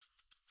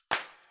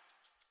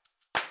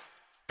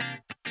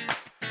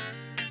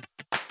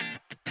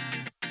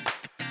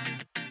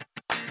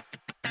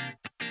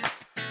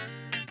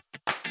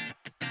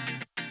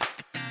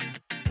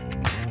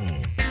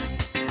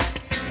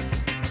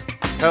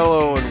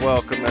Hello and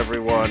welcome,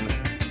 everyone.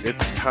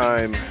 It's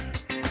time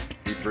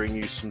we bring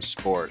you some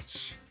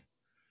sports.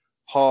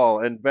 Paul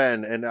and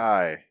Ben and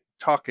I,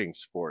 talking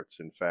sports,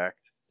 in fact.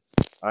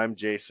 I'm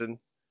Jason.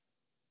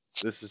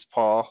 This is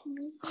Paul.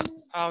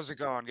 How's it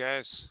going,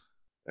 guys?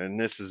 And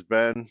this is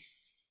Ben.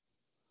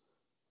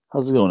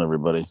 How's it going,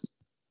 everybody?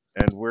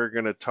 And we're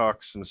going to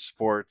talk some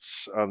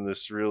sports on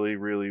this really,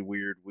 really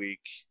weird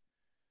week.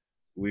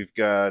 We've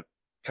got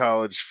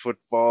college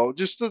football.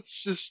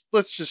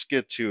 Let's just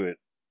get to it.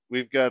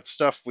 We've got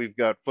stuff, we've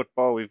got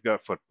football, we've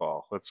got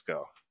football. Let's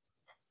go.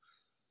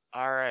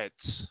 All right.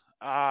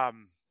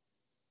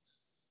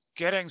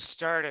 Getting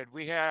started,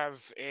 we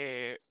have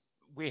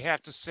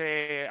to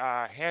say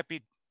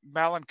happy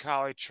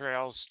melancholy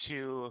trails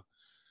to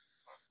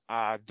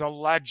the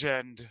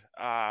legend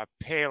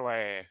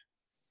Pele.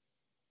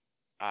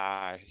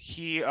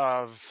 He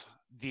of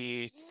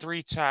the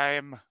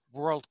three-time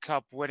World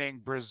Cup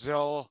winning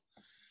Brazil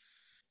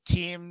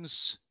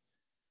teams,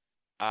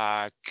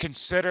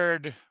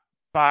 considered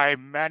by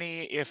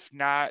many, if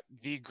not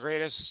the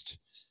greatest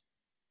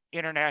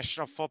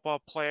international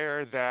football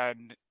player,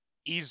 then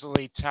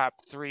easily top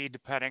three,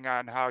 depending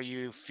on how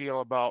you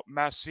feel about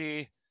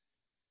Messi.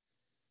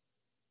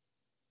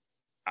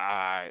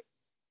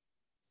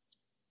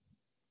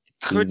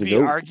 Could be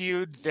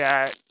argued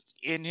that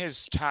in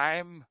his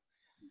time,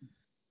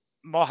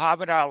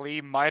 Muhammad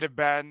Ali might have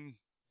been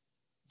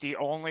the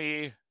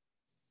only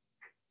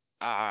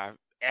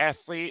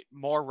athlete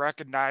more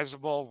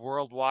recognizable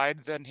worldwide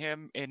than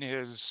him in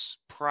his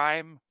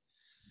prime.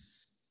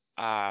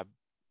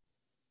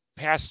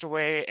 Passed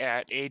away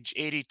at age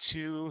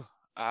 82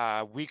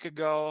 a week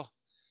ago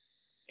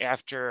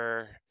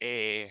after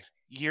a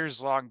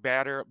years-long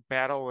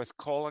battle with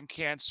colon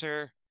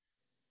cancer.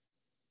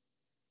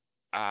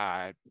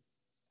 I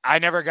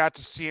never got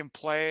to see him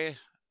play.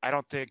 I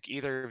don't think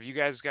either of you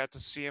guys got to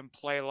see him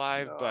play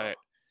live, but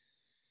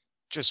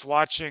just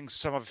watching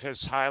some of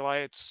his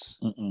highlights,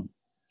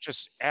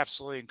 just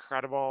absolutely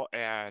incredible.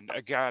 And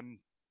again,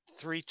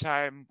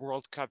 three-time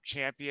World Cup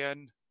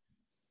champion,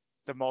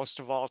 the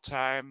most of all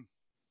time.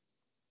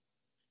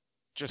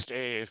 Just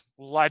a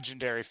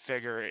legendary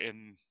figure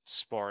in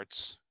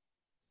sports.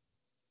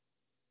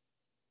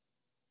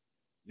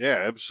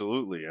 Yeah,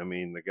 absolutely. I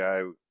mean, the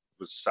guy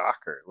was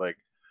soccer. Like,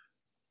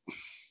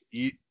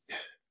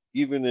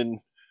 even in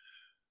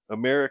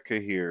America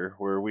here,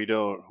 where we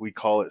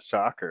call it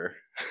soccer.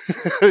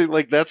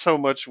 Like, that's how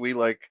much we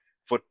like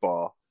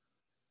football,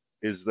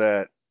 is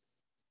that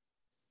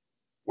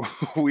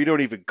we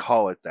don't even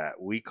call it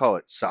that. We call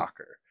it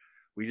soccer.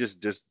 We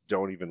just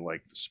don't even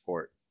like the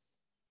sport.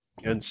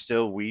 And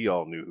still, we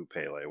all knew who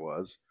Pele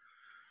was.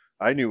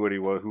 I knew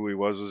who he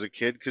was as a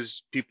kid,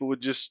 because people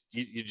would your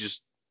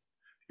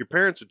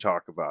parents would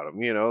talk about him.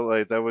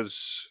 Like, that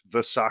was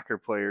the soccer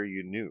player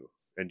you knew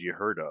and you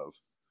heard of.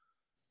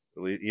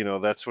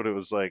 That's what it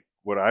was like.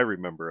 What I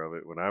remember of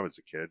it when I was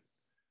a kid.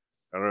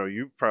 I don't know.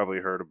 You probably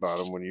heard about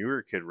him when you were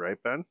a kid,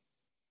 right, Ben?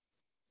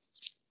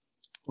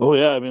 Oh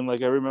yeah, I mean,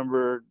 like I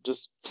remember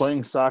just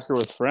playing soccer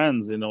with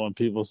friends. When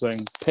people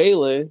saying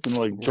Pele,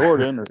 like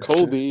Jordan or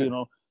Kobe,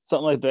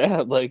 something like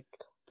that, like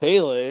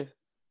Pele,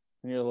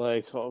 and you're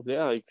like, oh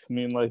yeah, like I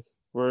mean, like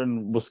we're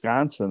in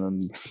Wisconsin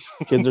and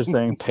kids are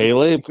saying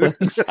Pele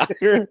playing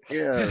soccer,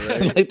 Yeah,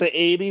 right. in like the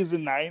 80s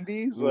and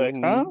 90s, like,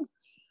 huh?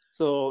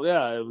 So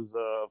yeah, it was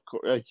of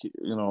course, like,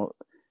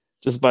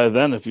 just by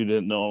then, if you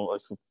didn't know,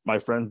 like my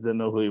friends didn't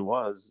know who he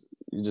was,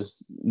 you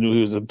just knew he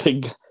was a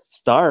big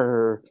star,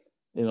 or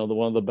the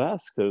one of the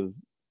best,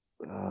 because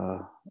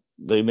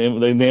they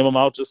name him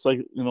out just like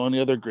any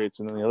other greats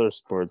in any other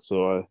sports.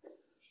 So I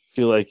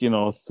feel like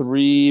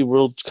 3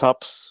 World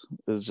Cups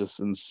is just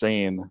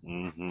insane.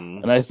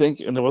 And I think,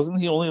 and wasn't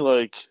he only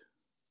like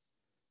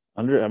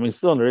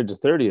still under age of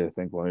 30, I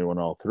think, when he won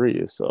all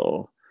 3.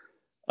 So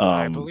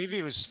I believe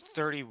he was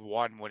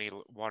 31 when he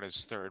won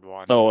his third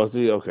one. Oh, was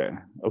he? Okay.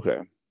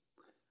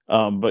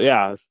 But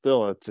yeah,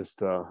 still, it's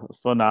just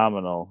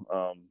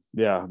phenomenal.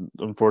 Yeah,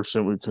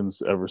 unfortunately, we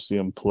couldn't ever see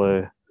him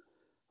play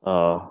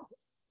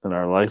in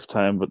our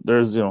lifetime. But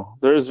there's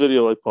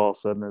video, like Paul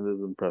said, and it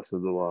is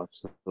impressive to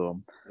watch.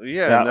 So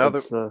yeah, now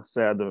it's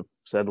sad to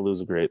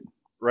lose a great.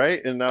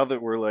 Right, and now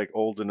that we're like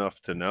old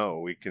enough to know,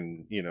 we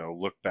can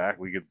look back.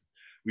 We've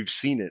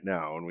seen it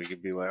now, and we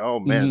could be like, oh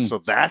man, so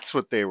that's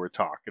what they were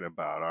talking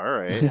about. All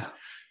right, Yeah.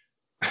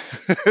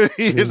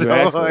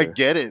 I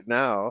get it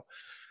now.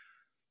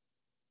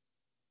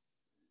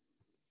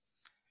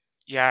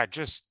 Yeah,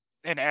 just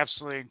an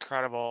absolutely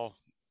incredible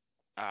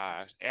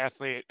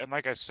athlete, and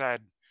like I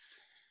said,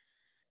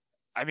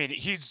 I mean,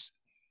 he's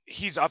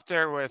up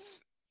there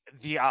with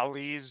the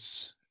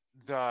Alis,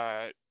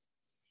 the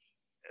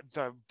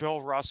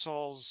Bill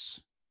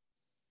Russells,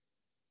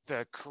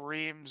 the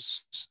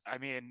Kareems. I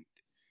mean,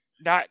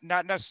 not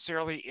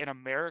necessarily in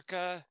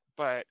America,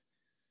 but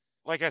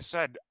like I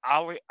said,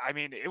 Ali. I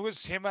mean, it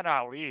was him and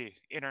Ali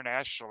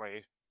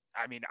internationally.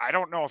 I mean, I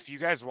don't know if you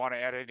guys want to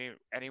add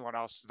anyone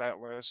else to that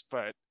list,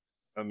 but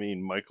I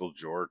mean, Michael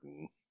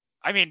Jordan.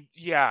 I mean,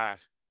 yeah,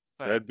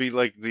 But That'd be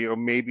like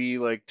maybe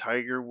like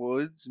Tiger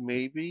Woods,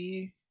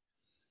 maybe.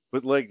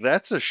 But like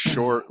that's a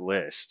short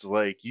list.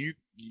 Like you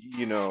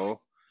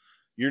know,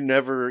 you're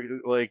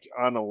never like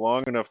on a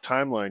long enough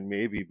timeline,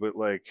 maybe. But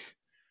like,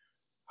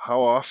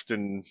 how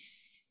often?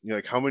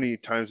 Like how many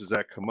times does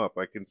that come up?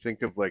 I can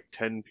think of like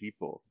 10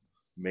 people,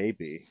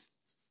 maybe,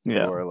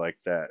 Yeah. who are like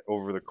that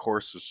over the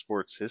course of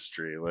sports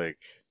history. Like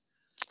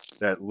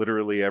that,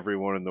 literally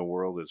everyone in the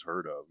world has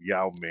heard of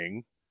Yao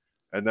Ming,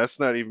 and that's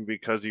not even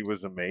because he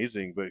was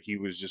amazing, but he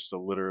was just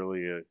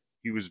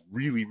he was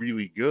really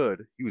really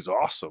good. He was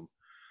awesome,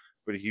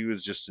 but he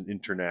was just an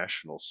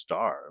international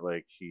star.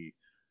 Like he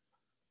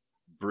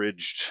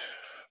bridged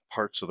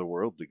parts of the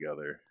world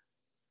together,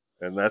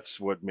 and that's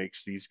what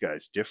makes these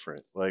guys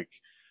different. Like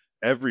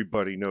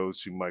everybody knows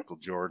who Michael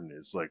Jordan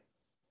is. Like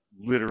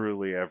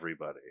literally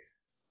everybody.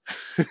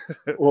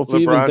 Well, if you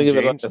even LeBron think of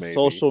it James, like a maybe.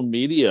 social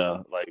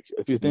media, like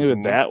if you think of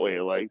it that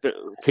way, like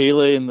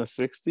Pele in the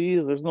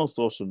 '60s, there's no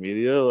social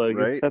media. Like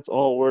Right. that's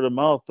all word of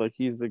mouth. Like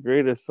he's the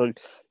greatest.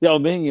 Like Yao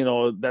Ming,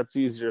 that's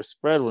easier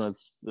spread when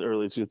it's the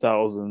early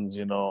 2000s.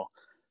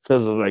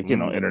 Because of like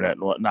internet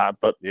and whatnot.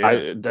 But Yeah.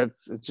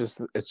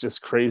 it's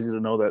just crazy to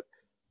know that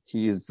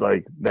he's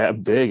like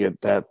that big at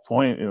that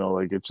point.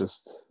 Like it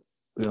just.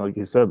 Like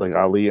you said, like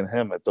Ali and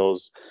him at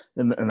those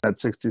in that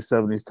 60s,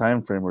 70s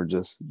time frame were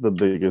just the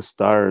biggest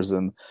stars.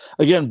 And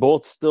again,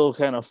 both still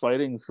kind of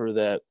fighting for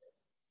that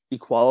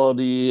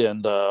equality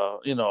and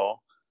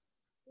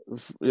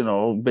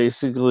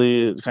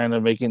basically kind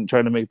of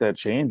trying to make that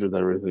change with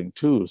everything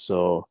too.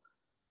 So,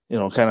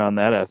 kind of on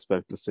that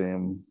aspect, the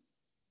same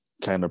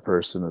kind of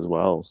person as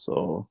well.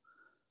 So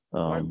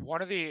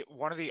one of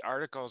the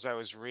articles I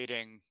was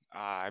reading,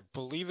 I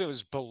believe it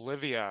was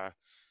Bolivia,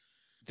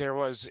 there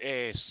was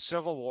a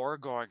civil war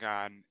going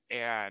on,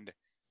 and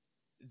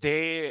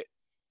they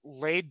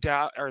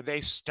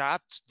they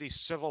stopped the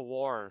civil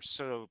war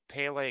so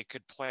Pele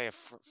could play a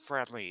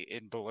friendly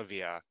in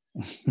Bolivia.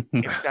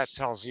 If that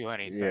tells you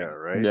anything. Yeah,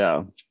 right.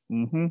 Yeah.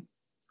 Mm-hmm.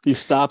 He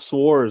stops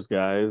wars,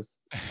 guys.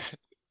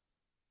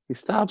 He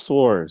stops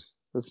wars.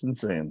 That's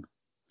insane.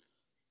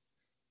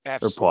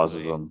 Absolutely. Or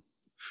pauses them.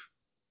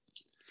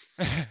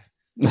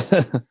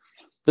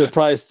 There's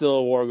probably still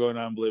a war going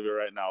on in Bolivia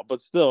right now,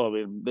 but still, I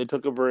mean, they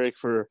took a break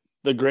for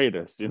the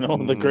greatest,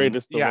 the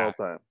greatest of all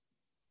time.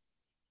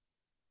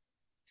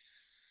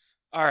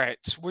 All right,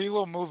 we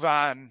will move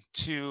on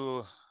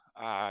to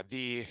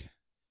the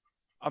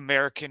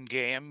American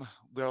game.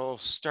 We'll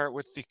start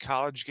with the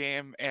college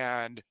game,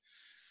 and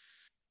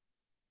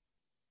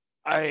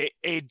a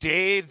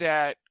day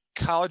that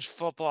college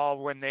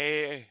football, when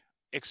they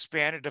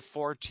expanded to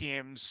 4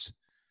 teams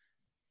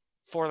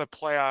for the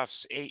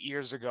playoffs 8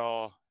 years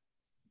ago,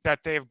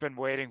 that they've been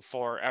waiting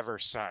for ever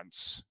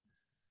since.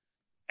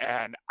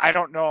 And I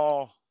don't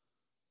know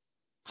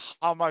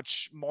how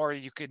much more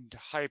you can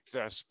hype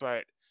this,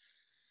 but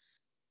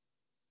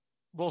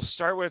we'll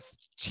start with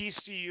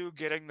TCU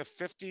getting the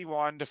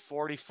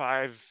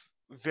 51-45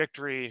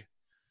 victory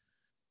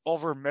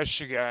over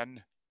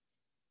Michigan.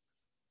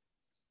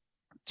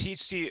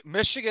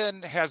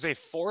 Michigan has a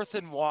 4th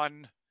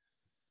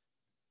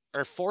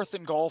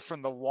and goal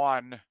from the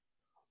 1.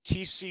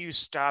 TCU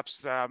stops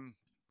them.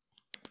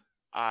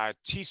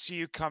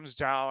 TCU comes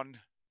down,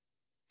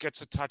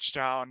 gets a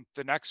touchdown.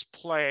 The next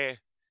play,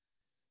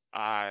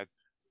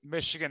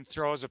 Michigan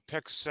throws a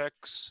pick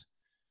 6,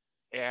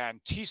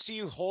 and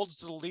TCU holds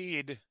the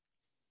lead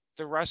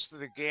the rest of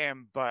the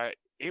game, but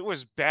it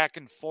was back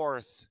and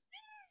forth,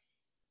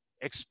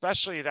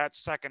 especially that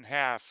second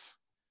half.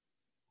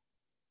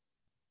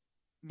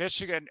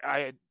 Michigan,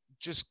 I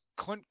just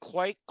couldn't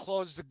quite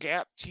close the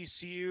gap.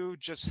 TCU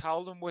just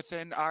held them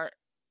within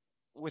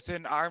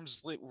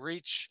arm's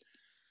reach.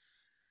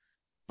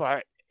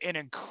 But an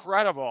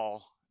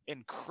incredible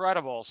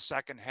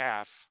second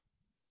half.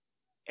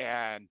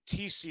 And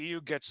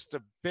TCU gets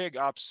the big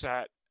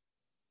upset.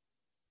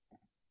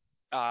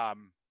 I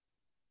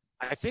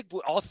think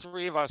all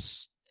 3 of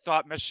us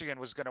thought Michigan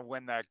was going to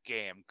win that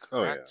game,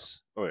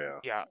 correct? Oh, yeah.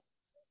 Yeah.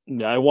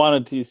 Yeah, I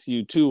wanted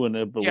TCU to win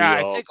it, but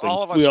I think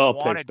all of us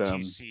wanted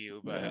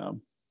TCU, but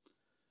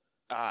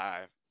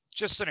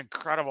just an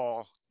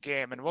incredible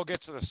game. And we'll get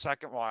to the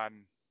second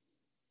one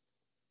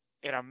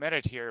in a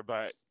minute here,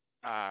 but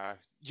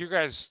your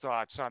guys'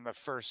 thoughts on the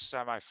first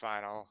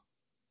semifinal?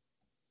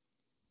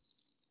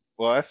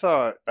 Well,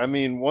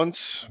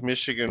 once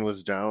Michigan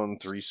was down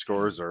 3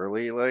 scores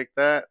early like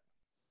that,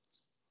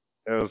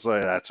 it was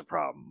like, that's a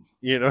problem.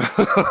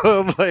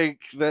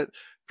 Like that,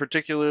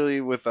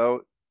 particularly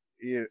without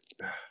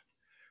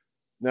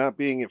not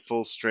being at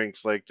full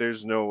strength. Like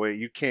there's no way,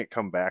 you can't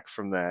come back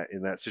from that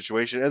in that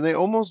situation. And they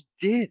almost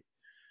did.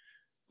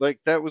 Like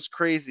that was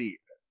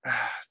crazy.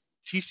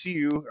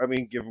 TCU,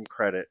 give them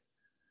credit.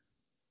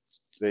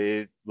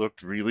 They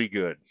looked really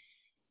good.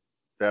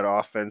 That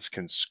offense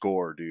can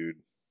score, dude.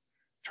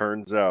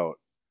 Turns out.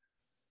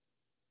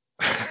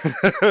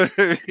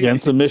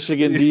 Against the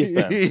Michigan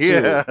defense,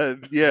 too.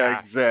 Yeah,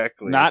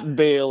 exactly. Not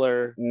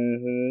Baylor.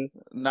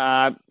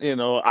 Not,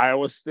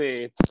 Iowa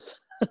State.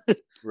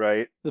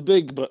 right? The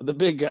big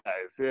guys,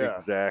 yeah.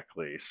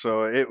 Exactly.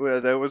 So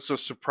that was a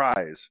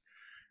surprise.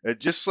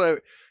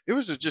 It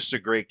was just a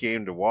great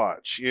game to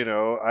watch.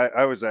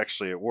 I was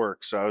actually at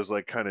work, so I was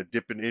like kind of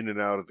dipping in and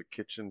out of the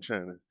kitchen,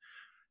 trying to,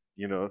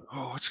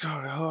 oh, what's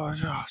going on? Oh,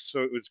 yeah.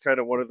 So it was kind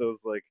of one of those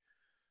like,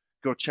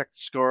 go check the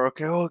score.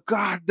 Okay, oh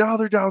God, now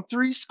they're down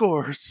 3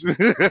 scores,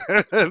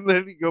 and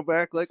then you go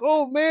back like,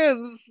 oh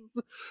man,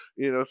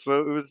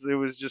 So it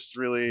was just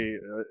really,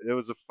 it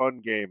was a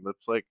fun game.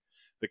 That's like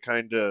the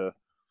kind of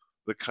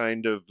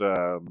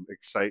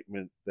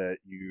excitement that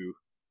you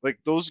like.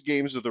 Those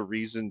games are the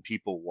reason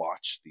people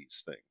watch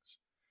these things.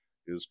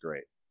 It was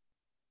great,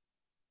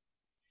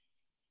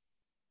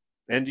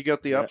 and you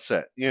got the Yeah.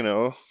 upset,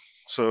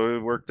 so it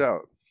worked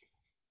out.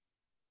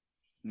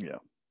 Yeah.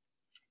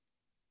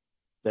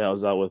 Yeah, I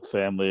was out with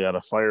family at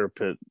a fire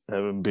pit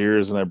having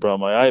beers, and I brought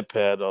my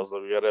iPad. I was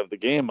like, "We gotta have the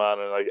game on."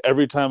 And like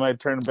every time I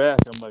turn back,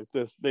 I'm like,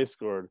 "This they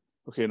scored.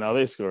 Okay, now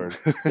they scored.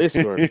 They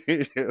scored.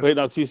 Wait,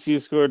 now TC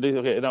scored.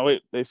 Okay, now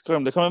wait, they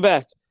scored. They're coming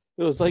back."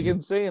 It was like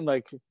insane,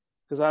 like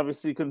because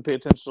obviously you couldn't pay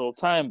attention the whole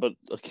time. But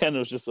again, it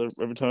was just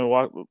every time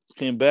I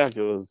came back,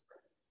 it was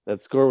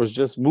that score was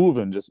just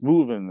moving,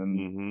 and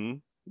Hmm.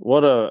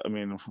 I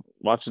mean,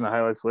 watching the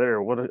highlights later,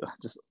 what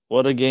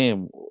a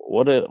game,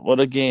 what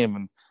a game,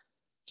 and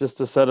just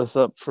to set us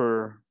up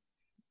for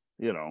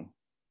you know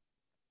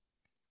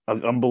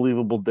an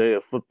unbelievable day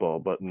of football.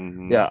 But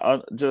Hmm. yeah,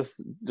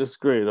 just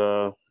great.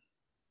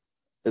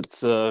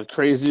 It's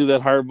crazy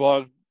that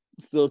Harbaugh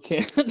still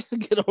can't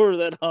get over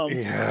that hump.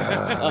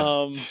 Yeah.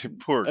 Um,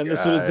 Poor and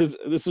guy.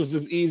 this was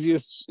his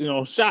easiest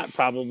shot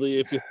probably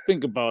if you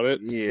think about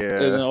it in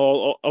Yeah.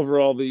 all over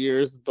all the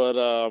years. But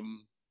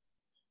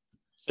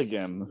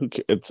again,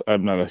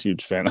 I'm not a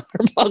huge fan of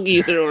Harbaugh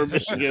either or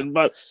Michigan,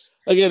 but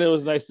again, it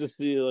was nice to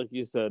see, like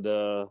you said,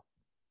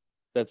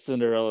 that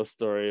Cinderella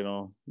story,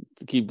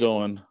 to keep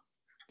going,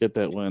 get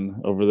that win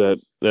over that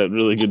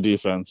really good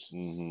defense.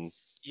 Hmm.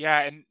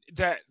 Yeah, and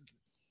that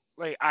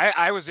like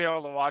I was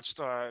able to watch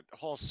the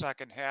whole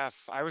second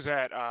half. I was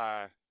at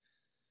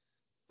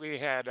we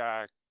had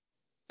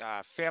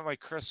family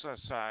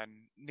Christmas on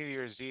New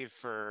Year's Eve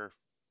for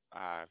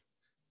uh,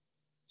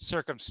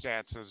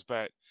 circumstances,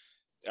 but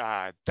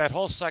that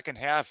whole second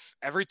half,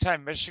 every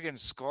time Michigan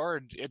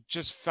scored, it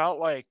just felt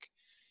like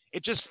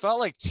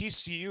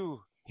TCU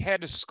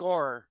had to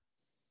score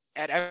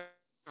at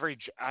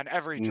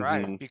every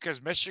drive Hmm.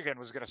 because Michigan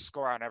was going to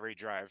score on every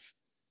drive,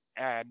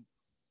 and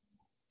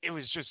it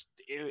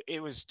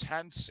was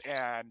tense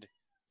and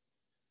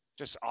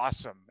just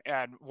awesome.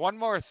 And one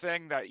more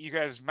thing that you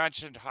guys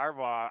mentioned,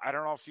 Harbaugh. I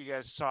don't know if you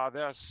guys saw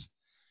this.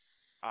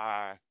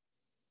 A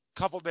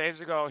couple days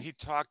ago, he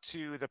talked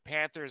to the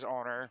Panthers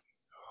owner.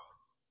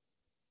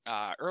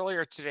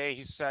 Earlier today,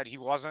 he said he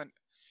wasn't.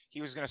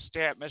 He was going to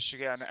stay at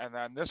Michigan, and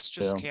then this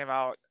just Yeah. came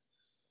out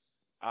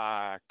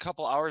a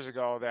couple hours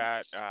ago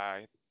that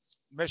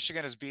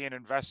Michigan is being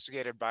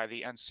investigated by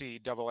the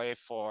NCAA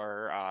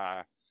for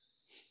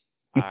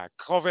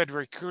COVID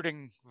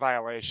recruiting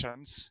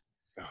violations.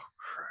 Oh Time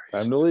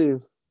Christ. to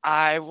leave.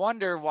 I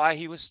wonder why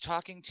he was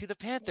talking to the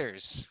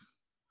Panthers.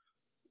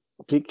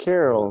 Pete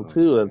Carroll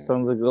too. That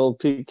sounds like the old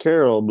Pete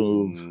Carroll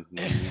move.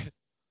 Hmm.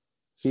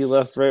 He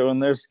left right when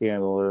their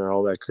scandal or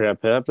all that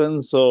crap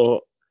happened.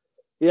 So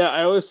yeah,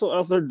 I always saw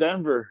also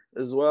Denver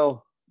as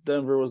well.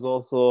 Denver was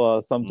also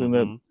something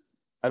that Hmm.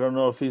 I don't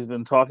know if he's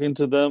been talking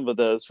to them, but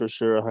that is for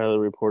sure a highly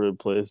reported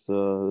place.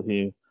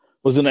 He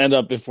was going to end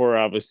up before,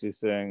 obviously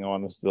saying I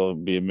want to still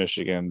be in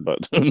Michigan, but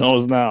who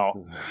knows now?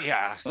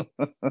 Yeah.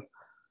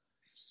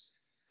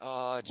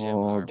 Oh, Jim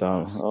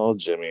Harbaugh. Oh,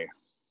 Jimmy.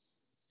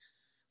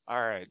 All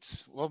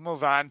right, we'll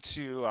move on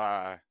to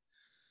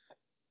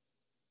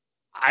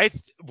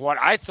what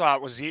I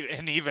thought was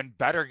an even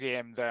better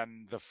game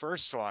than the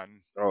first one.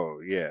 Oh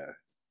yeah.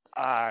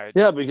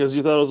 Yeah, because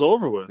you thought it was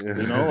over with.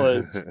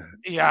 Like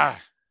Yeah.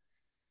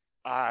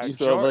 you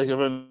thought like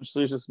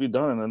eventually it's just be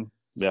done, and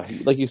yeah,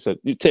 like you said,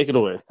 you take it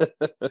away.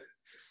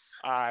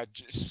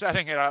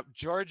 Setting it up,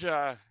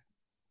 Georgia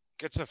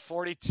gets a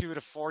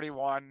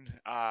 42-41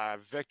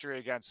 victory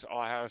against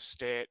Ohio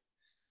State.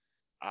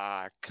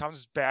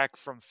 Comes back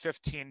from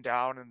 15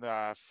 down in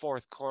the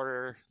fourth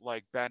quarter,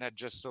 like Ben had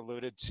just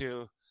alluded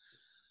to.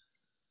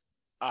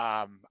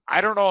 I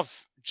don't know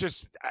if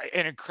just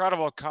an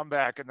incredible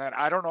comeback, and then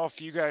I don't know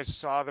if you guys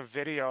saw the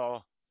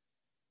video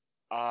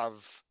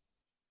of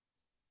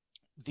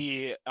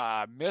the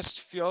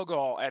missed field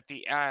goal at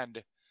the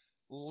end.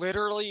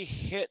 Literally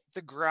hit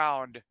the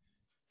ground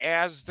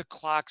as the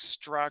clock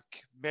struck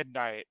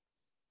midnight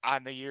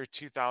on the year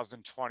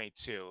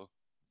 2022.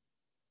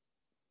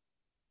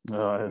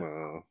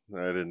 No,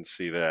 I didn't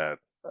see that.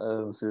 I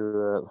didn't see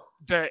that.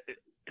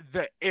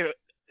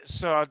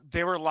 So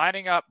they were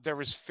lining up. There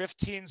was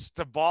 15.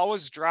 The ball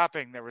was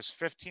dropping. There was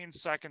 15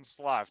 seconds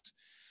left.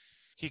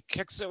 He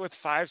kicks it with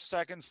 5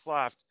 seconds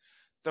left.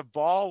 The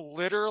ball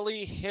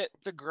literally hit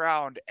the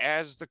ground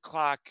as the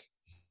clock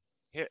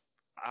hit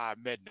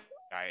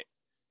midnight.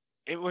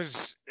 It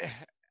was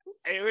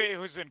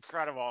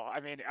incredible. I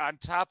mean, on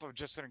top of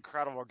just an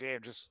incredible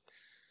game, just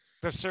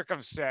the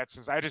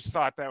circumstances. I just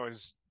thought that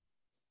was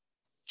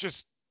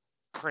just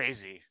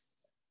crazy.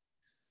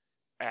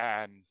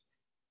 And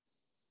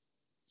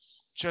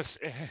just,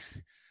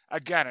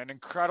 again, an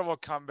incredible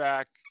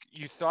comeback.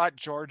 You thought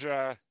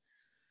Georgia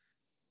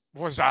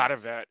was out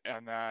of it,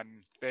 and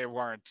then they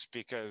weren't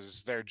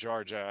because they're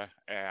Georgia.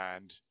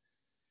 And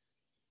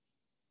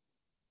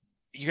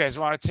you guys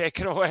want to take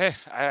it away?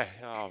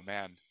 Oh,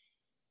 man.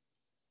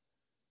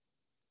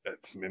 I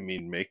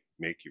mean, make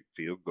your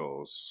field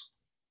goals.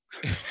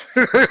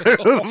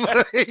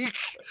 Like,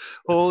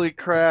 holy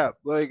crap.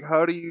 Like,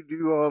 how do you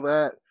do all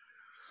that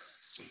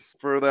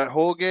for that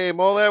whole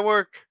game? All that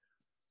work?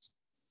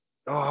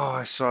 Oh,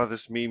 I saw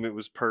this meme. It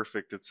was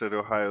perfect. It said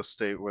Ohio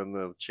State when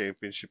the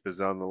championship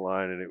is on the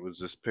line, and it was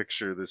this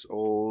picture, this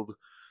old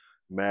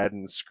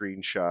Madden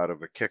screenshot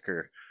of a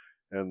kicker,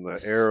 and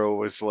the arrow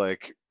was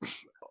like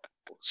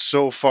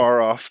so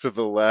far off to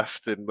the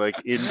left and like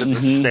into the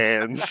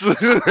stands.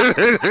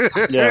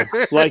 Yeah,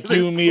 like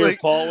you, It's me, or like-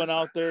 Paul went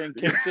out there and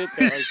kicked it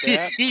like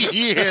that.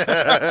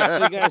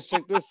 Yeah. Hey guys,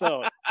 check this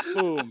out.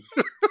 Boom.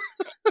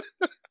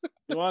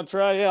 You want to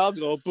try? Yeah, I'll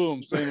go.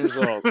 Boom. Same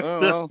result. Oh,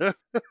 well,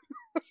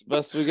 it's the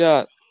best we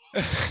got.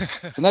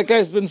 And that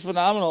guy's been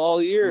phenomenal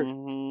all year.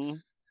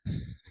 Mhm.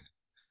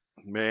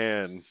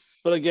 Man.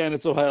 But again,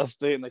 it's Ohio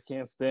State and I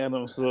can't stand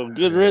them. So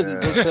good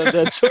riddance. Let's have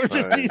that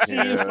Georgia Fine.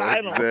 TCU Yeah,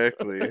 final.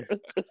 exactly.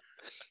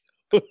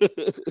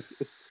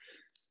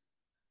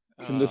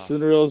 Can the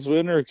Cinderellas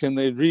win or can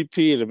they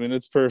repeat? I mean,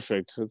 it's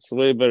perfect. It's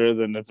way better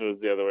than if it was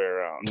the other way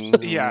around.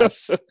 Mhm.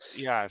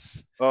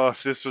 Yes. Oh,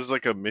 if this was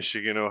like a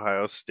Michigan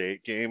Ohio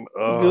State game,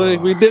 I'd be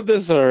like, we did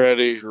this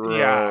already.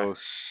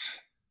 gross.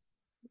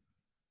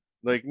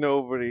 Like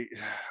nobody.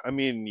 I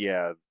mean,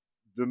 yeah,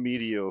 the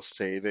media will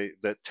say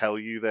that tell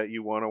you that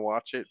you want to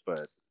watch it, but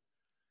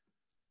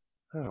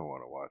I don't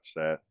want to watch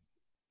that.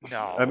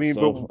 No. I mean,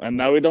 So, and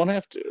now we don't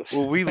have to.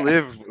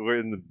 we're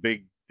in the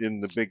Big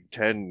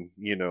Ten,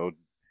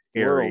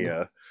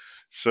 area.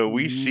 So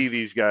we Mhm. see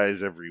these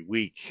guys every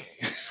week.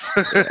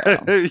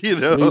 Yeah. You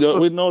know.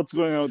 We know what's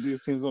going on with these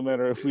teams, no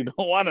matter if we don't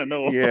want to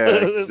know. Yeah,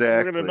 We're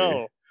exactly. gonna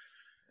know.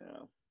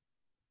 Yeah.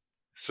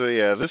 So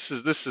yeah, this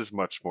is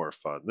much more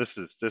fun. This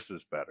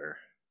is better.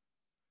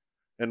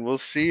 And we'll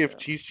see if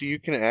TCU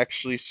can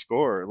actually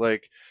score.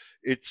 Like,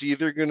 it's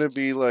either going to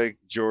be like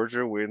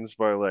Georgia wins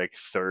by like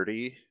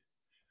 30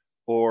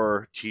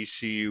 or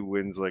TCU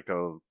wins like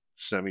a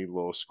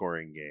semi-low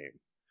scoring game.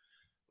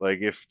 Like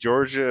if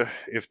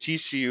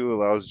TCU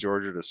allows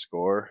Georgia to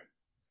score,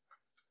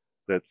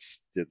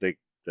 that's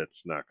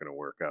not going to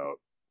work out.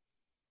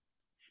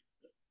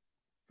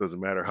 Doesn't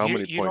matter how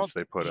many points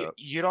they put up.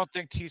 You don't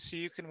think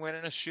TCU can win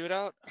in a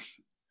shootout?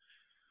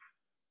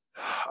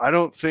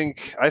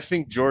 I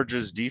think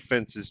Georgia's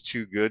defense is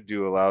too good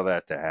to allow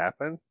that to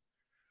happen.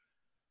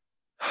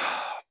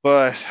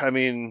 But I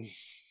mean,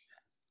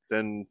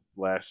 then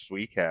last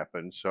week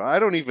happened, so I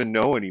don't even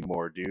know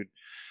anymore, dude.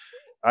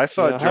 I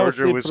thought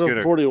Georgia was put up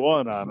gonna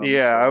 41 on them.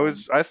 Yeah,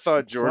 so I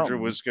thought Georgia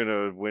something. was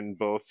gonna win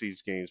both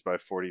these games by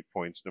 40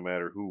 points, no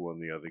matter who won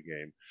the other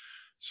game.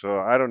 So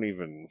I don't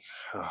even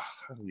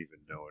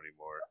know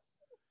anymore.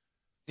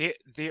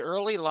 The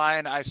early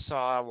line I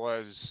saw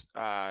was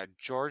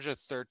Georgia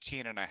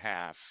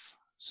 13.5.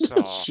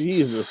 So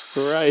Jesus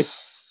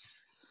Christ,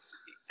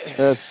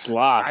 that's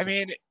locked. I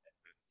mean,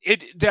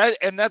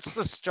 that's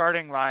the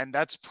starting line.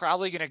 That's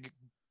probably gonna.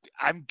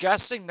 I'm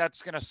guessing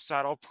that's gonna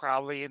settle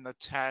probably in the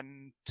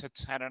 10 to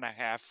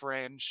 10.5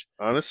 range.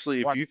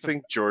 Honestly, if you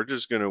think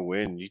Georgia's gonna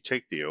win, you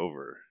take the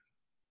over.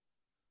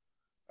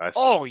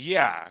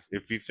 Yeah.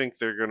 If you think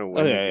they're going to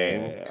win the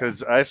game,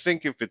 because I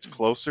think if it's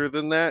closer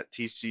than that,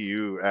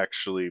 TCU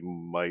actually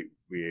might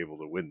be able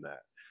to win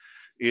that.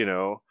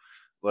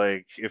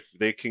 Like if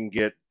they can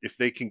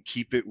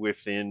keep it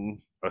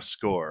within a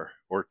score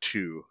or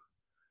two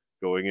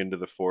going into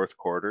the fourth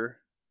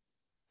quarter,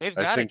 I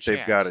think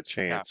they've got a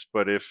chance. Yeah.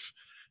 But if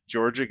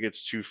Georgia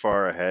gets too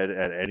far ahead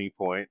at any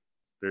point,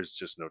 there's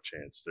just no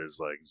chance. There's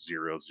like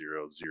 0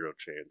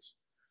 chance.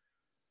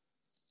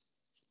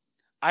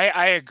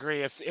 I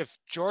agree. If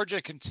Georgia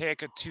can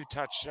take a two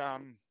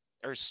touchdown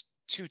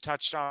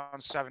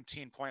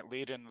 17-point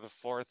lead into the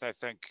fourth, I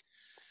think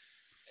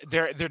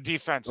their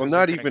defense. Well,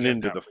 not even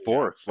into the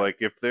fourth. Like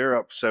if they're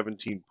up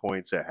 17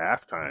 points at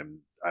halftime,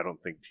 I don't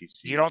think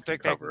TCU. You don't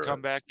think they can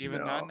come back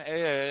even then?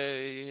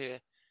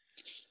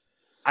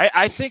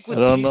 I think with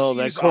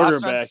TCU's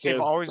offense, they've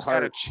always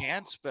got a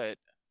chance, but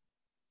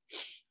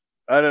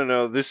I don't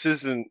know. This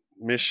isn't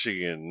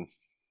Michigan,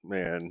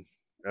 man.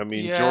 I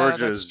mean,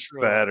 Georgia's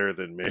better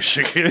than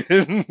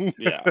Michigan.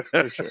 Yeah,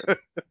 for sure.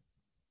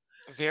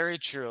 Very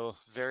true.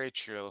 Very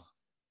true.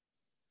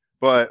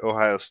 But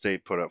Ohio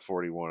State put up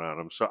 41 on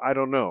them, so I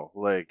don't know.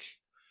 I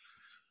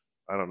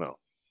don't know.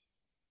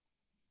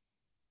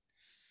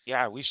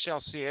 Yeah, we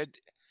shall see it.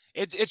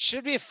 It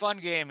should be a fun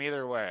game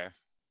either way.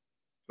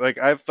 Like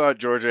I've thought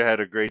Georgia had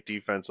a great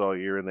defense all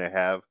year, and they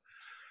have,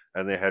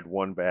 and they had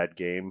one bad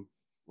game.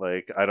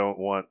 Like I don't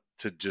want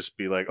to just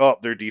be like, oh,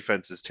 their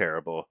defense is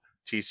terrible.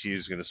 TCU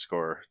is going to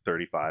score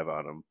 35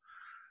 on them.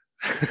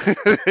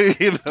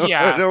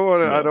 Yeah. I don't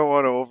want to. Yeah. I don't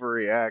want to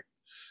overreact,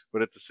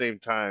 but at the same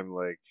time,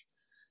 like,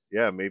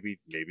 yeah, maybe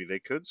they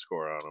could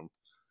score on them.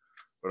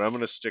 But I'm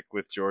gonna stick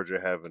with Georgia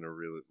having a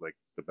really like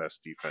the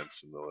best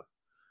defense in the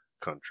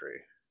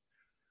country.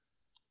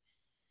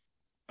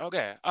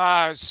 Okay.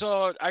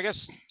 So I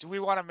guess do we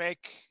want to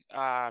make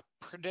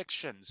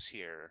predictions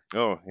here?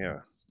 Oh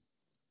yeah,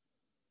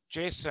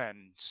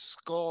 Jason,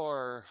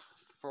 score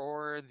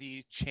for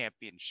the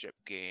championship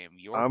game.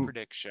 Your I'm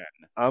prediction.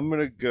 I'm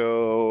gonna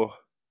go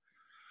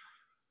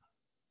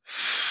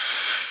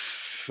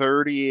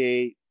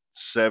 38-17.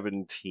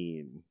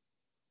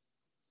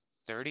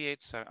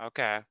 38-7.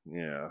 Okay.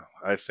 Yeah,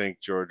 I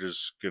think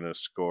Georgia's gonna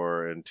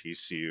score and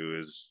TCU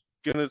is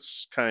gonna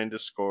kind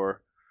of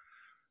score,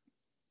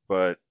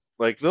 but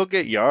like they'll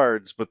get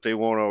yards, but they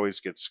won't always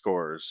get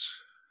scores.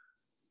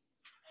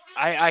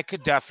 I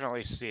could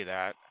definitely see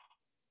that.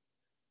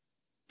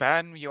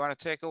 Ben, you want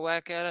to take a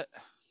whack at it?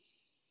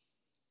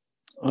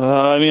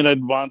 I mean,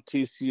 I'd want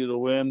TCU to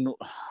win.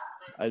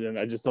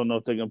 I just don't know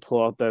if they can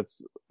pull out a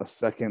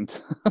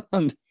second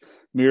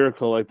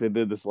miracle like they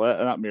did this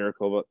not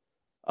miracle,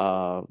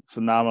 but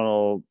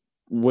phenomenal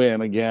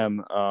win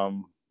again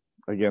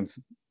against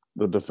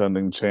the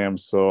defending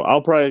champs. So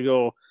I'll probably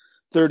go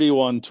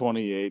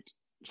 31-28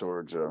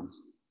 Georgia.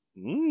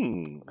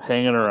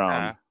 Hanging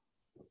around. Okay.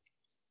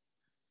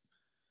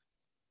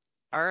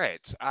 All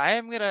right. I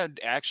am going to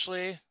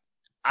actually,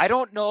 I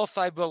don't know if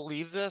I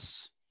believe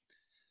this,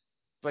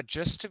 but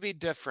just to be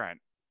different,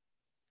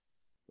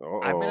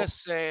 I'm going to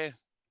say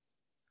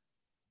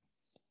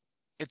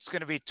it's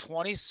going to be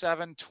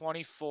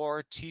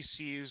 27-24.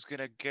 TCU's going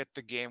to get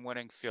the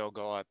game-winning field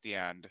goal at the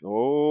end.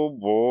 Oh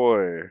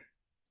boy.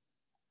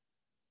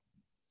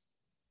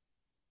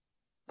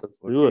 Let's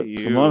do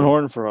it. Come on,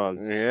 Horned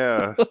Frogs.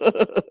 Yeah.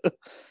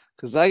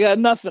 Because I got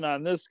nothing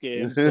on this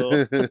game.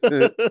 So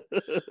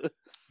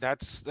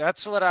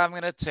that's what I'm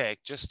gonna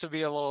take, just to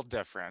be a little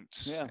different.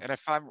 Yeah. And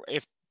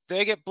if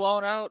they get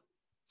blown out,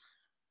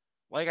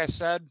 like I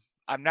said,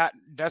 I'm not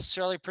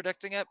necessarily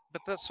predicting it,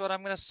 but that's what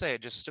I'm gonna say,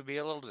 just to be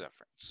a little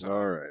different. So.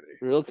 Alrighty.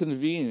 Real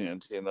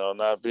convenient,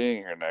 not being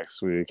here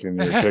next week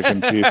and you're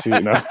picking TC.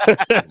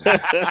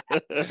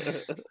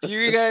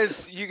 You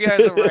guys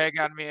will rag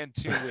on me in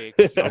 2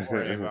 weeks. Don't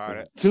worry about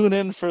it. Tune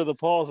in for the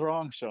Paul's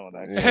Wrong show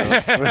next week.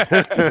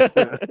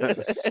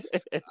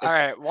 All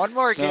right, one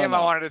more game I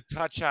wanted to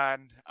touch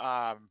on.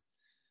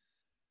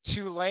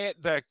 Tulane,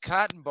 the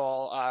Cotton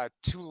Bowl.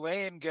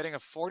 Tulane getting a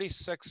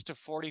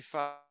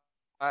 46-45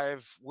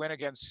 win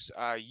against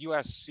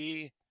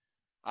USC.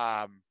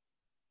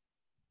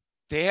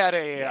 They had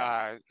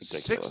a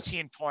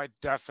 16-point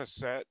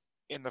deficit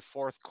in the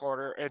fourth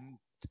quarter and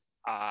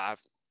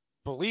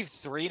believe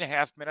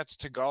 3.5 minutes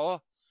to go.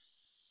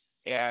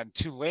 And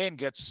Tulane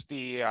gets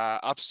the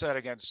upset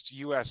against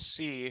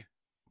USC.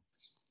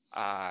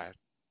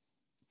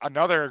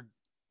 Another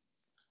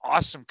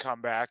awesome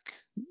comeback.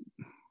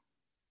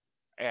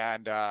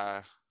 And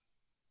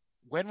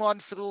win one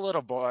for the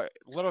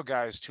little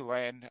guys,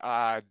 Tulane.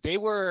 They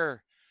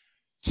were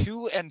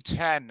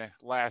 2-10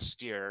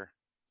 last year.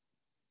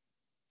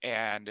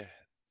 And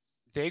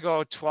they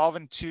go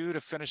 12-2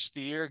 to finish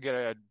the year, get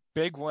a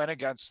big win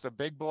against the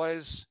big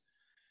boys.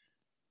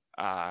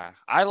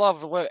 I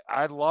love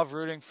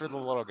rooting for the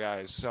little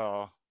guys,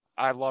 so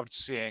I loved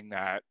seeing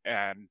that.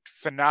 And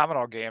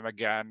phenomenal game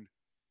again.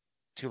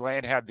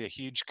 Tulane had the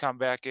huge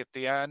comeback at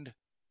the end.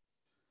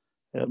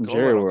 Yep,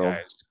 Jerry World.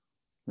 Guys.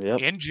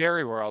 Yep. In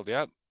Jerry World,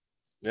 yep.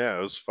 Yeah,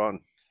 it was fun.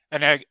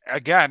 And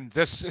again,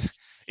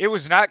 it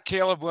was not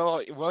Caleb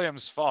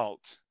Williams'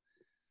 fault.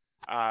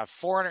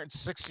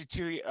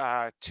 462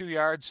 2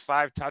 yards,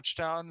 5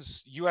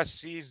 touchdowns.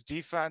 USC's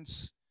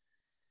defense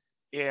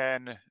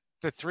in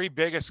the 3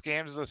 biggest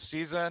games of the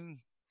season,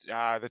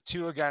 the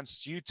 2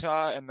 against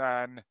Utah and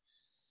then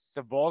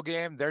the bowl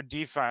game, their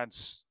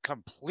defense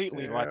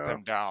completely let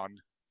them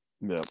down.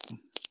 Yep.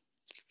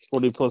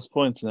 40-plus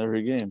points in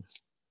every game.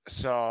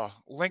 So,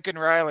 Lincoln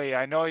Riley,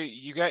 I know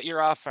you got your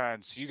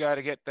offense. You got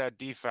to get that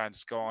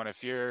defense going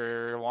if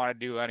you want to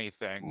do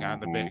anything on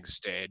the big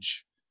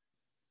stage.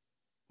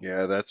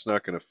 Yeah, that's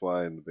not going to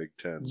fly in the Big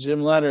Ten.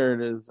 Jim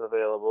Leonard is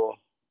available.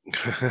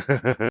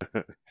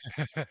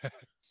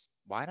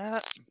 Why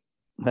not?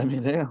 I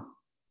mean, yeah.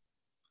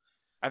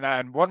 And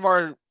then one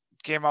more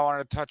game I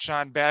wanted to touch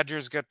on.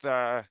 Badgers get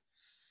the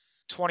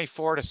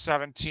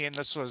 24-17.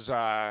 This was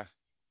a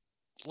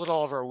little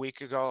over a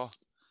week ago.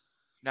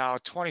 Now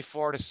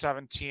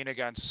 24-17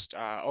 against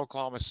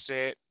Oklahoma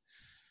State.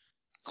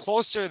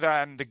 Closer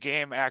than the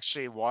game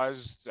actually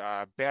was.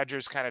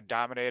 Badgers kind of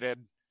dominated.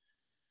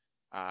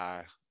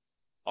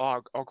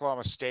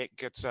 Oklahoma State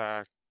gets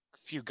a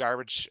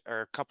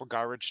couple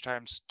garbage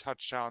times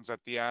touchdowns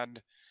at the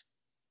end.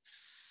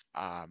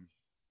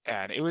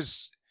 And it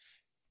was,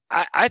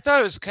 I thought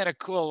it was kind of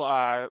cool.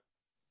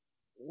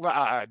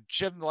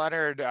 Jim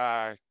Leonard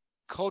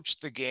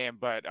coached the game,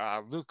 but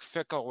Luke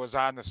Fickell was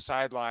on the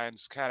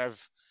sidelines kind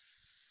of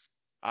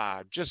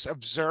just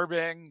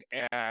observing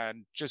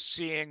and just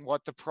seeing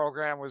what the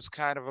program was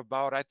kind of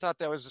about. I thought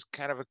that was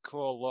kind of a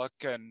cool look.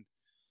 And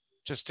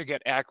just to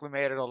get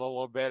acclimated a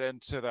little bit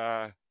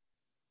into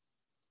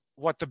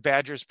what the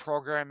Badgers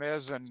program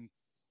is, and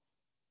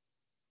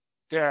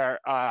they're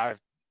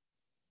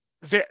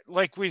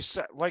like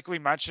we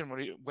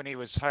mentioned when he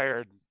was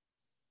hired,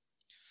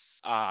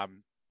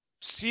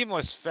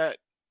 seamless fit.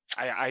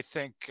 I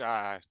think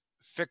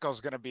Fickell's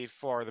going to be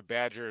for the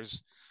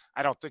Badgers.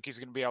 I don't think he's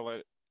going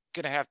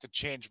to have to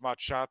change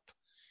much up.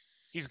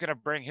 He's going to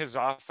bring his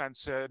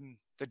offense in.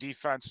 The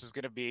defense is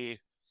going to be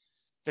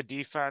the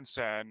defense,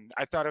 and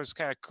I thought it was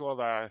kind of cool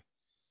that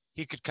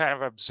he could kind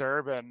of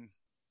observe and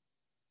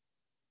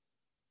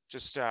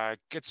just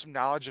get some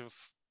knowledge of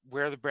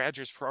where the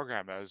Badgers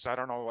program is. I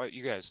don't know what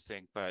you guys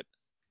think, but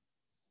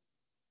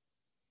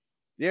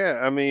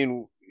Yeah, I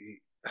mean,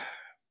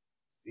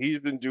 he's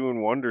been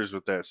doing wonders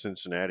with that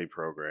Cincinnati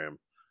program.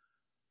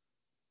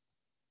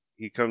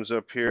 He comes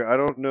up here. I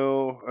don't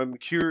know.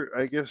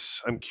 I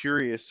guess I'm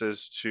curious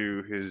as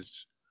to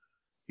his.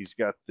 He's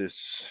got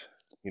this,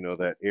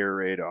 that air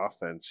raid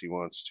offense he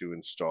wants to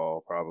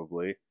install.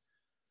 Probably,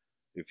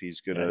 if he's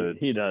gonna.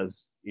 He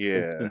does.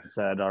 It's Yeah, been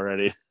said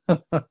already.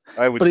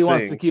 I would. But he think.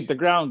 wants to keep the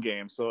ground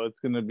game, so it's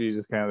going to be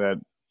just kind of that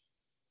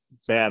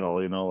battle.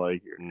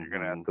 Like you're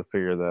going to have to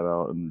figure that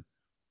out. And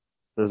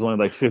there's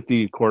only like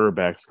 50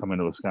 quarterbacks coming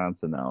to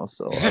Wisconsin now,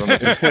 so I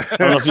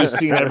don't know if you've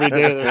seen every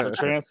day there's a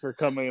transfer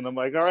coming, and I'm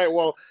like, all right,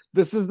 well,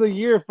 this is the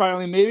year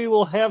finally. Maybe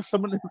we'll have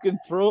someone who can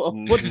throw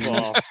a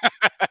football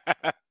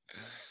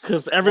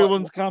because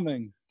everyone's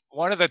coming.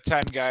 One of the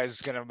 10 guys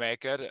is going to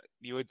make it,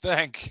 you would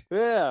think.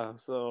 Yeah,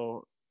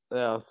 so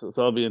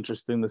it'll be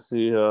interesting to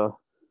see how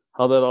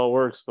that all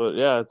works. But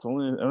yeah, it's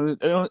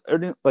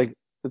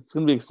it's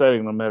gonna be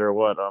exciting no matter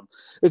what.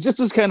 It just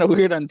was kind of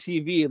weird on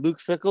TV. Luke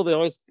Fickell,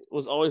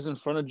 was always in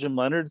front of Jim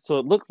Leonhard, so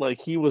it looked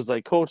like he was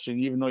like coaching,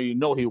 even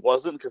though he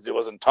wasn't, because he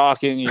wasn't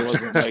talking, he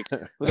wasn't like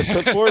with a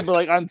clipboard. But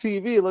like on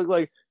TV, it looked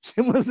like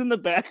Jim was in the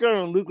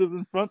background and Luke was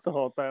in front the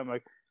whole time.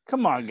 Like,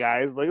 come on,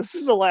 guys! Like, this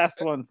is the last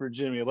one for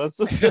Jimmy. Let's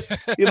just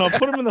put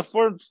him in the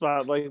fourth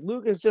spot. Like,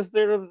 Luke is just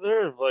there to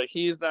observe. Like,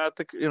 he's not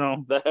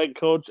the head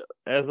coach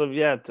as of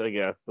yet, I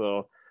guess.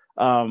 So.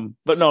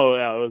 But no,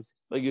 yeah, it was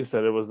like you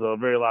said, it was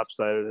very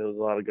lopsided. It was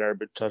a lot of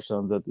garbage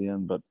touchdowns at the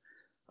end, but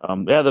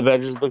yeah, the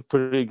Badgers looked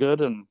pretty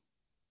good, and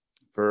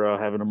for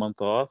having a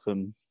month off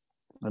and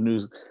a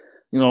new,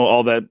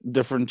 all that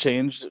different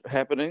change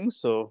happening.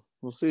 So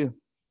we'll see.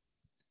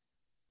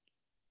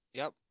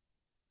 Yep.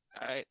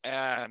 All right,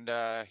 and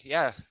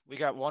yeah, we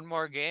got one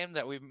more game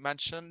that we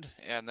mentioned,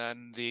 and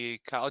then the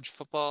college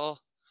football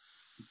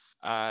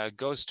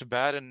goes to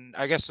bed, and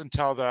I guess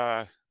until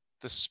the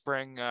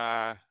spring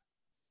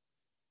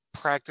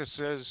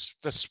practices,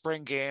 the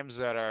spring games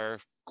that are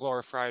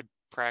glorified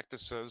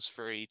practices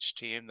for each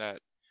team that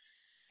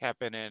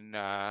happen in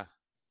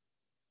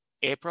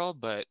April.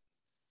 But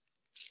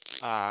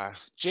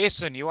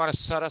Jason, you want to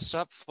set us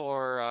up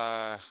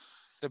for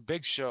the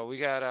big show? We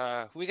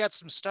got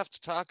some stuff to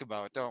talk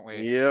about, don't we?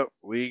 Yep,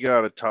 we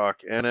got to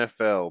talk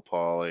NFL,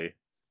 Paulie.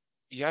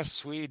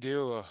 Yes, we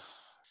do.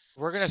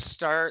 We're gonna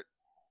start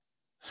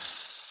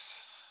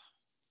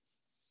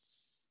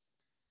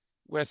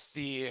with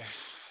the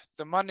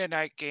Monday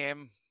night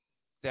game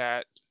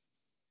that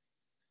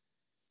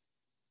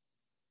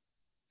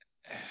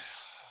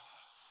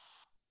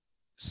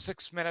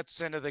 6 minutes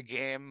into the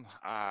game,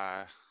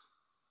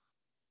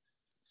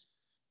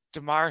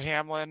 Damar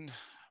Hamlin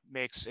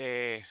makes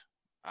a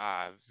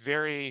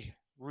very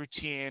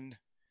routine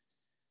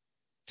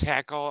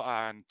tackle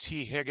on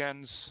T.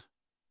 Higgins,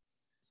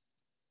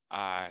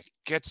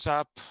 gets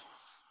up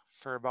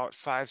for about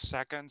 5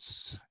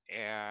 seconds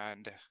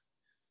and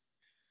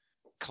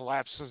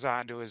collapses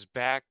onto his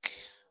back,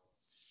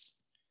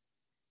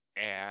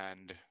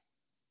 and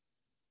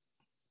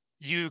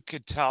you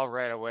could tell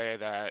right away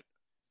that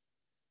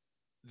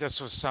this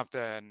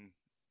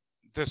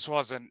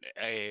wasn't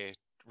a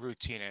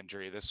routine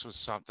injury. This was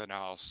something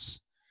else.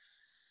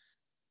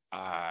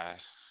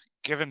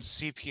 Given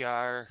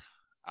CPR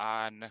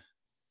on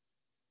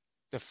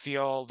the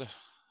field,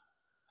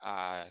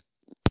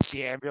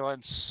 the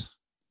ambulance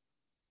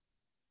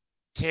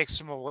takes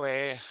him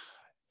away,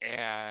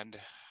 and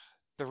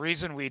the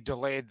reason we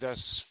delayed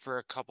this for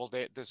a couple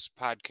days, this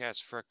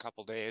podcast for a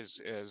couple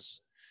days,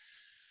 is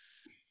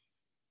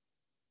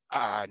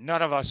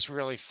none of us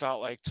really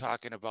felt like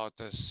talking about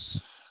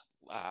this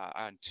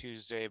on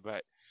Tuesday,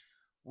 but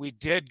we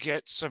did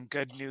get some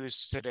good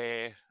news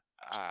today.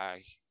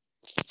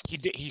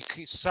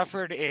 He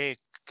suffered a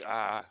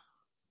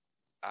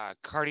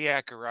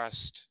cardiac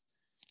arrest.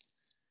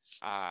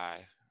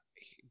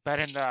 Been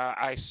in the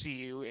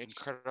ICU in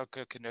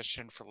critical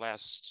condition for the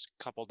last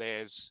couple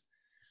days.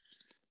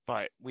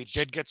 But we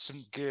did get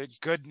some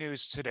good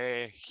news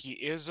today. He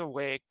is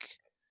awake.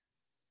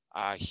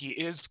 He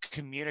is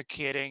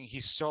communicating. He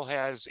still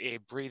has a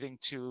breathing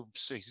tube,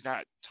 so he's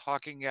not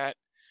talking yet.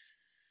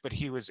 But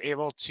he was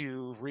able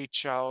to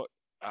reach out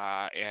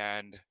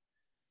and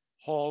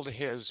hold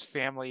his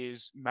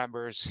family's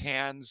members'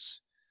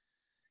 hands.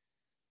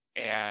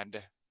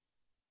 And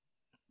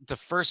the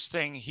first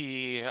thing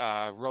he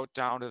wrote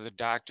down to the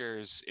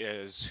doctors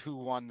is who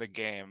won the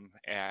game,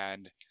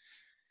 and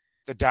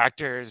the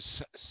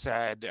doctors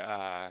said,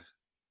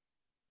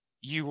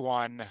 "You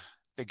won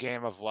the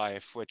game of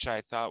life," which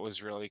I thought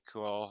was really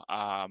cool.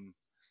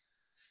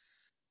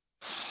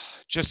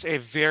 Just a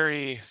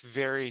very,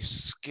 very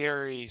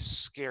scary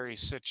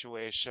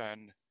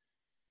situation.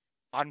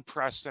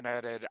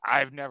 Unprecedented.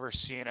 I've never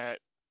seen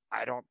it.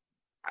 I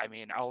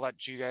mean, I'll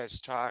let you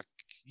guys talk.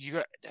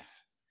 You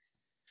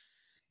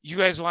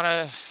guys want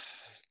to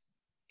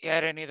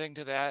add anything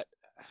to that?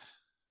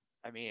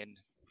 I mean,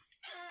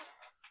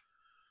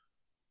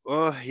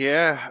 Well,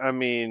 yeah, I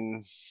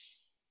mean,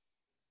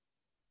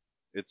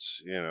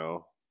 it's,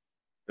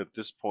 at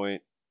this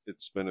point,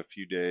 it's been a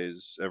few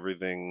days.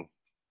 Everything,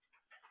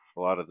 a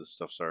lot of this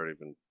stuff's already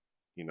been,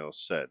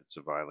 said. It's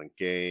a violent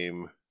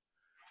game.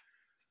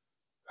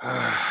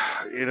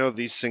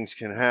 These things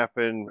can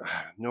happen.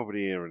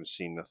 Nobody ever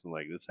seen nothing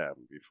like this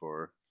happen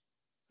before.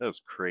 That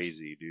was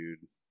crazy, dude.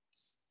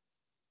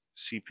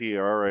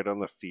 CPR right on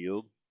the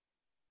field.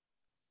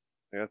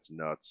 That's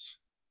nuts.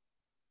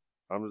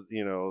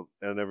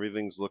 And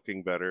everything's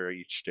looking better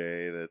each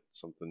day that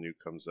something new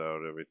comes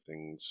out.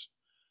 Everything's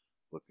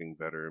looking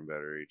better and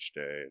better each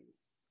day. And,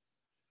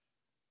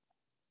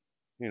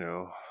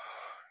 you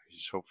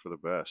just hope for the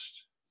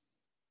best.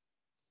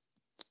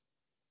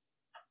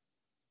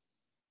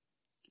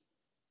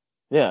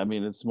 Yeah, I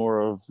mean, it's more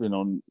of,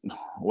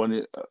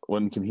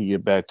 when can he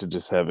get back to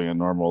just having a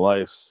normal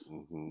life?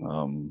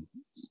 Mm-hmm.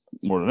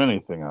 More than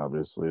anything,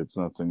 obviously, it's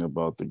nothing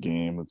about the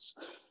game.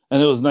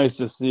 And it was nice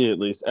to see at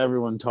least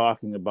everyone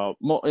talking about,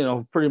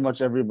 pretty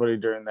much everybody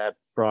during that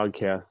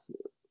broadcast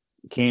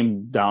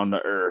came down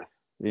to earth,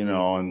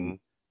 and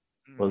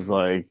was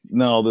like,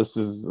 no, this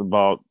is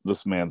about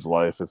this man's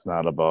life. It's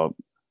not about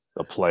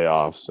the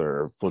playoffs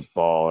or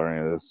football or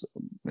any of this,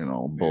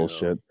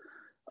 bullshit.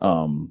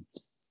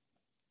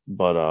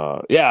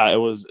 But yeah, it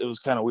was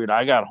kind of weird.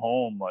 I got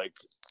home like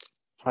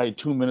probably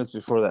 2 minutes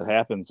before that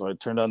happened, so I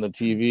turned on the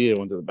TV. I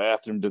went to the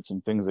bathroom, did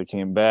some things. I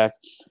came back,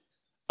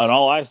 and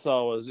all I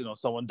saw was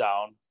someone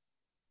down.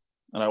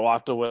 And I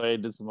walked away,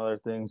 did some other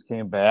things,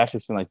 came back.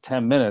 It's been like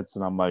 10 minutes,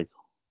 and I'm like,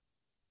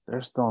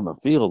 they're still on the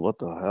field. What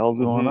the hell's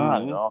going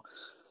on?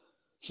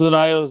 So then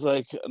I was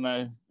like, and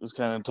I was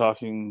kind of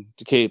talking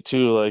to Kate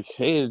too, like,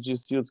 hey, did you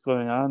see what's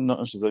going on?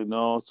 No, she's like,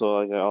 no. So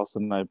like, all of a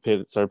sudden I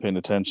started paying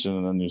attention,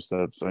 and then you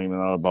start finding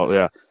out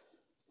about,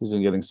 he's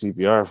been getting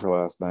CPR for the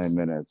last 9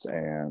 minutes,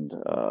 and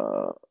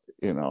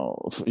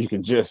you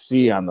can just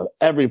see on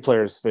every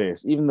player's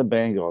face, even the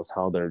Bengals,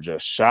 how they're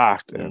just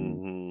shocked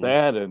and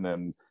sad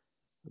and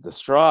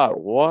distraught.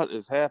 What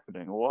is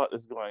happening? What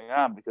is going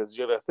on? Because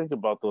you got to think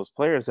about those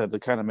players had to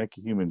kind of make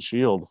a human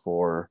shield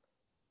for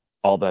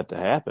all that to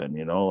happen.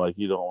 Like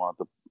you don't want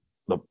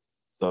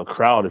the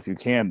crowd, if you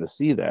can, to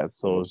see that.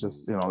 So it's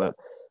just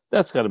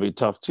that's got to be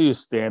tough too,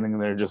 standing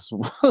there just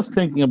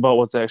thinking about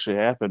what's actually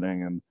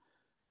happening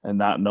and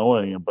not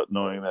knowing, but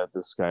knowing that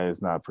this guy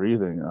is not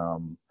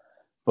breathing.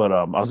 But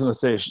I was going to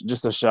say,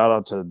 just a shout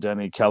out to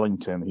Denny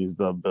Kellington. He's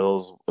the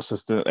Bills'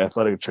 assistant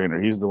athletic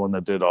trainer. He's the one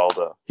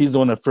that he's the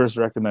one that first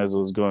recognized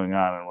what was going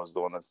on and was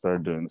the one that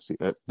started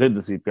did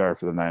the CPR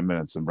for the 9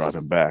 minutes and brought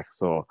him back.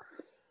 So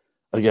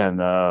again,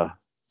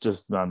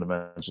 just not to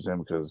mention him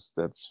because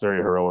that's very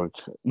heroic.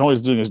 No,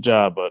 he's doing his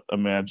job, but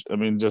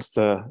just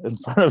in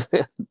front of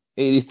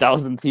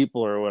 80,000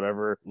 people or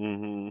whatever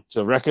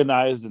to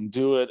recognize and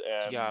do it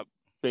and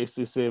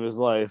basically save his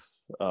life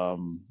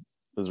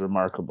is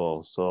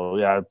remarkable. So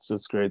yeah, it's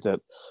just great. That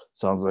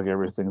sounds like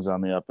everything's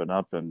on the up and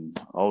up,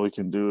 and all we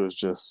can do is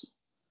just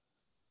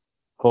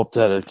hope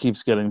that it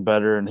keeps getting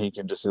better and he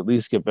can just at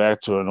least get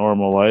back to a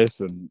normal life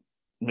and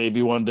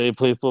maybe one day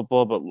play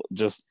football, but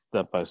just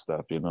step by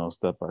step,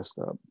 step by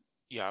step.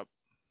 Yeah.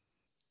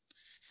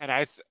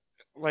 And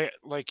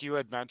like you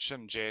had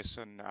mentioned,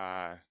 Jason,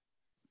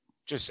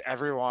 just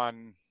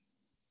everyone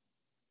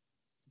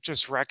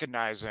just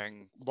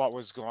recognizing what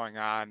was going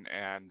on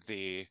and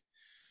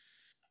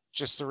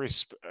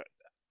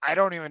I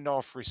don't even know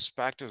if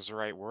respect is the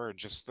right word.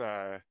 Just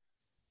the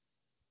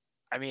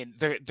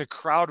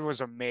crowd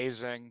was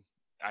amazing.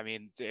 I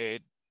mean,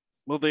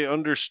 they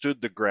understood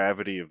the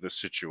gravity of the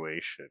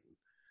situation.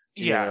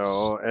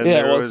 Yes. And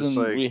there was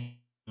like,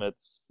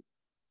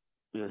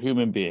 we're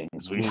human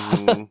beings.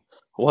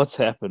 What's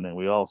happening?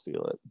 We all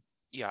feel it.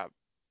 Yeah.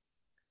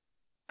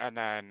 And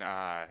then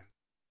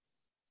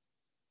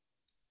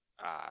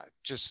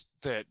just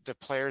the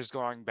players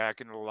going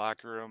back into the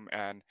locker room,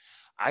 and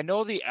I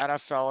know the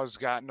NFL has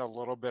gotten a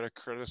little bit of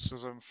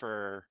criticism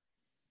for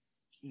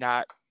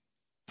not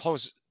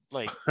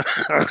postponing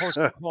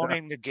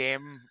the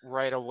game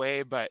right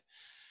away, but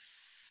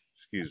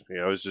excuse me,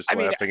 I was just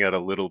laughing at a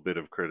little bit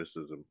of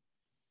criticism.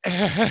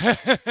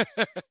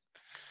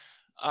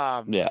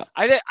 Yeah,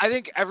 I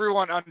think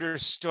everyone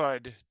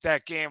understood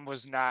that game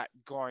was not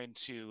going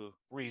to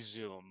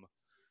resume.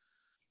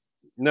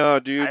 No,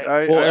 dude.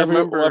 I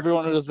remember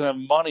everyone who doesn't have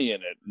money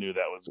in it knew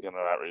that was going to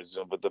not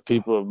resume, but the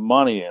people with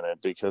money in it,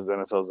 because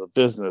NFL's a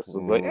business,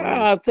 was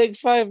like, take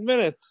 5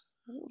 minutes.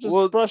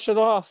 Just brush it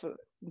off and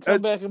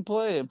come back and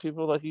play. And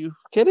people are like, you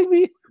kidding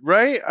me?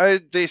 Right?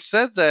 They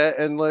said that,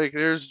 and like,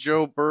 there's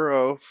Joe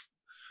Burrow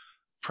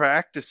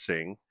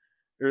practicing,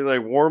 or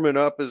like warming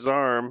up his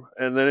arm,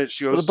 and then it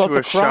But goes about to to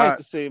a cry shot, at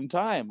the same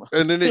time.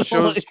 and then it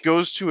Like,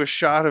 goes to a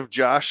shot of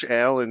Josh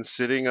Allen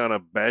sitting on a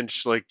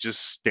bench, like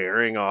just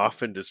staring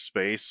off into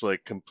space,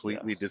 like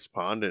completely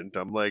despondent.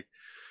 I'm like,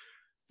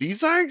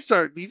 these guys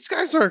aren't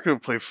going to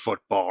play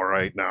football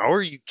right now.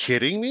 Are you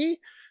kidding me?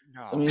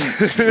 No. I mean, And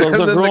then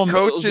the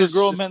coach those are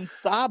grown men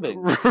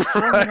sobbing. Grown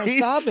men are right?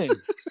 sobbing.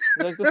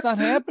 They're like, that's not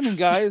happening,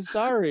 guys.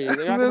 Sorry.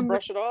 They're not going to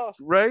brush it off.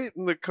 Right?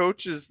 And the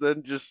coaches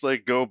then just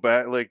like go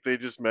back, like they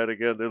just met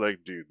again. They're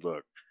like, dude,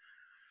 look,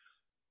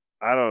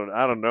 I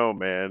don't know,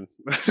 man.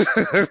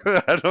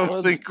 I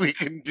don't think we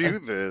can do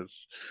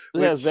this.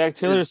 Yeah, Which Zach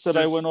Taylor is said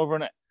I just- went over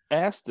and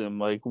asked him,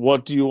 like,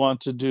 what do you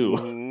want to do?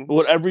 Mhm.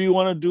 Whatever you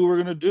want to do, we're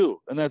going to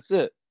do. And that's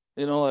it.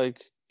 You know,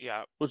 like,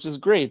 Yeah. which is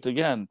great,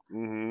 again.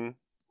 Mhm.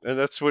 And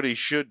that's what he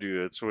should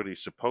do. That's what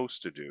he's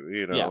supposed to do,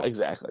 you know. Yeah,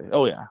 exactly.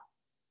 Oh, yeah.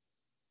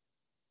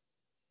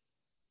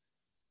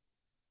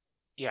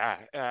 Yeah,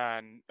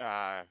 and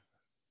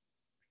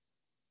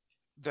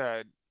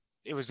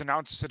it was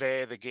announced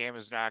today the game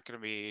is not going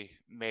to be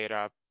made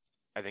up.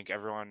 I think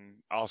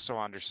everyone also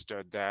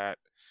understood that.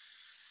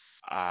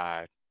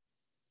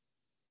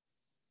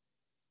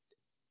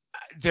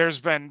 There's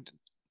been,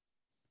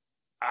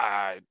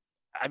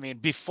 I mean,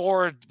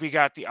 before we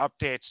got the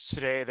updates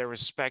today, there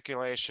was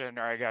speculation,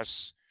 or I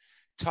guess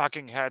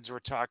talking heads were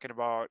talking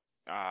about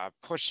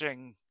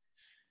pushing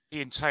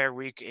the entire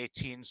Week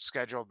 18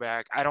 schedule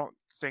back. I don't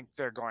think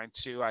they're going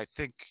to. I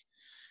think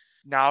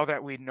now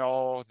that we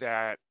know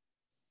that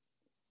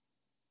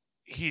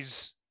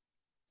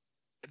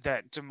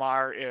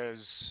DeMar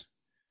is,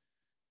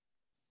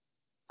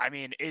 I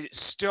mean,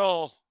 it's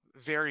still a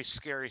very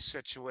scary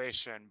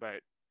situation,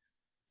 but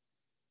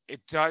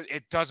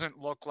it doesn't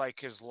look like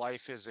his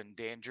life is in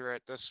danger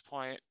at this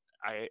point.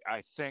 I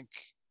think,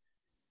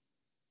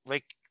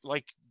 like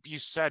you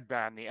said,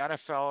 Ben, the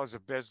NFL is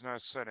a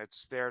business and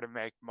it's there to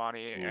make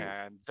money,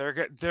 and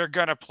they're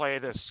gonna play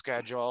this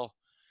schedule.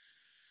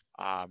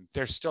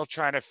 They're still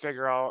trying to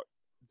figure out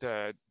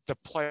the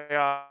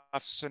playoff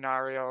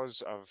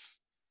scenarios of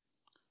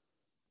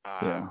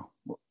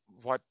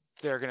what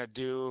they're gonna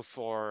do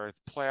for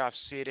playoff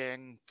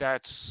seeding.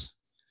 That's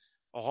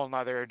a whole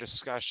nother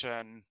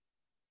discussion.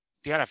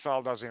 The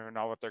NFL doesn't even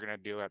know what they're gonna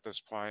do at this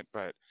point,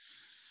 but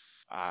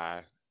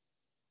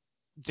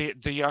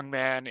the young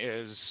man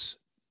is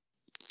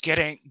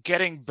getting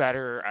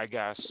better, I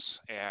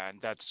guess, and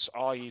that's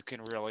all you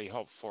can really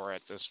hope for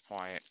at this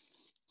point.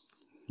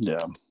 Yeah,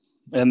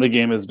 and the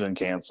game has been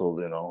canceled,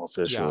 you know,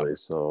 officially. Yeah.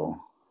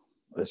 So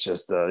it's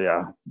just,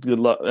 good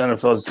luck.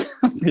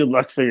 NFL's good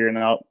luck figuring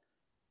out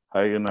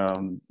how you're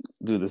gonna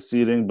do the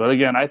seeding. But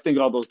again, I think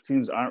all those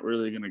teams aren't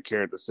really gonna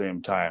care at the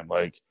same time.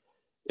 Like,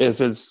 if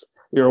it's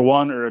you're a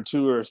 1 or a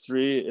 2 or a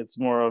 3, it's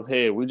more of,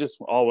 hey, we just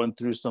all went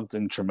through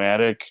something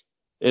traumatic.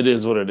 It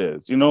is what it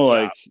is, you know.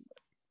 Like,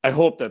 I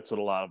hope that's what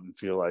a lot of them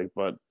feel like,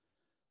 but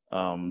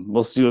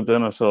we'll see what the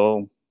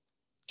NFL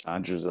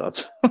conjures up.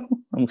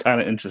 I'm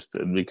kind of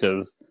interested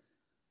because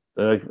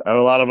a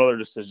lot of other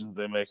decisions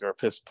they make are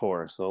piss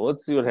poor. So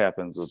let's see what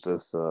happens with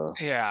this.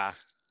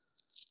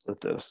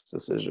 With this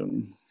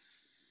decision.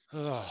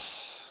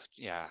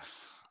 Yeah.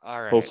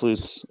 All right. Hopefully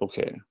it's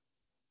okay.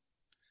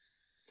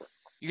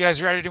 You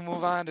guys ready to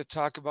move on to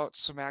talk about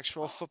some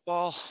actual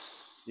football?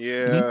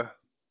 Yeah.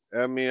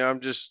 I mean, I'm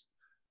just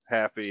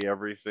happy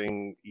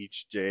everything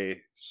each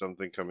day,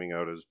 something coming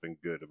out has been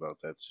good about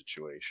that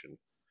situation.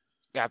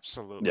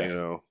 Absolutely. You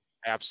know.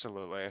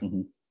 Absolutely.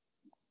 Mm-hmm.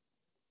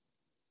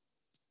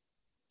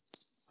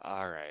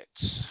 All right.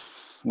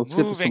 Let's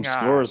get to some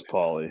scores,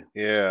 Paulie.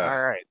 Yeah.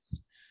 All right.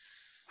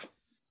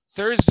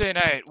 Thursday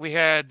night, we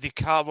had the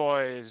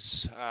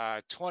Cowboys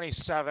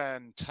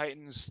 27,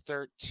 Titans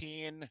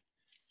 13.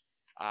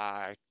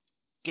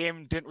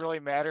 Game didn't really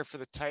matter for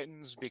the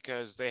Titans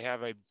because they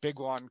have a big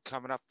one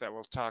coming up that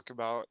we'll talk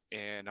about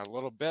in a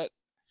little bit.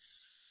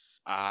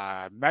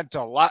 Meant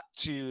a lot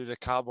to the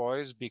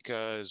Cowboys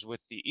because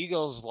with the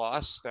Eagles'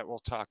 loss that we'll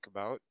talk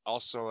about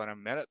also in a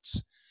minute,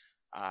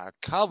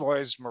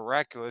 Cowboys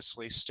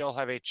miraculously still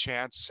have a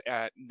chance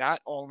at not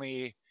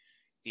only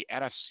the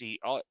NFC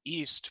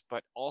East,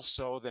 but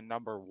also the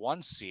number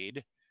 1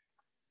 seed,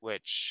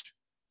 which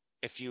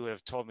if you would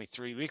have told me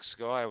 3 weeks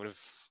ago, I would have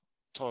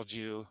told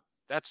you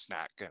that's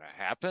not going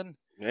to happen.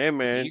 Hey,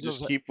 man,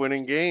 just keep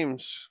winning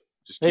games.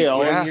 Just keep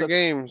winning your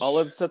games. All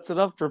it sets it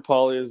up for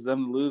Paulie is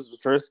them to lose the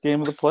first game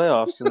of the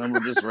playoffs, and then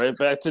we're just right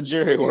back to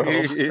Jerry World.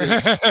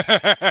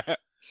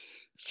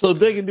 So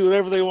they can do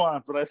whatever they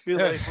want, but I feel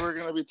like we're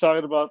going to be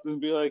talking about them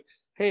and be like,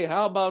 hey,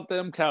 how about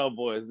them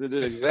Cowboys? They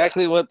did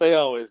exactly what they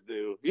always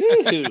do.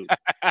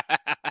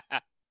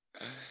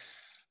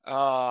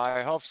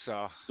 I hope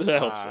so. I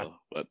hope so.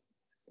 But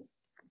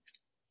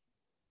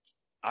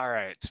all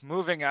right,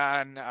 moving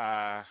on.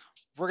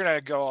 We're going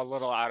to go a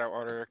little out of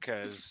order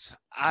because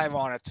I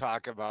want to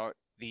talk about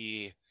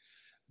the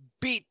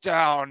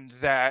beatdown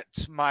that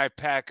my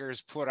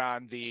Packers put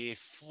on the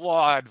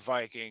flawed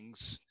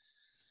Vikings,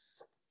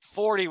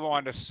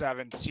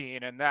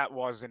 41-17, and that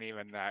wasn't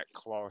even that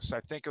close. I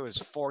think it was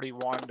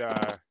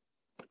 41-10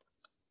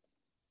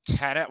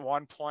 at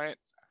one point,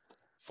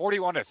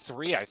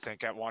 41-3, I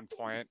think, at one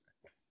point.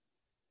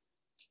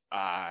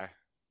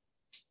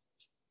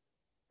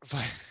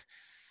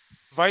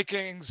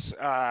 Vikings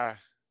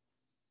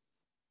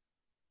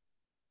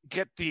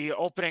get the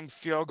opening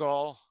field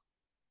goal,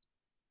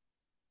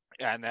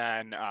 and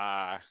then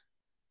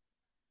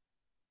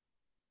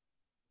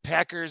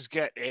Packers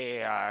get a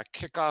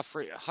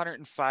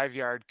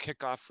 105-yard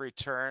kickoff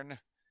return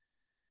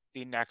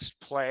the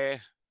next play.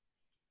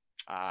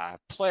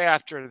 Play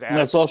after that. And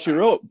that's all she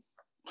wrote.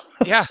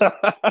 Yeah.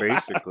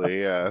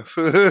 Basically, yeah.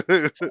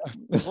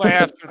 Play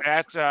after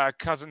that,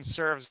 Cousins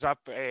serves up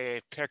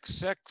a pick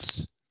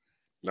six.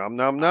 Nom,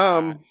 nom,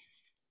 nom.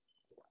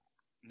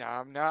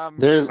 Nom, nom.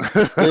 There's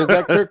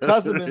that Kirk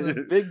Cousins in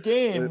his big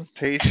games.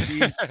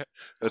 Tasty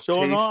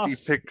Showing off.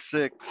 pick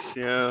six,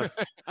 yeah.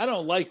 I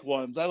don't like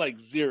ones. I like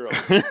zeros.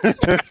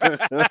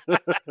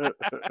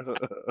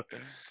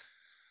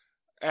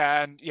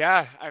 And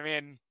yeah, I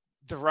mean,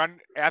 the run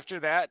after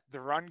that,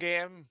 the run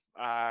game,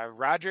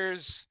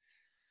 Rodgers,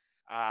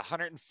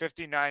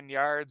 159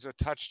 yards, a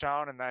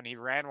touchdown, and then he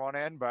ran one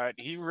in, but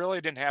he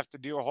really didn't have to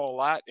do a whole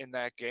lot in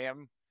that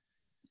game.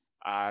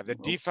 The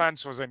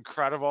defense was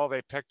incredible.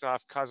 They picked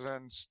off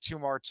Cousins 2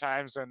 more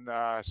times in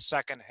the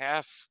second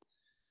half.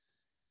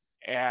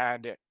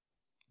 And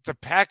the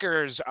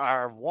Packers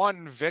are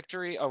 1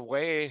 victory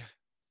away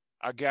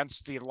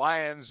against the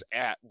Lions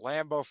at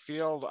Lambeau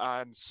Field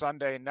on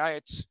Sunday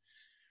night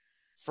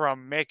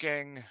from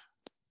making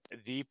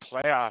the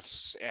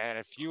playoffs. And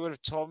if you would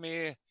have told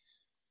me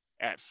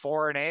at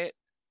 4-8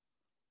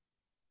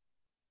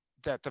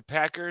 that the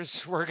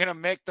Packers were going to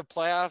make the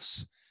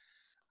playoffs,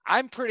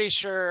 I'm pretty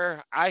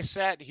sure I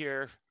sat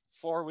here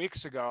 4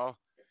 weeks ago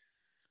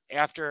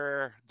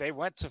after they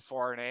went to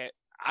 4-8.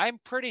 I'm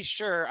pretty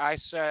sure I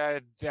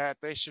said that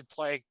they should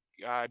play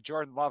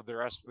Jordan Love the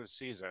rest of the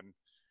season.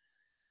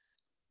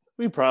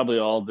 We probably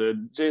all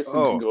did. Jason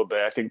can go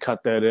back and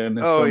cut that in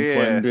at some point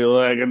and be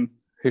like, and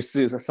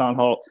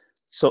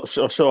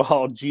show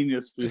how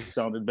genius we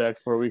sounded back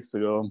 4 weeks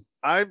ago.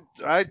 I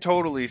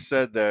totally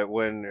said that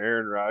when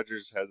Aaron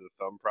Rodgers had the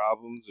thumb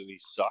problems and he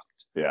sucked.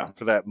 Yeah,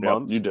 for that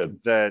month, you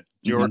did. That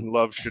Jordan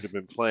Love should have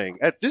been playing.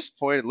 At this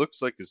point, it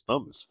looks like his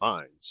thumb is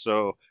fine.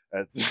 So,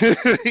 that's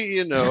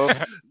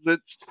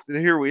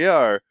here we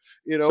are.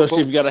 Especially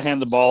if you got to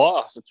hand the ball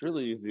off, it's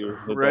really easy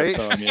with right?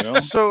 that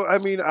thumb, So, I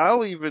mean,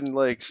 I'll even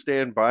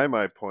stand by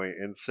my point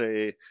and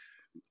say,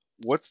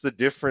 what's the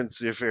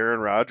difference if Aaron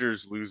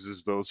Rodgers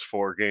loses those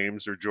 4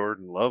 games or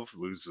Jordan Love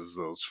loses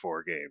those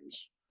 4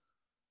 games?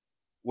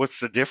 What's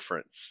the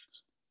difference?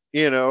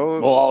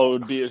 Well, all it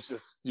would be is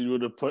just they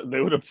would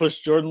have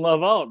pushed Jordan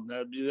Love out, and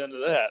that'd be the end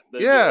of that.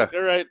 They'd yeah,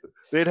 all right.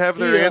 They'd have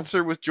their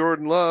answer with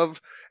Jordan Love,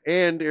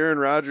 and Aaron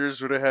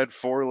Rodgers would have had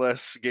 4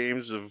 less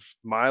games of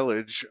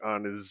mileage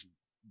on his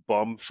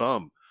bum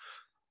thumb.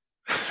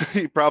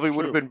 He probably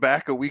would have been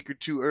back a week or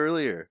 2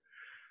 earlier,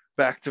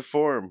 back to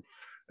form,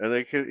 and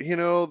they could,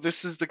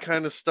 this is the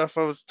kind of stuff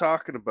I was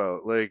talking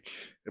about.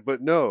 But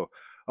no.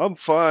 I'm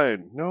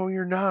fine. No,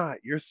 you're not.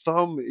 Your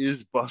thumb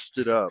is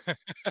busted up.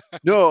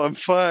 No, I'm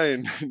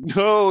fine.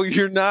 No,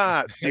 you're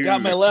not. Dude. I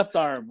got my left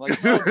arm. No,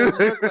 it doesn't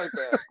work like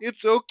that.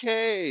 It's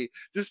okay.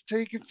 Just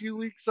take a few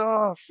weeks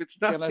off.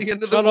 It's not the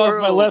end of the world. Cut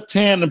off my left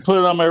hand and put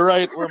it on my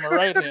right, where my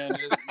right hand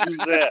is. Use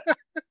that.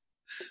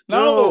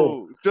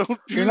 No, don't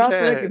do You're that. Not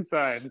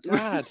Frankenstein.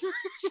 God.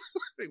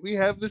 We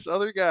have this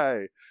other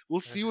guy.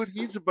 We'll see what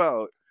he's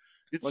about.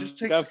 It just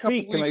takes a couple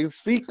weeks. Can I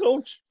see,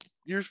 Coach?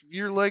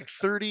 You're like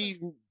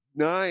 39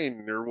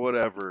 or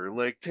whatever.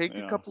 Take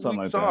a couple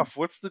weeks off.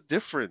 What's the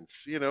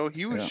difference? He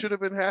should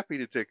have been happy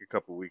to take a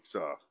couple weeks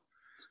off.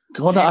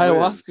 Go on the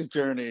ayahuasca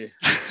journey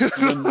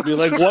and then be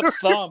like, what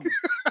thumb?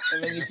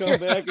 And then you come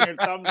back and your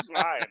thumb's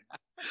fine.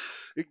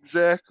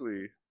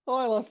 Exactly. Oh,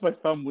 I lost my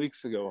thumb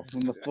weeks ago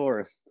in the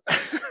forest.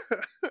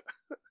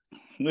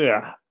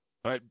 Yeah.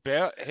 But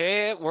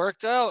hey, it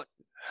worked out.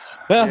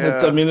 Yeah,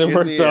 it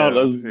worked out.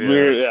 It was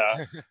weird.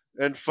 Yeah.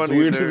 And funny, as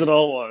weird as it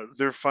all was.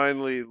 They're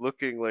finally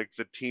looking like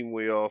the team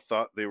we all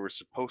thought they were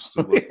supposed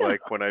to look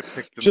like when I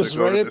picked them just to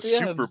go right to the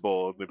Super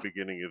Bowl in the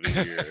beginning of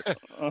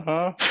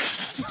the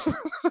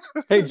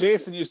year. Hey,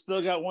 Jason, you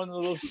still got one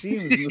of those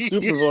teams in the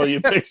Super Bowl you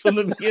picked from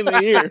the beginning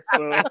of the year.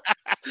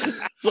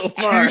 So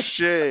far.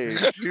 Touche.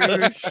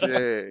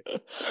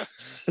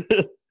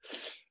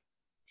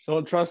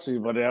 Don't trust me,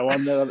 buddy. I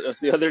want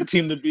the other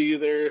team to be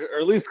there, or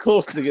at least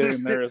close to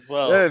getting there as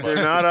well. Yeah, they're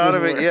not out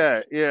of it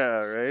yet.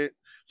 Yeah, right.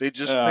 They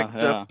just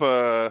picked up,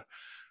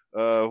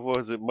 what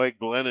was it, Mike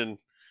Glennon.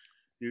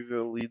 He's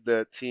going to lead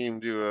that team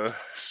to a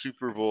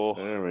Super Bowl.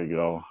 There we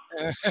go.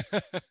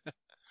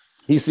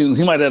 He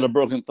might have had a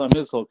broken thumb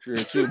his whole career,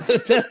 too.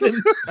 But that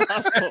didn't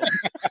stop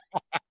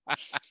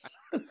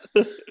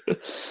him.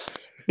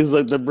 He's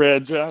like the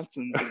Brad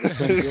Johnson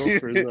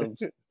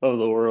of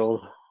the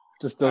world.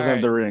 Just doesn't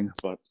have the ring,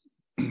 but...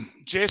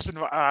 Jason,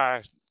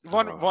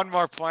 one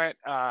more point.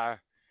 God,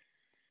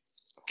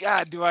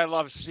 do I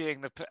love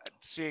seeing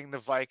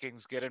the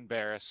Vikings get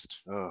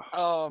embarrassed?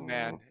 Oh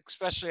man,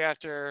 especially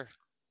after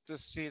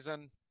this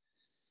season.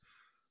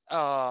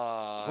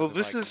 Oh, well, the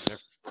this Vikings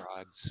is are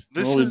frauds.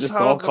 We just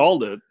all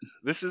called it.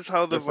 This is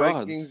how the They're frauds.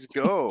 Vikings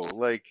go.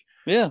 Like,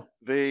 Yeah.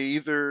 they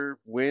either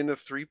win a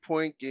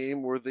 3-point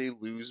game or they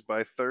lose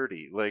by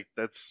 30. Like,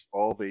 that's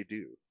all they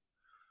do.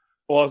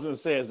 Well, I was gonna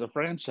say, as a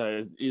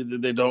franchise, either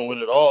they don't win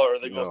at all, or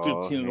they go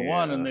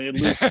 15-1, and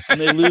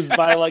they lose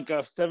by like a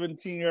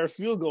 17-yard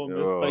field goal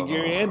missed by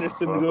Gary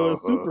Anderson to go to the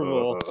Super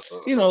Bowl.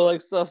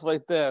 Like stuff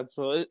like that.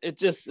 So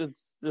it's just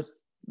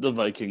the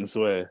Vikings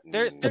way.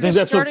 They're I think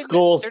that's what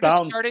Skull they're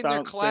just starting their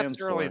stands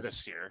collapse early for.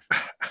 this year.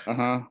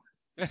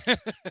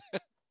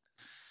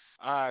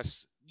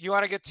 You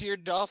want to get to your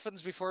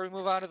Dolphins before we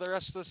move on to the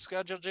rest of the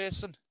schedule,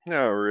 Jason?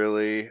 No,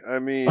 really. I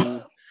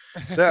mean,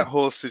 that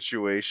whole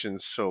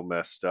situation's so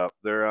messed up.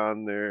 They're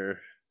on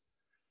their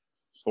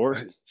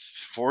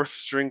fourth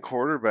string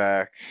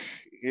quarterback.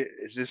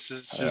 This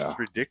is just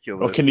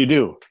ridiculous. What can you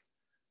do?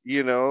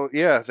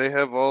 They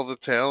have all the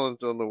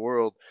talent in the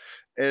world,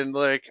 and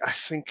like I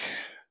think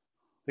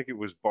it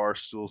was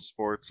Barstool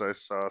Sports I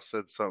saw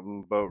said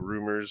something about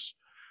rumors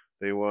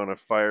they want to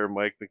fire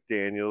Mike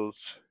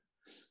McDaniels.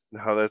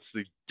 And how that's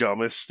the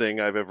dumbest thing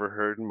I've ever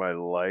heard in my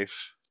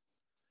life.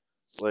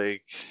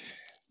 Like,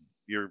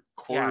 your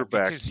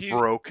quarterback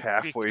broke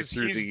halfway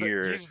through the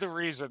year. He's the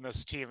reason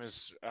this team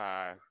is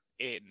 8-8.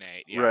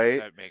 Yeah, right?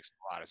 That makes a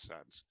lot of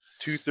sense.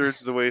 2/3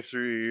 of the way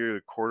through the year,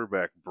 the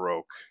quarterback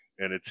broke,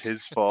 and it's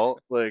his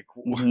fault. Like,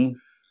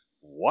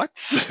 what?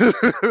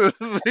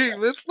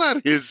 That's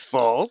not his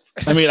fault.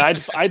 I mean,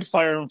 I'd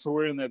fire him for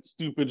wearing that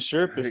stupid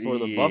shirt before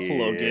the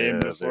Buffalo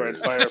game before I'd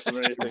fire him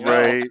for anything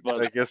else.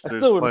 But I guess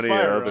there's plenty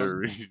of other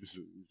reasons.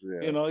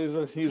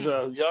 Yeah. He's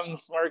a young,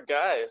 smart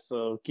guy,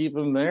 so keep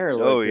him there.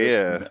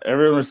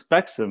 Everyone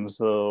respects him.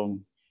 So,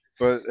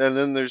 and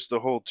then there's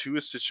the whole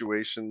Tua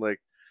situation. Like,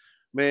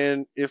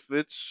 man, if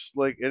it's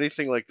like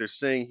anything like they're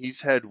saying, he's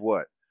had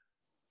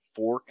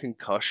 4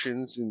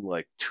 concussions in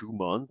like 2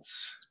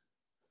 months.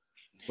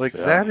 Like,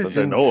 that is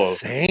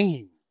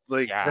insane.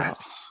 Like,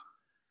 that's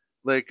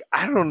like,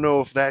 I don't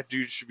know if that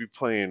dude should be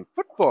playing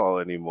football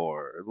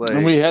anymore. Like,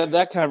 and we had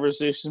that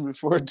conversation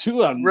before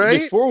too,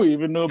 before we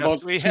even know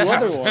about 2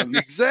 other ones.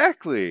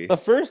 Exactly. The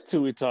first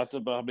 2 we talked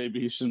about, maybe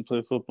he shouldn't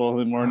play football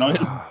anymore. Now he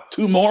has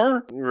 2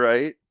 more.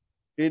 Right.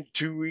 In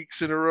 2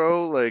 weeks in a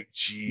row, like,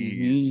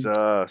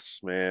 Jesus,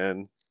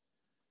 man.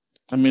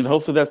 I mean,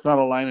 hopefully that's not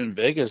a line in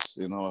Vegas,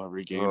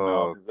 every game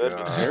now. That'd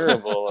be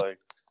terrible. Like,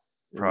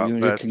 prop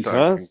bets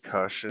on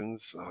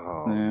concussions.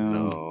 Oh,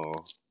 no.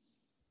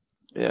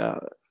 Yeah.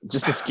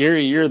 Just a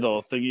scary year,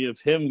 though. Thinking of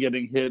him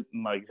getting hit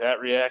and, like, that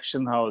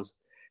reaction, how his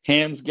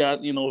hands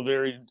got,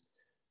 very,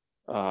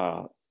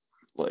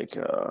 like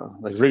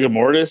rigor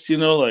mortis,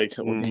 like,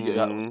 when he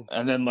got,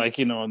 and then, like,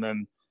 and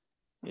then,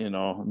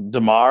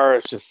 DeMar,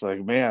 it's just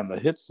like, man, the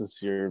hits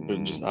this year have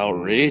been just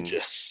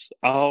outrageous.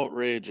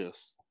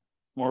 Outrageous.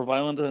 More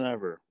violent than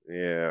ever.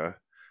 Yeah.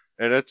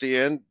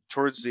 And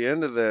towards the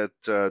end of that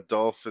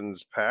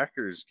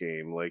Dolphins-Packers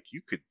game, like,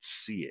 you could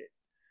see it.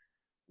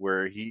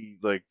 Where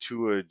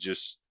Tua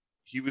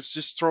he was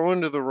just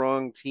throwing to the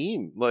wrong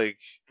team. Like,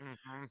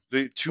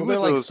 they're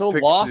like so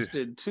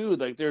lofted too.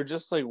 Like, they're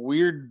just like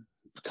weird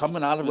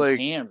coming out of his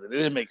hands. It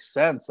didn't make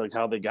sense, like,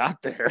 how they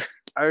got there.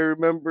 I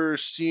remember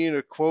seeing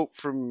a quote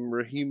from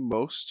Raheem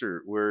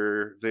Mostert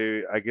where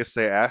I guess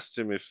they asked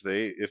him if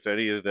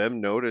any of them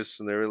noticed,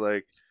 and they were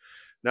like,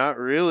 not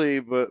really,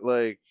 but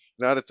like,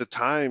 not at the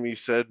time. He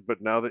said,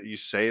 but now that you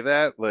say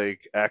that,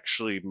 like,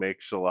 actually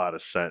makes a lot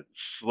of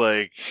sense.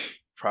 Like,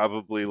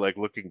 probably, like,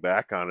 looking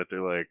back on it, they're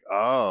like,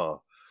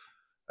 oh,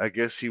 I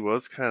guess he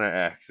was kind of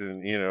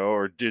acting,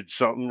 or did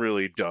something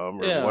really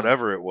dumb or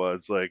whatever it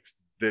was. Like,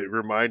 that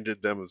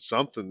reminded them of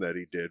something that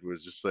he did,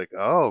 was just like,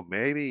 oh,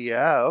 maybe,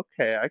 yeah,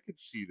 okay, I could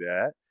see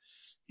that.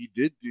 He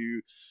did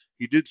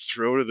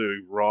throw to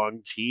the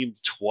wrong team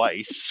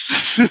twice.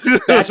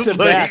 Back to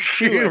back,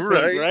 too,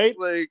 right?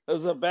 Like, it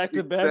was a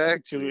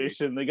back-to-back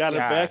situation. They got it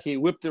back. He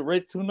whipped it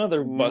right to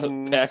another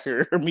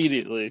Packer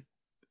immediately.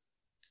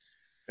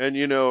 And,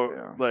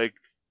 like,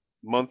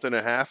 month and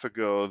a half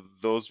ago,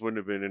 those wouldn't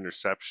have been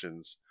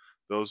interceptions.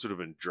 Those would have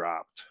been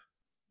dropped.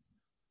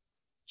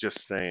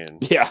 Just saying.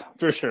 Yeah,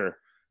 for sure.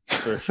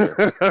 For sure.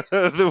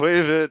 The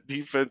way that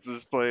defense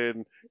is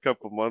playing a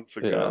couple months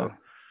ago.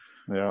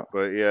 Yeah.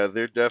 But, yeah,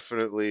 they're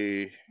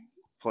definitely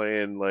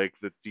playing like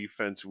the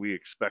defense we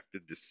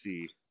expected to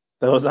see.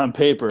 That was on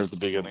paper at the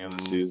beginning of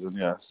the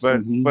season, yes.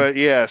 But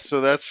yeah,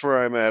 so that's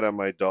where I'm at on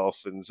my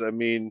Dolphins. I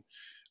mean,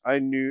 I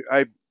knew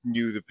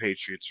the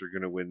Patriots were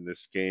going to win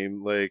this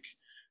game. Like,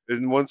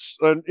 and once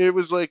it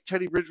was like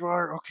Teddy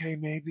Bridgewater, okay,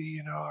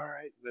 maybe, all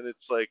right. And then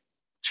it's like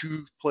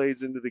 2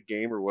 plays into the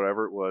game or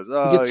whatever it was.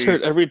 He gets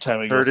hurt every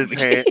time he hurt his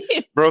hand,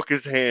 broke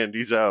his hand.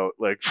 He's out.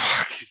 Like,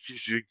 fuck,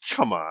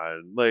 come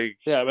on. Like,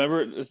 yeah,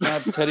 remember, it's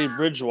not Teddy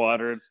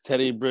Bridgewater, it's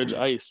Teddy Bridge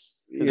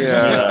Ice.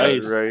 Yeah,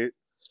 right.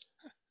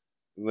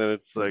 And then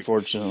it's like,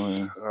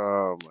 Unfortunately.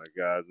 oh my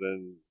god,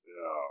 then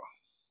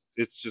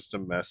it's just a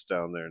mess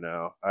down there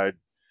now.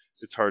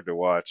 It's hard to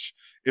watch.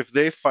 If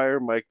they fire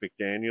Mike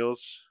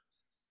McDaniels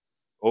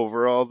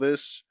over all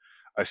this,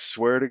 I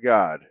swear to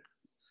God,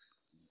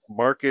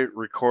 mark it,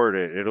 record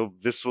it.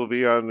 This will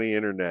be on the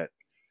internet.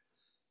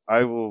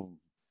 I will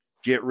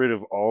get rid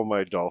of all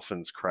my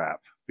Dolphins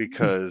crap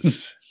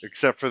because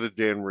except for the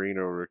Dan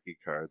Marino rookie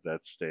card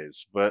that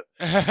stays, but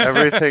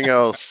everything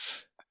else,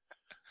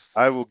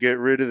 I will get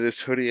rid of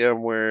this hoodie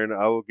I'm wearing.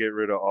 I will get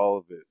rid of all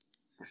of it,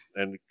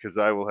 and because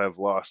I will have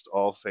lost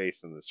all faith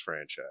in this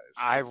franchise.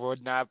 I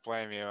would not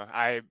blame you.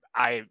 I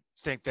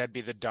think that'd be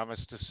the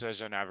dumbest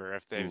decision ever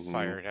if they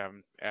fired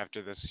him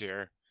after this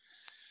year.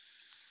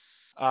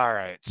 All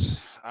right.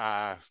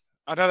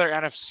 Another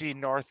NFC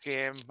North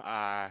game.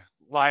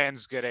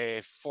 Lions get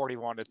a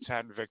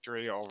 41-10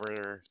 victory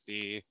over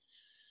the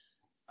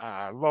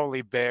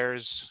lowly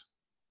Bears.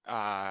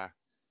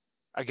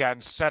 Again,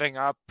 setting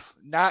up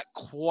not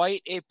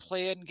quite a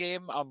play-in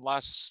game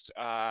unless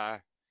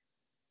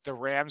the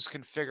Rams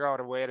can figure out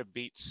a way to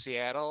beat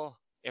Seattle.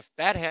 If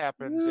that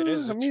happens, it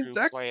is a true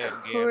play-in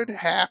game. That could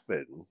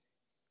happen.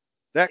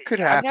 That could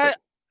happen.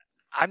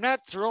 I'm not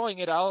throwing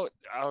it out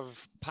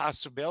of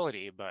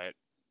possibility, but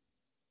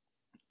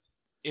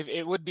if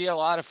it would be a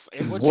lot of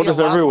it would what be if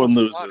a lot everyone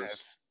more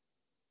loses?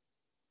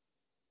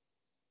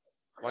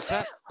 What's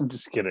that? I'm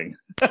just kidding.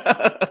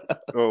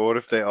 Oh, what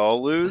if they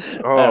all lose?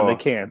 Oh, they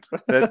can't.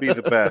 That'd be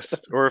the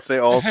best. Or if they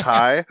all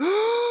tie.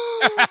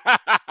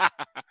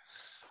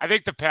 I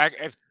think if the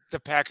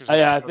Packers.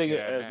 I think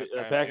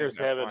the Packers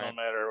have it no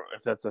matter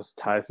if that's a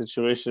tie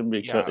situation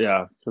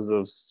because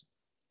of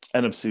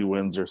NFC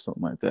wins or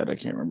something like that. I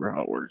can't remember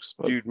how it works.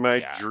 But dude,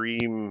 my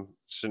dream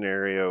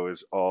scenario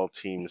is all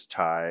teams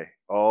tie.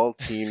 All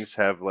teams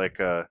have like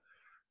a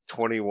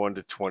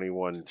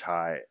 21-21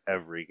 tie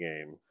every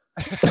game.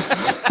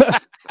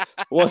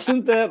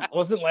 wasn't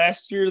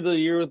last year the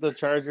year with the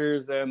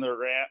Chargers and the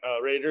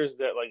Raiders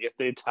that like if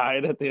they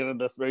tied at the end of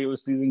the regular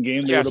season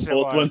game they would have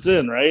both went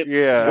in, right?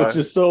 Yeah, which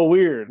is so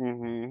weird.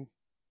 Mm-hmm.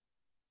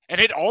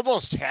 And it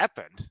almost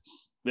happened.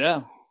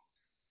 Yeah.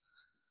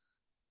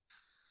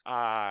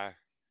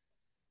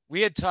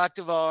 We had talked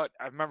about.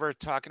 I remember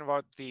talking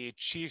about the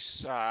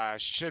Chiefs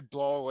should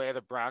blow away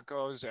the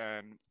Broncos,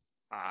 and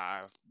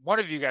one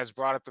of you guys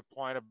brought up the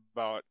point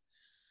about.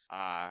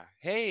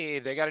 Hey,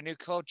 they got a new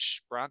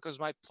coach. Broncos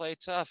might play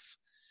tough.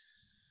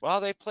 Well,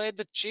 they played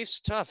the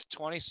Chiefs tough,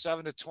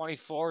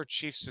 27-24.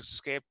 Chiefs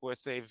escape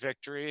with a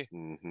victory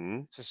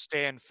to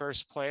stay in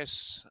first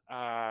place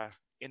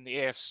in the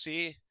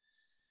AFC.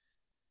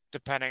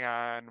 Depending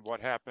on what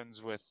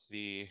happens with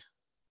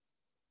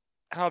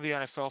how the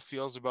NFL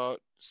feels about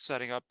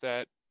setting up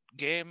that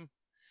game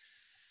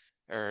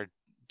or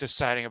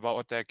deciding about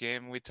what that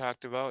game we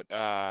talked about.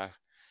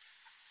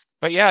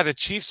 But yeah, the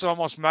Chiefs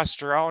almost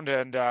messed around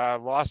and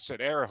lost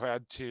at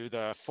Arrowhead to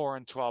the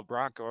 4-12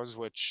 Broncos,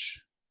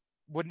 which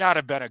would not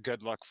have been a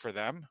good look for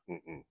them.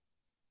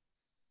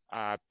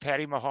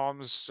 Patty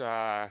Mahomes,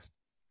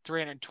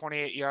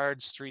 328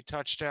 yards, 3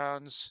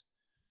 touchdowns.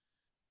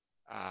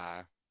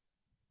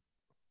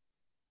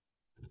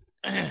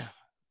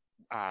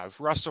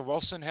 Russell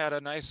Wilson had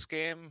a nice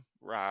game,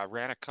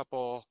 ran a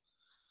couple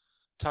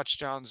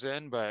touchdowns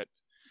in, but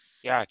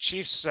yeah,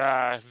 Chiefs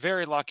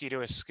very lucky to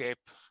escape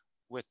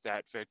with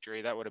that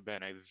victory. That would have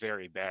been a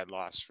very bad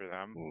loss for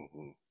them.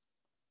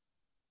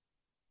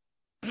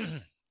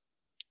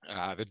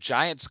 The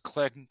Giants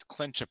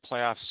clinch a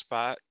playoff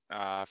spot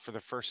for the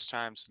first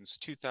time since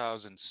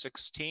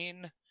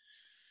 2016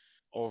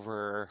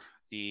 over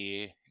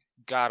the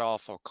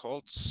god-awful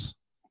Colts.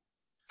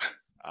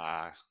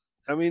 I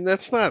mean,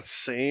 that's not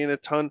saying a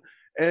ton.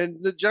 And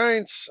the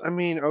Giants, I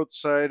mean,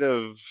 outside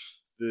of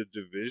the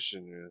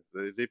division,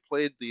 they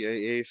played the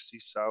AFC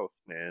South,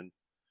 man.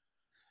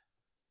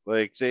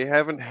 Like, they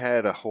haven't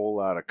had a whole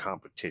lot of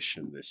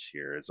competition this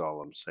year, is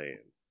all I'm saying.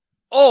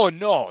 Oh,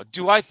 no.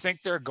 Do I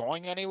think they're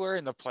going anywhere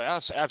in the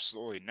playoffs?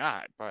 Absolutely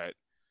not. But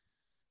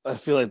I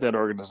feel like that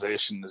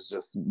organization is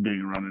just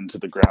being run into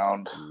the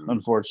ground,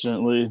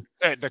 unfortunately.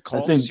 The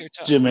Colts, I think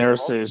Jim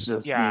Irsay needs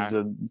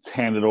to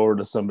hand it over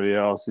to somebody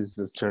else. He's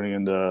just turning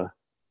into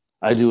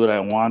I do what I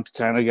want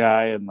kind of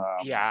guy. And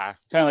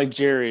kind of like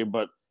Jerry,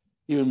 but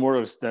even more to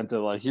the extent that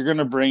like you're going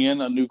to bring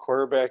in a new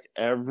quarterback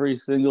every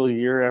single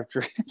year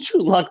after Andrew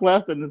Luck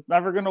left, and it's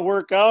never going to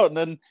work out. And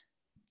then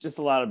just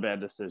a lot of bad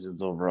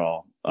decisions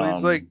overall. Well,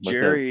 he's like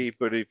Jerry,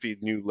 but if he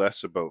knew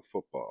less about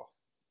football.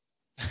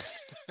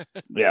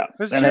 Yeah,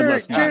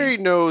 Jerry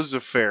knows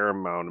a fair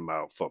amount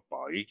about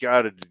football. You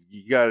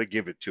gotta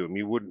give it to him.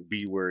 He wouldn't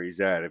be where he's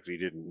at if he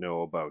didn't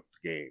know about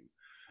the game.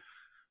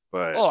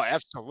 But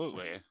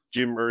absolutely.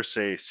 Jim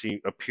Irsay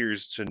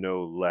appears to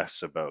know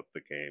less about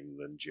the game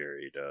than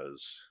Jerry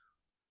does.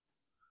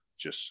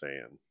 Just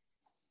saying.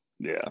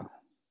 Yeah.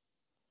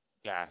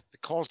 Yeah, the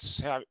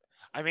Colts have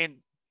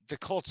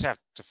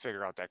to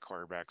figure out that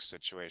quarterback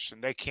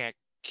situation. They can't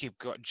keep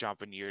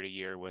jumping year to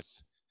year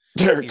with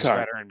these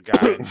veteran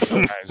guys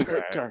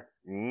that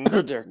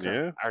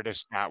are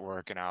just not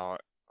working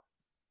out.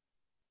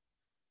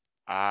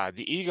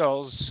 The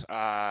Eagles,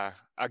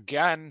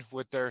 again,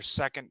 with their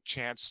second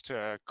chance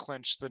to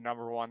clinch the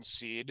number 1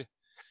 seed,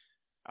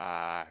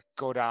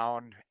 go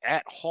down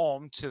at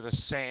home to the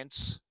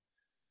Saints,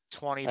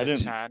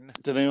 20-10.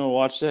 Didn't even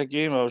watch that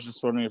game. I was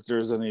just wondering if there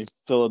was any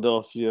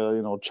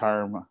Philadelphia,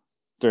 charm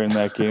during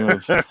that game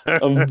of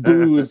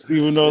booze,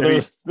 even though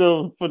they're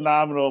still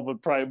phenomenal,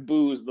 but probably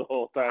booze the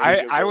whole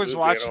time. I was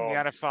watching the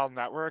NFL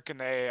Network, and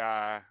they,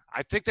 I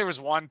think there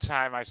was one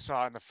time I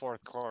saw in the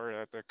fourth quarter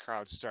that the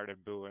crowd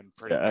started booing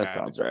pretty bad. That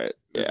sounds right.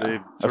 Yeah. They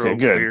throw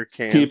good. beer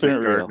cans Keeping at it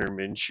real. Gardner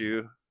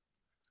Minshew.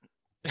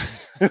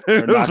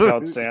 Or knock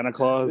out Santa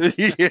Claus.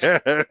 Yeah.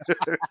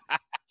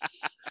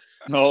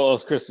 No,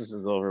 Christmas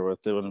is over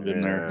with. They wouldn't have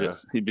been there.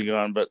 Yes, he'd be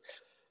gone. But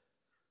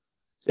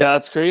yeah,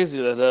 it's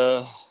crazy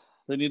that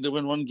they need to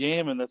win one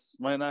game, and that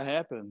might not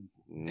happen.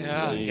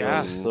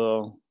 Yeah.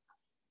 So,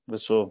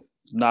 which will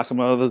knock them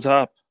out of the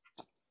top.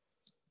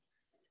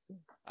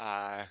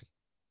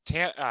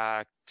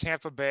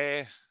 Tampa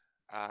Bay,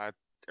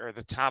 or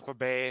the Tampa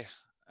Bay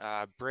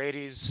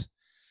Brady's,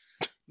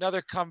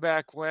 another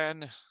comeback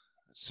win.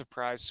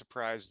 Surprise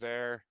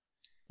there.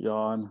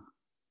 Yawn.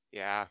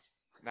 Yeah,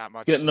 not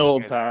much. Getting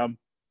old, Tom.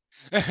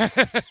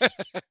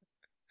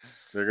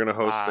 They're gonna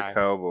host the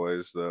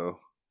Cowboys,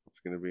 though. It's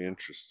gonna be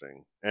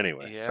interesting.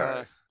 Anyway,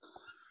 yeah.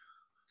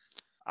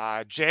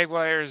 Sorry.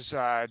 Jaguars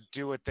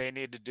do what they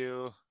need to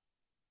do.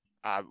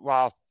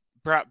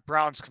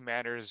 Browns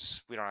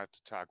Commanders. We don't have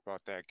to talk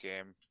about that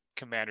game.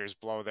 Commanders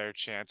blow their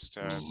chance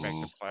to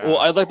make the playoffs. Well,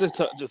 I'd like to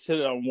just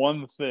hit on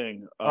one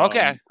thing.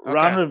 Okay.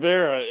 Ron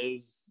Rivera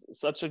is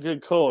such a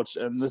good coach,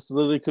 and this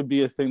literally could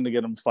be a thing to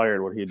get him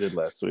fired, what he did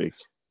last week.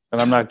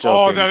 And I'm not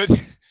joking.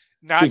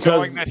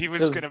 Knowing that he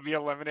was going to be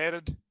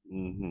eliminated?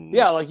 Mm-hmm.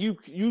 Yeah, like you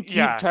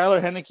keep Tyler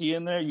Henneke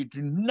in there. You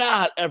do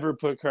not ever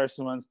put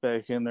Carson Wentz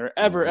back in there.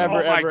 Ever,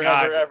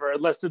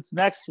 unless it's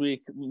next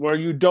week where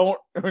you're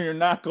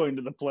not going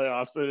to the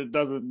playoffs and it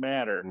doesn't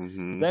matter.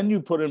 Mm-hmm. Then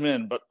you put him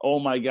in. But oh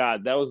my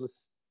God, that was the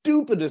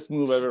stupidest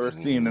move I've ever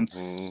seen. And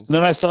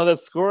then I saw that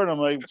score and I'm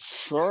like,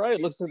 all right,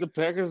 looks like the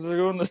Packers are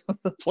going to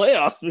the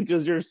playoffs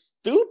because you're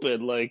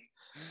stupid. Like,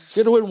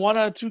 you're going to win 1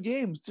 out of 2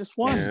 games, just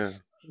one. Yeah.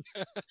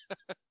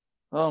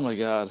 Oh my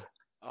God.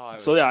 I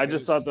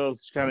just thought that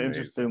was kind of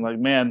interesting. Like,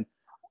 man,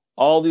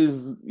 all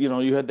these,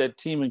 you had that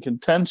team in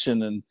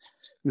contention, and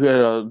you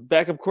had a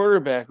backup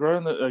quarterback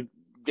running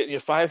getting you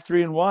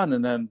 5-3-1,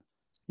 and then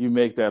you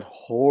make that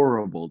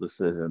horrible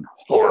decision.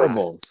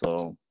 Horrible.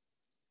 So,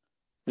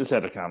 just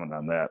had to comment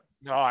on that.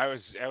 No, it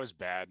was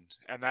bad.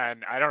 And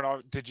then I don't know.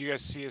 Did you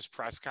guys see his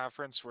press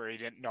conference where he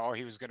didn't know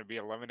he was going to be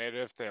eliminated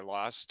if they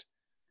lost?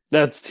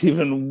 That's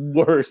even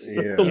worse.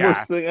 Yeah. That's the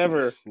worst thing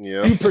ever.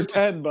 Yeah. You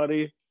pretend,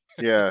 buddy.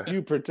 Yeah.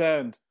 You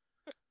pretend.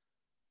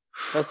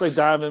 That's like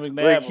Donovan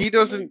McNabb. Like, he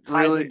doesn't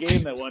really the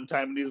game that one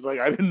time, and he's like,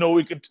 "I didn't know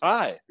we could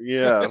tie."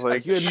 Yeah,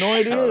 like you had no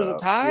idea it was a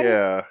tie.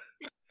 Yeah.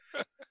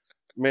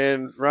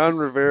 Man, Ron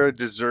Rivera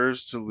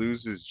deserves to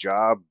lose his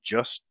job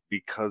just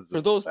because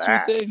for those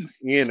that. 2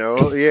 things.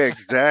 Yeah,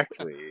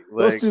 exactly.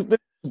 Like, those 2 things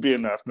would be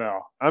enough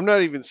now. I'm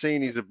not even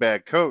saying he's a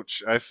bad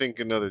coach. I think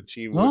another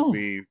team would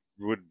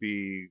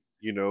be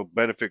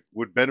benefit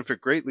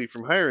greatly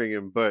from hiring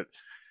him, but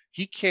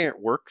he can't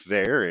work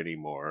there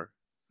anymore.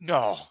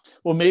 No.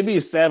 Well, maybe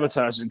he's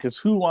sabotaging, because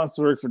who wants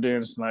to work for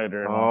Dan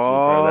Snyder and wants to be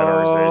part of that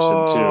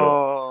organization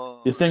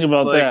too? You think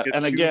about that, a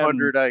and again,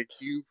 200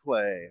 IQ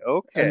play.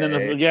 Okay. And then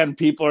again,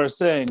 people are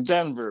saying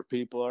Denver.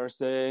 People are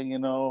saying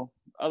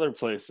other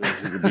places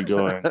he could be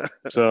going.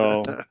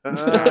 So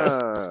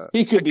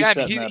he could be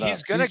setting that up.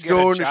 He's going to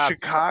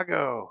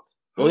Chicago.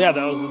 Well, yeah,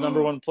 that was the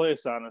number 1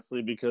 place,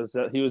 honestly, because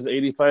he was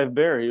 85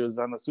 Bear. He was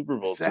on the Super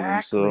Bowl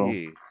team. So.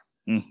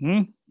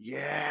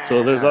 Yeah.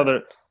 So there's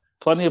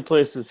plenty of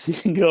places he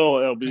can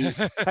go. It'll be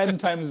 10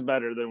 times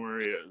better than where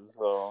he is.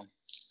 So,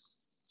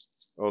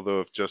 although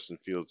if Justin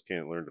Fields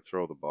can't learn to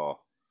throw the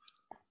ball,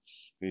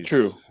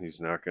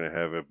 he's not going to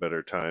have a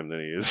better time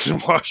than he is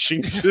in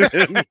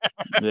Washington.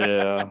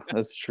 Yeah,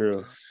 that's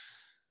true.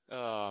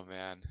 Oh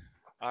man!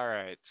 All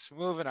right, so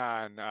moving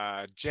on.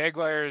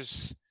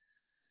 Jaguars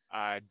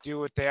do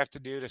what they have to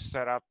do to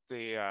set up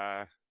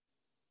the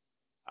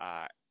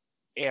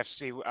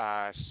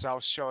AFC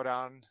South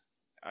showdown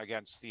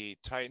against the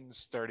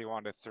Titans,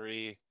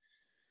 31-3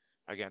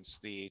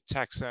 against the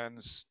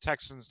Texans.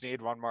 Texans need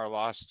one more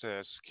loss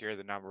to secure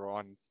the number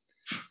 1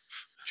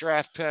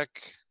 draft pick.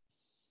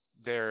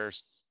 Their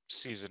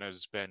season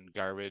has been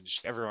garbage.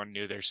 Everyone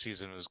knew their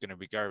season was going to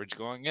be garbage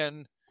going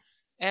in,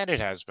 and it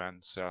has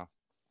been. So,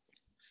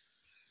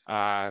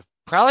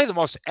 probably the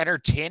most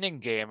entertaining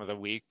game of the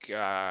week.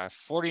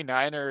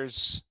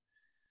 49ers,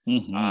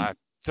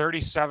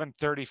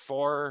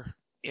 37-34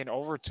 in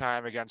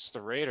overtime against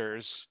the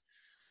Raiders.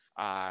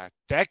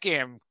 That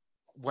game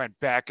went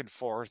back and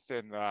forth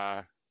in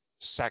the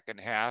second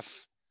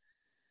half.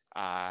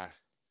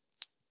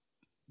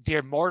 The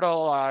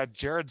immortal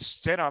Jared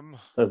Stidham.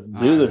 Let's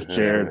do this,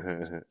 Jared.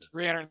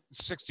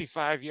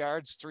 365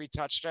 yards, 3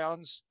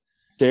 touchdowns.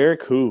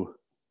 Derek who?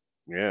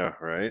 Yeah,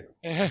 right.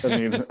 I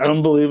mean,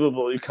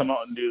 unbelievable. You come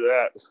out and do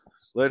that.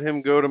 Let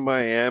him go to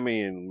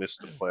Miami and miss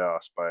the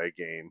playoffs by a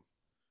game.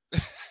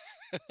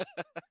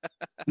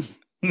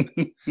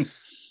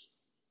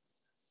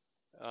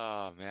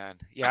 Oh man,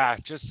 yeah,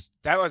 just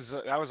that was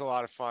a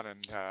lot of fun,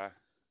 and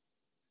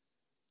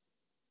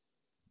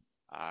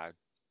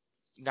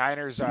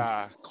Niners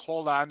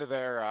hold on to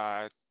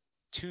their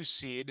 2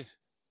 seed,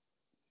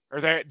 or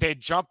they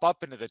jump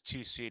up into the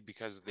 2 seed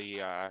because of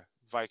the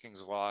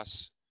Vikings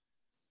loss.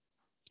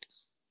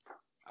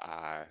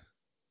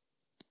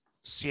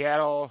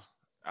 Seattle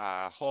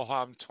ho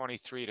hum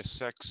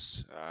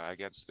 23-6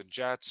 against the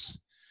Jets.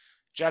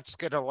 Jets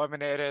get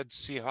eliminated.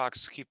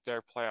 Seahawks keep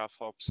their playoff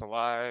hopes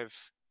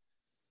alive.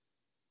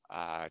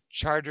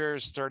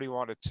 Chargers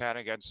 31-10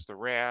 against the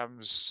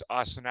Rams.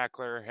 Austin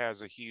Eckler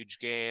has a huge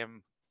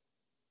game.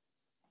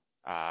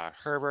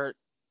 Herbert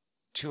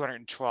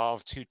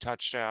 212, 2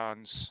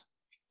 touchdowns.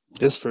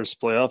 His first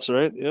playoffs,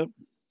 right?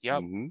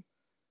 Yep. Mm-hmm.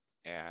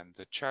 And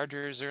the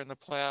Chargers are in the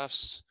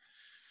playoffs.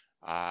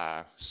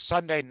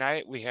 Sunday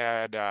night we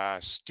had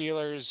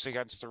Steelers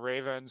against the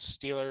Ravens.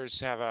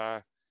 Steelers have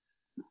a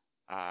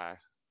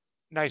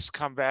nice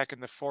comeback in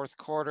the fourth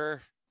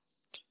quarter.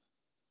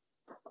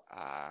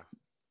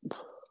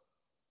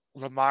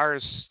 Lamar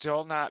is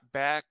still not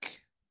back.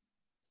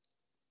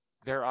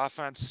 Their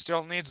offense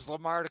still needs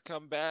Lamar to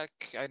come back.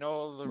 I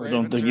know the Ravens.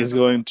 I don't think he's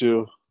going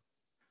to.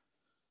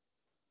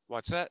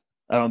 What's that?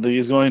 I don't think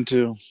he's going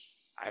to.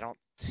 I don't.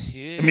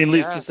 I mean, at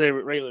least to say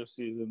regular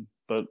season,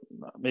 but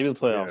maybe the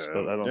playoffs. Yeah.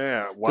 But I don't.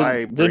 Yeah,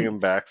 why bring him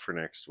back for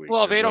next week?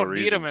 Well, There's they no don't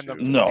need him in reason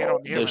the. to. No, they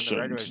don't need him in the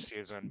shouldn't. regular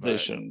season. But... They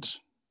shouldn't.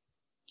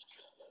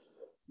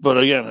 But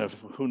again,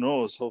 who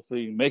knows?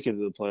 Hopefully, you make it to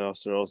the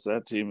playoffs, or else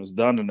that team is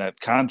done. And that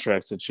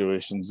contract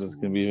situations is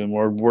going to be even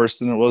more worse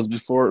than it was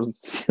before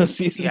the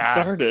season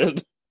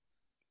started.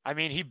 I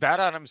mean, he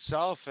bet on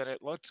himself, and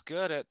it looked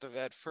good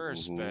at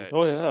first. Mhm. But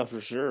Oh yeah, for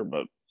sure.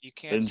 But you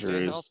can't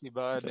stay healthy,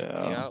 bud.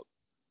 Yeah. Yep.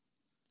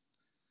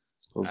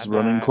 Those And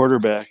running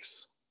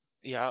quarterbacks.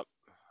 Yep.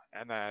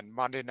 And then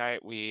Monday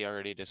night we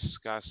already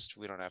discussed.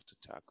 We don't have to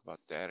talk about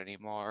that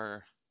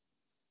anymore.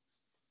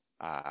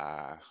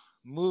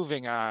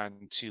 Moving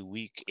on to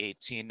week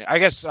 18. I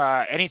guess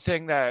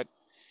anything that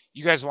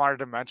you guys wanted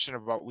to mention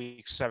about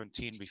week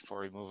 17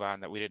 before we move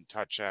on that we didn't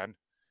touch on?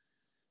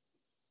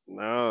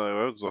 No,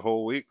 that was the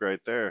whole week right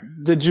there.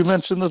 Did you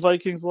mention the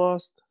Vikings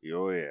lost?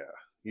 Oh yeah.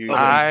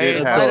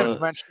 I might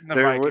have mentioned the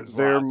Vikings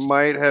there lost.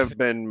 might have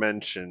been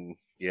mention.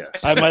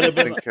 Yes. I might have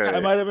been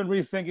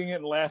rethinking it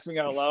and laughing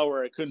out loud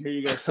where I couldn't hear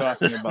you guys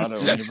talking about it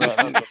when you brought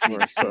it up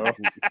before. So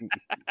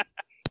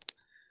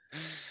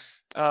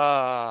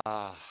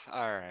all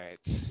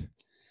right.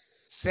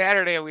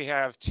 Saturday we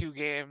have 2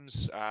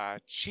 games.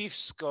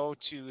 Chiefs go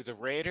to the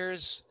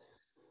Raiders.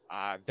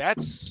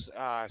 That's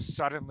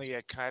suddenly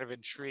a kind of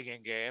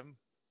intriguing game.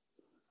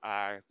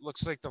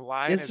 Looks like the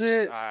line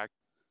is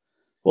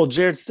well,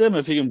 Jared Stidham,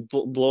 if he can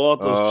blow out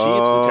those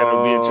Chiefs, it kind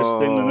of be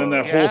interesting. And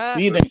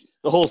then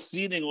the whole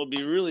seeding will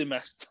be really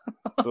messed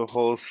up. The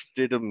whole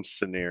Stidham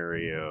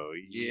scenario.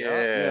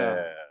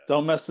 Yeah.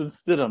 Don't mess with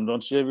Stidham.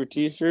 Don't you have your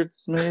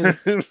T-shirts made?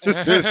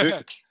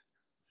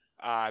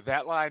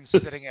 That line's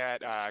sitting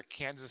at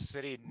Kansas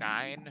City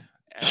 9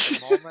 at the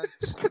moment.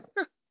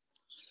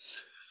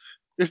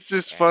 It's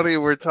just funny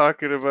we're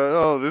talking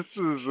about, this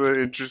is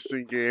an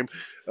interesting game.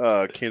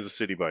 Kansas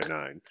City by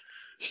 9.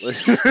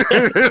 That's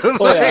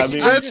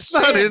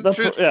not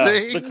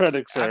interesting. The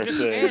critics are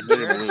saying.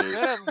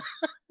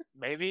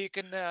 Maybe you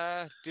can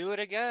do it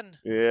again.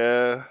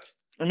 Yeah.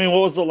 I mean,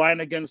 what was the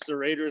line against the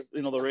Raiders?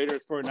 The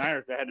Raiders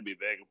 49ers, that had to be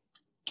big.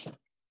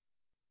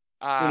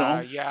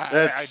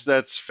 Yeah.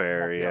 That's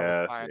fair.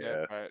 Yeah.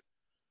 But...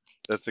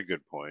 That's a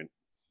good point.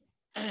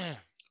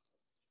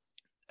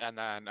 And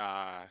then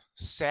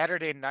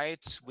Saturday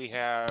night, we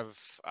have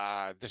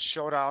the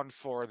showdown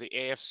for the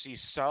AFC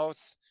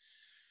South.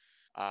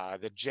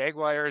 The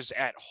Jaguars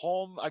at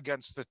home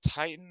against the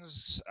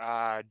Titans.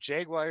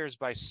 Jaguars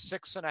by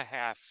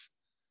 6.5.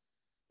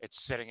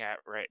 It's sitting at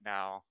right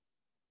now.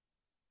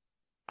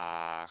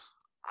 I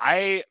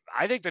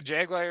think the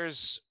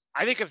Jaguars.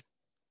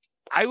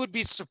 I would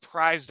be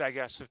surprised, I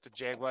guess, if the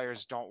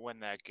Jaguars don't win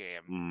that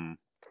game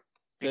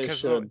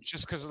because of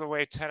the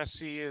way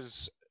Tennessee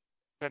has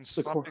been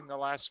slumping the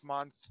last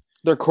month.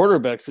 Their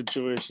quarterback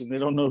situation. They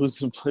don't know who's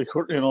going to play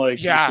quarterback.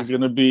 Is it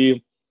going to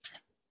be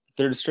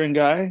third string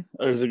guy,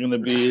 or is it going to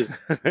be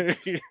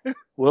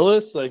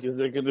Willis? Is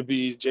it going to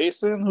be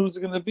Jason? Who's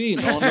it going to be?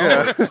 No one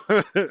knows.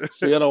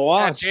 So you got to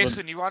watch.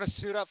 Jason, you want to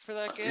suit up for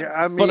that game? Yeah,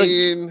 I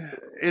mean,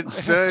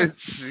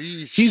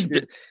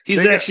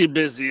 he's actually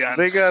busy on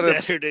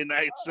Saturday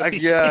nights. So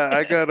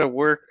I got to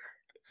work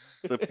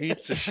the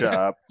pizza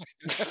shop.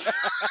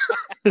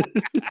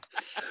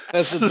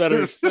 That's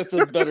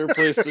a better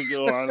place to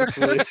go,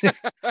 honestly.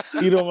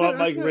 You don't want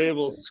Mike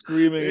Rabel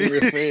screaming in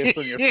your face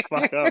when you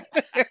fuck up.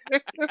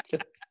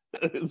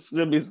 It's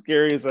gonna be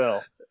scary as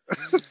hell.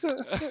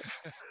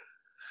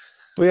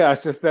 But yeah,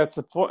 it's just that's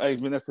the point. I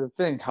mean, that's the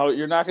thing. How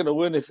you're not gonna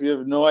win if you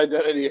have no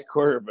identity at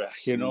quarterback,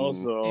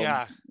 So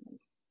yeah.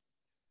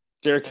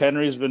 Derrick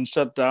Henry's been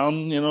shut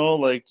down.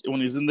 Like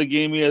when he's in the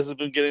game, he hasn't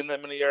been getting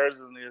that many yards,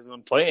 and he hasn't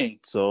been playing.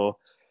 So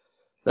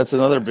that's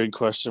another big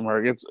question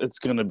mark. It's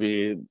going to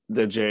be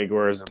the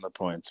Jaguars and the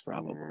points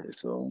probably.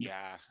 So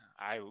Yeah,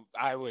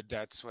 I would.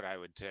 That's what I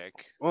would take.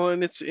 Well,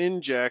 and it's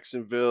in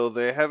Jacksonville.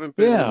 They haven't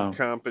been Yeah.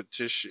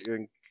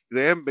 competition.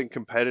 They haven't been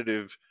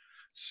competitive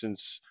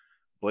since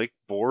Blake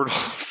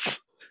Bortles,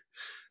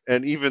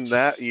 and even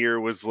that year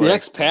was The like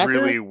ex-Packer?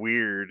 really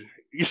weird,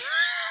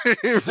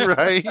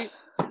 right?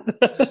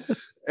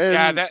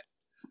 Yeah, And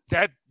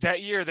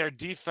that year their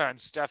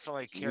defense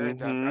definitely carried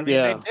them. I mean,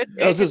 Yeah. they did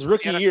That was make his it to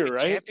rookie the NFC year,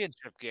 right?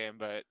 Championship game,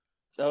 but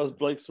that was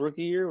Blake's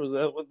rookie year. Was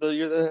that what the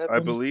year that happened? I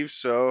believe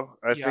so.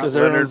 I Yeah. think Because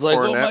Leonard everyone's like,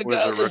 "Oh Fournette my was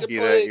God, a look at rookie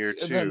that Blake!" year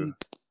too.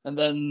 And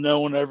then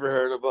no one ever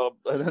heard about.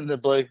 And then the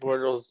Blake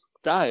Bortles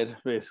died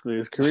basically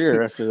his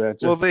career after that.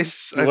 Well,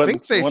 Just I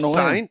think they went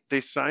away.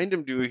 signed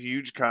him to a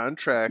huge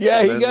contract. Yeah,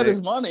 and he then got they, his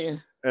money.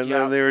 and Yeah.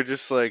 then they were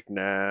just like,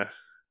 nah,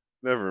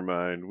 never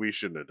mind. We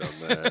shouldn't have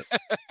done that.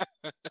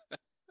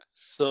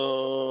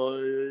 So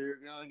you're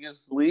gonna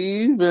just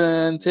leave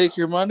and take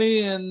your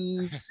money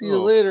and see you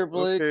Oh, later,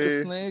 Blake the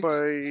okay, Snake.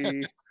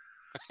 bye.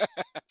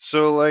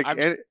 So like,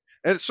 I'm-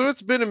 and so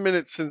it's been a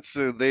minute since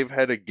they've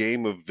had a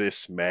game of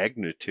this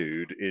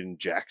magnitude in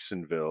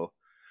Jacksonville,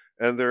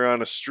 and they're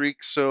on a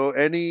streak. So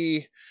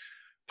any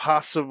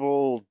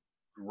possible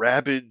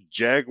rabid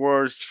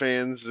Jaguars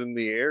fans in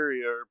the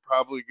area are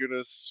probably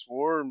gonna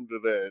swarm to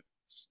that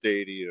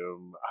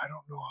stadium. I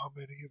don't know how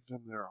many of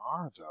them there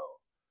are though.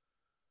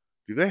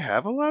 Do they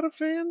have a lot of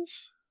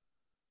fans?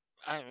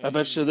 I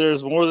bet you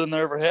there's more than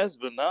there ever has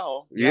been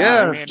now.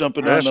 Yeah, I mean,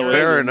 jumping I'm on the sure-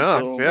 fair wagon,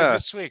 enough. so- Yeah,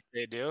 this week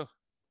they do.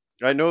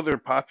 I know they're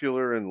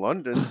popular in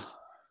London.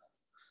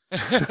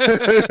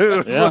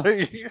 Yeah.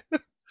 Like,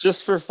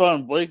 Just for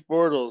fun, Blake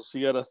Bortles,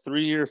 he got a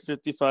 3-year,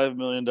 $55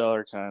 million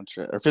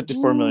contract or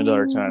 $54 million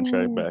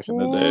contract back in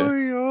the day.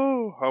 boy,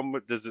 oh, how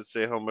much does it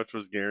say? How much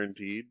was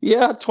guaranteed?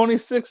 Yeah,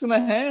 26 and a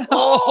half.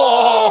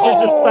 Oh! He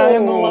just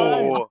signed the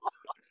line.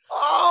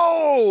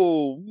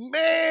 Oh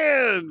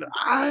man,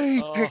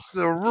 I Oh. picked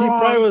the He wrong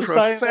probably was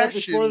signing that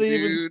profession, before they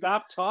even dude.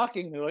 stopped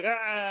talking. They're like,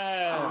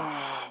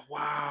 Oh,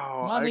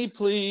 wow. money,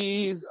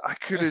 please. I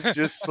could have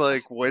just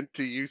like went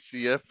to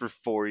UCF for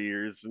 4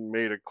 years and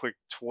made a quick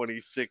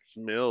 26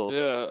 mil.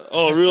 Yeah.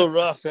 Oh, real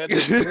rough. Had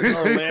to sit in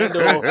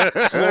Orlando,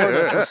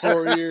 Florida for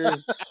 4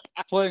 years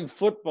playing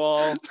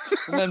football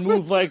and then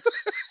move like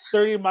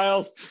 30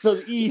 miles to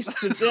the east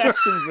to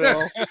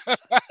Jacksonville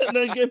and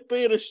then get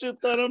paid a shit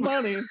ton of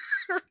money.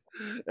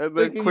 And then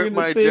Thinking quit you're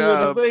my gonna save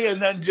job. the thing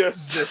and then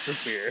just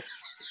disappear.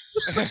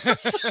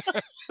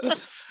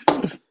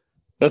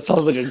 That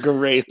sounds like a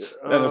great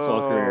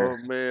NFL career.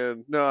 Oh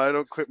man, no, I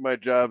don't quit my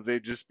job.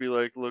 They'd just be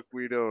like, "Look,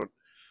 we don't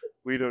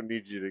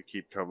need you to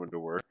keep coming to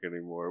work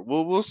anymore.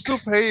 We'll still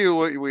pay you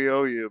what we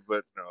owe you,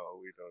 but no,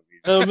 we don't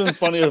need." It would have been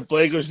funny if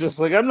Blake was just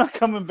like, "I'm not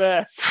coming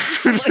back.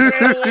 I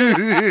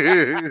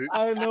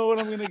know what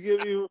I'm gonna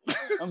give you.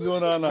 I'm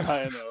going on a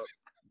high note."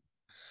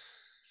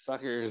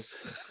 Suckers.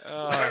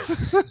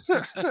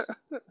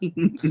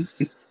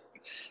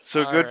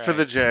 So All good for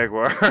the right.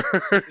 Jaguars.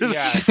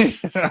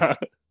 Yeah.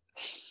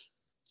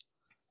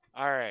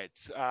 All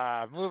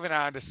right. Moving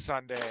on to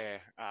Sunday.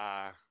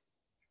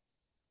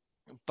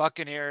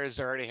 Buccaneers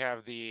already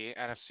have the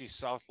NFC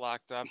South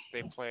locked up.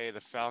 They play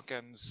the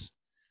Falcons.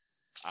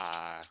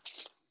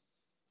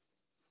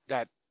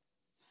 That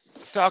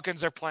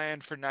Falcons are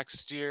playing for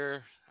next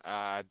year.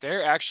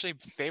 They're actually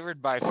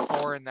favored by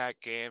 4 in that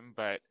game,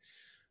 but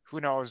who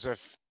knows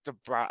if the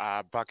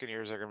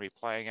Buccaneers are going to be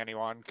playing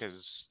anyone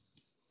because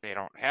they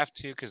don't have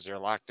to because they're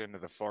locked into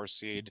the 4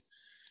 seed.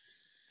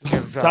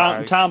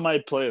 Tom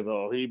might play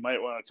though. He might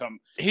want to come.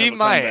 He come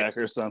might back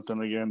or something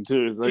again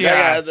too. He's like, Yeah.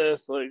 I got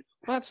this. Like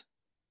what?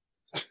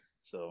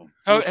 So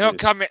he'll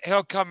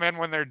come in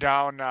when they're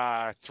down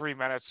 3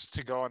 minutes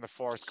to go in the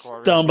fourth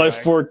quarter. down by like,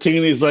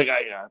 14. He's like,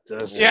 I got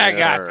this. Yeah, I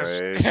got Yeah,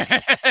 this.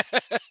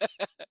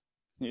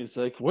 He's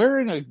like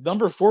wearing a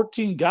number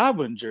 14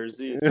 Goblin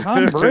jersey. It's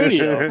Tom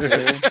Brady out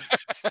there.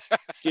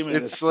 Give me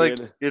It's this like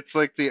kid. it's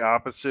like the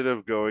opposite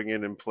of going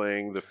in and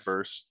playing the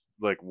first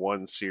like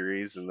one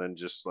series and then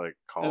just like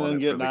calling then it for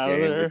getting the out of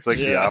game. there. It's like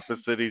the Yeah.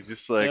 opposite. He's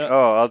just like, Yeah.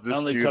 oh, I'll just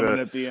Only do coming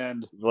the at the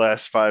end.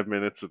 last 5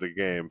 minutes of the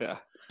game Yeah.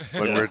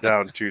 when Yeah. we're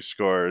down 2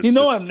 scores. You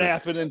know just I'm to-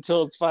 napping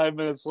until it's 5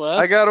 minutes left.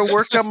 I gotta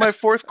work on my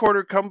fourth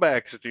quarter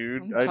comebacks,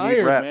 dude. I'm I tired,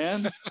 need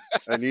reps. man.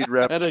 I need I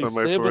reps had to on my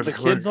stay up with fourth the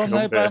quarter kids all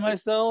night by comeback.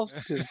 myself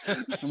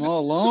because I'm all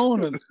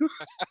alone. And...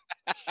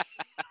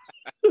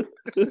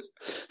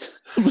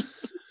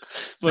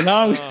 but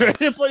now I'm ready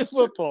to play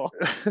football.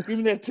 Give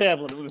me that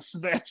tablet. I'm going to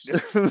smash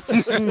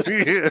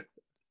it.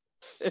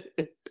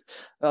 Yeah.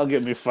 That'll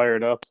get me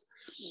fired up.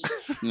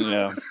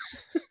 Yeah.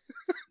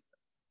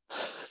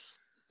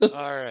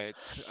 All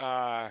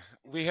right.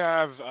 We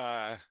have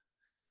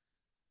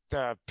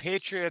the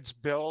Patriots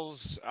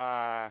Bills.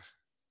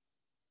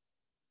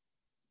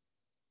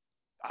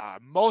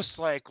 Most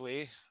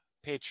likely,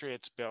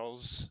 Patriots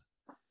Bills.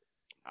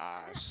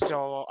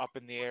 Still up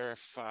in the air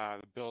if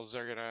the Bills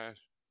are gonna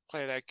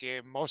play that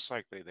game. Most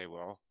likely they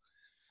will.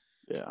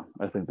 Yeah,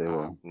 I think they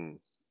will.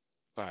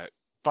 But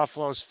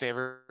Buffalo's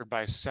favored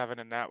by 7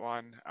 in that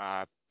one.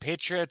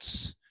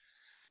 Patriots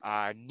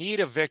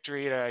need a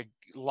victory to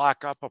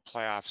lock up a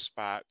playoff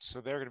spot, so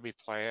they're going to be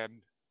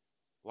playing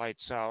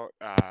lights out.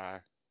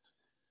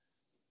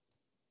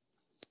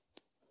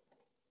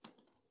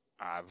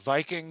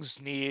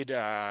 Vikings need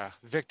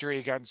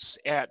victory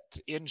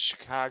in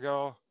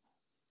Chicago.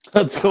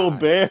 Let's go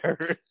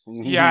Bears.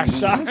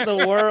 Yes. Shock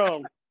the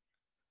world.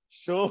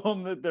 Show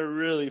them that they're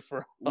really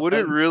for Would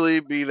it really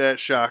be that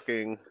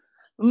shocking?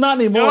 Not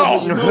anymore.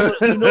 No.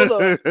 But you know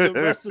the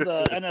rest of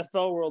the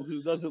NFL world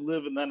who doesn't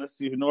live in the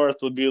NFC North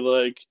would be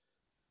like,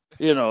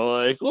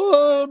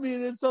 well, I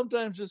mean, it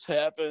sometimes just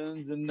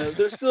happens, and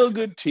they're still a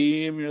good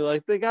team. You're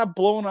like, they got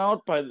blown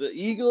out by the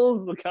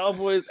Eagles, the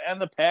Cowboys,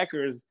 and the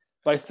Packers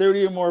by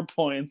 30 or more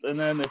points, and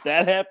then if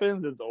that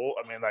happens, it's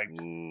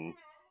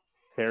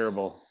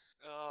terrible.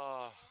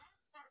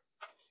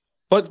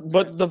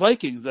 But the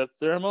Vikings, that's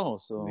their MO.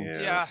 So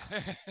yeah.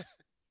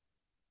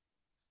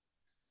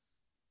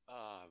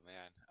 Oh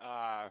man.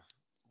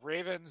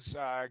 Ravens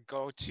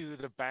go to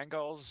the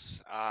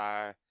Bengals.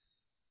 I'm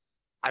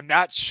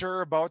not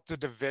sure about the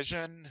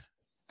division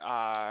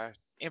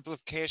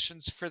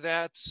implications for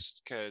that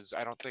because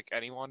I don't think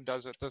anyone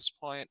does at this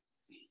point.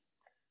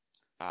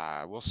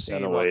 We'll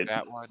see about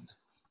that one.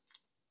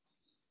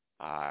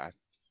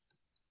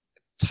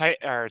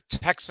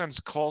 Texans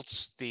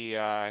Colts,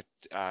 the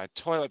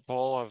toilet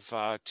bowl of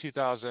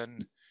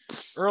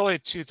early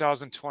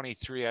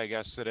 2023, I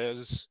guess it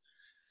is.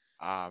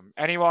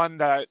 Anyone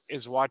that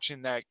is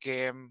watching that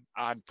game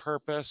on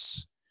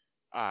purpose,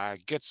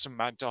 get some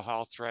mental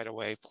health right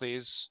away,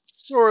 please.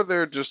 Or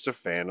they're just a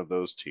fan of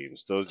those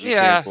teams. You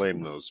can't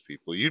blame those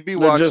people. You'd be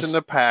watching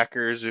the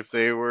Packers if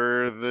they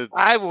were the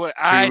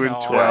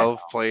 2-12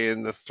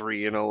 playing the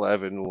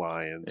 3-11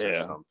 Lions or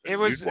something.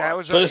 But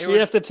if you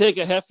have to take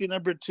a hefty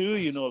number 2,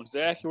 you know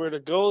exactly where to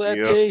go that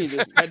day. You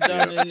just head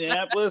down to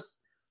Indianapolis,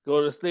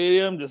 go to the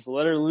stadium, just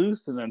let her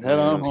loose, and then head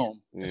on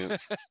home. Yeah.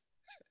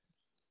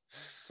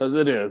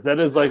 Because that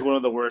is like one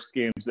of the worst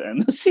games to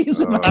end the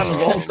season of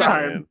all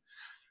time. Man.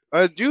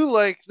 I do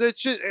like that,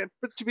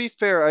 but to be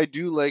fair, I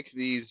do like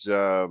these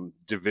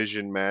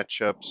division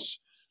matchups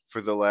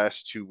for the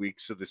last 2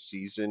 weeks of the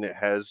season. It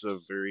has a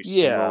very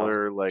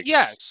similar,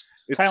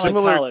 it's kind of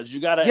like college.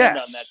 You got to end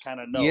on that kind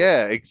of note.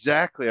 Yeah,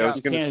 exactly. I was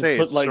going to say,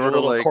 put like a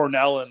little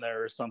Cornell in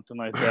there or something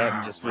like that,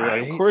 and just be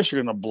like, of course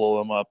you're going to blow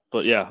them up.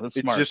 But yeah, that's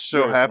smart. It just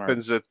so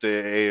happens that the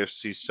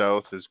AFC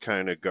South is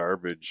kind of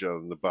garbage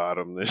on the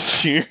bottom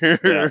this year.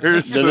 Yeah.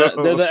 They're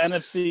the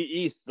NFC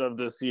East of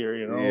this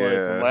year,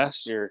 like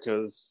last year,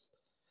 because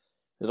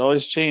it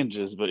always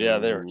changes. But yeah,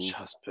 they were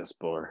just piss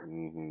poor.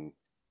 Mm-hmm.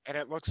 And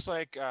it looks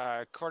like,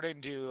 according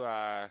to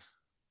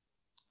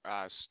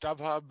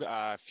StubHub,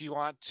 if you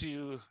want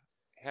to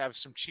have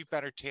some cheap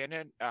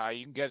entertainment,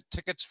 you can get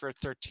tickets for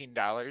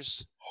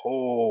 $13.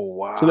 Oh,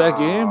 wow. To that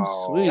game?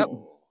 Sweet. Yep.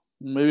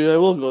 Maybe I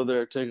will go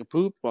there, take a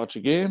poop, watch a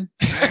game.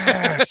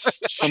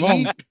 That's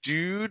cheap,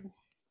 dude.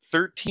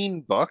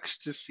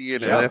 $13 to see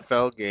an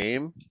NFL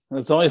game?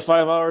 It's only a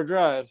 5-hour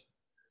drive.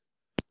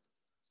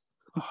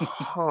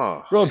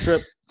 Huh. Road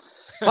trip.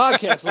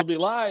 Podcast will be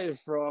live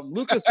from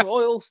Lucas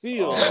Oil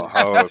Field. Oh,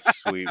 how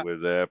sweet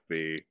would that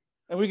be?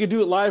 And we could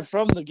do it live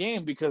from the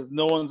game because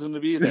no one's going to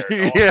be there.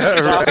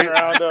 Right.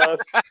 Around us.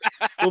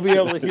 We'll be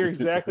able to hear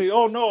exactly.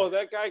 Oh no,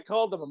 that guy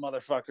called him a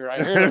motherfucker.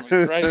 I heard him.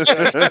 He's right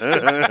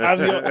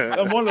there.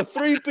 I'm one of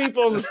 3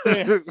 people in the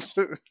stand.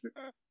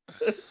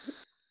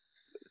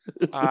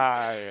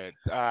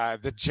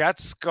 The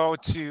Jets go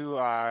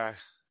to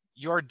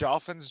your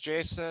Dolphins,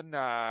 Jason.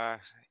 Got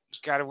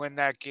to win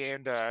that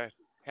game to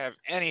have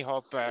any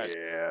hope.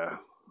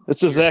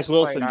 It's a Zach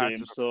Wilson game,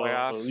 so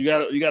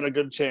you got a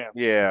good chance.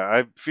 Yeah,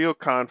 I feel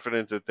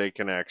confident that they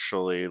can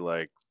actually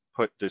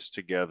put this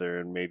together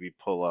and maybe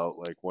pull out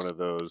one of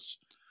those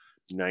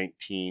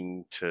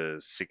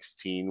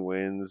 19-16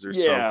 wins or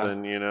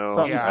something.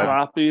 Something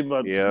sloppy,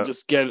 but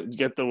just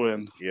get the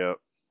win. Yep.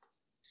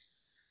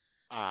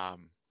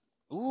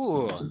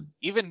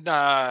 Even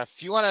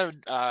if you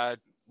want to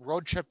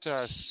road trip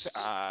to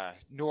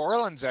New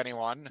Orleans,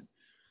 anyone.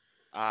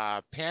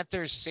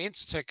 Panthers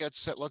Saints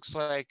tickets, it looks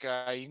like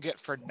you can get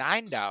for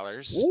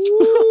 $9.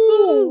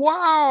 Ooh,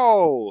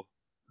 wow.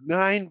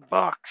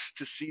 $9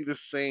 to see the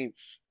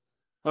Saints.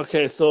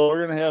 Okay, so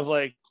we're gonna have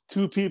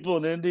 2 people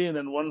in Indy and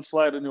then 1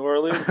 fly to New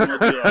Orleans, and we'll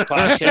do a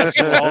podcast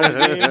for all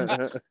the games.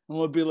 And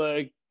we'll be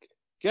like,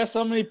 guess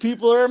how many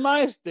people are in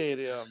my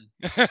stadium?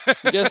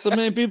 Guess how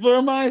many people are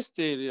in my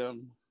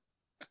stadium?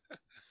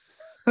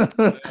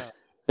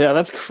 Yeah,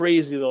 that's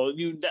crazy though.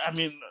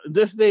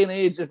 This day and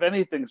age, if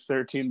anything's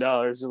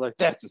 $13, you're like,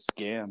 that's a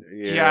scam.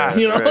 Yeah,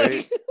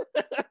 right?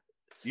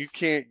 You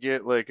can't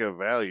get a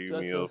value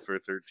meal for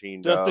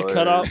 $13. Just to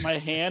cut off my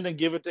hand and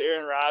give it to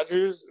Aaron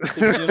Rodgers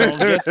to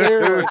get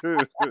there.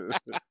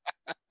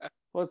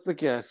 What's the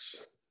catch?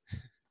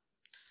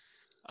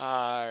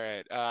 All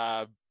right.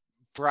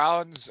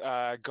 Browns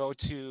go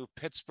to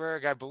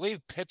Pittsburgh. I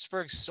believe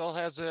Pittsburgh still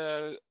has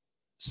a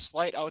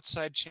slight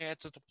outside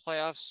chance at the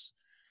playoffs.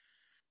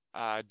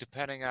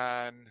 depending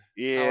on how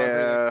Yeah,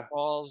 everything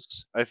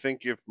falls. I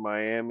think if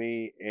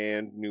Miami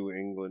and New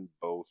England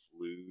both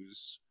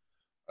lose,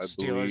 I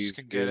Steelers believe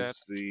can get it.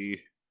 is the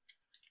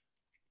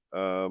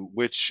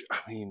which I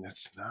mean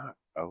that's not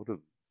out of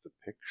the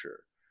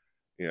picture.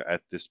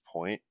 At this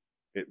point,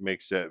 it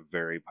makes that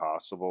very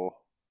possible.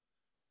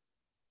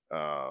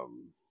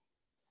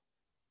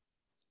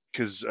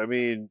 Because I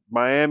mean,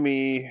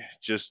 Miami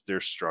just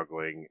they're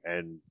struggling,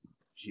 and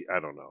I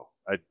don't know.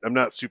 I'm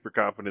not super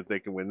confident they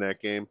can win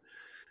that game,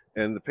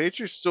 and the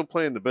Patriots still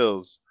playing the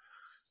Bills,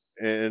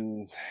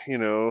 and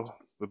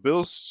the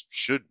Bills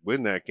should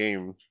win that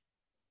game,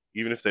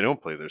 even if they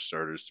don't play their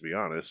starters. To be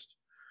honest,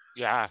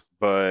 Yeah.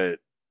 but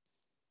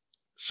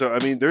so I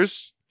mean,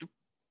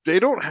 they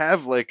don't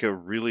have like a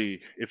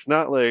really. It's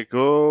not like the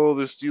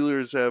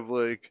Steelers have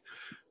like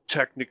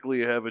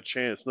technically have a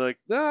chance. Like,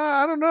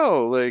 nah, I don't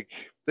know. Like,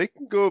 they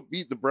can go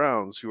beat the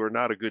Browns, who are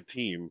not a good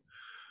team.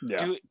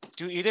 Yeah.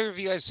 Do either of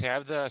you guys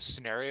have the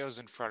scenarios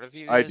in front of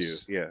you I do,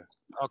 guys? yeah.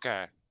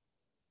 Okay.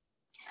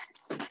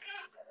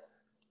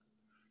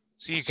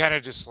 So you kind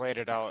of just laid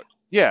it out.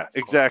 Yeah,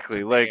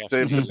 exactly. Like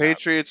the AFC.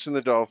 Patriots and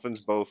the Dolphins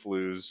both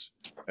lose,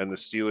 and the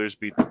Steelers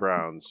beat the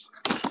Browns.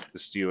 The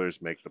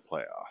Steelers make the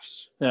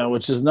playoffs. Yeah,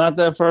 which is not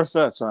that far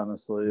fetched,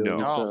 honestly. Like No.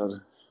 you No.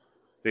 said.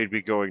 They'd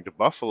be going to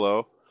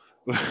Buffalo.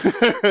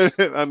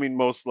 I mean,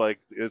 most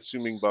likely,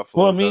 assuming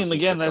Buffalo. Well, I mean, doesn't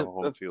again, get the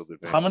home field that's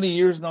advantage. how many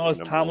years now has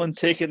Number Tomlin one.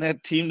 taken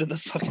that team to the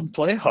fucking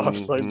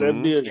playoffs? Like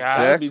that'd be Yeah.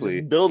 that'd be Exactly.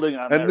 just building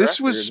on And that this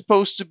was record.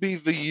 supposed to be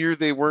the year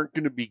they weren't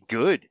going to be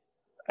good.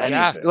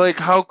 Yeah. Anything. Like,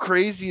 how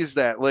crazy is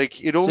that?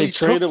 Like, it only They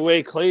traded took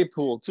away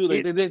Claypool too. They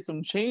it- did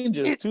some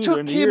changes it too took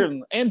during the year him-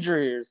 and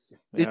injuries.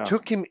 it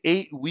took him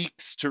 8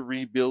 weeks to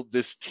rebuild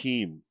this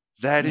team.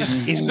 That is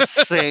Mhm.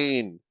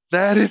 insane.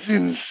 That is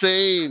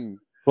insane.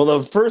 Well,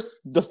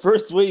 the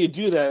first way you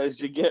do that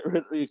is you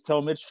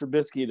tell Mitch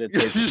Trubisky to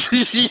take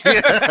it.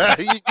 Yeah,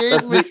 you gave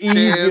That's him the a chance.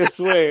 easiest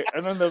way.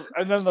 And then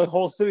the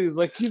whole city's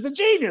like, he's a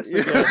genius.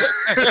 Again.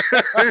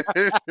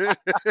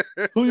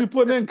 Who you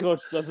putting in,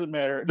 coach, doesn't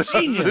matter.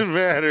 Genius. Doesn't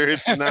matter.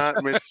 It's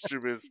not Mitch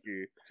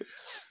Trubisky.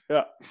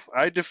 Yeah.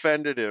 I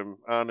defended him,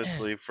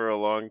 honestly, for a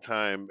long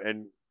time,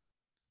 and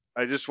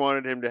I just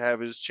wanted him to have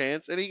his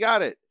chance, and he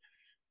got it.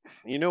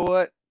 You know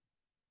what?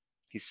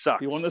 He sucks.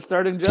 He won the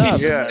starting job.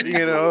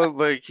 Yeah,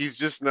 like he's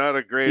just not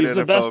a great He's NFL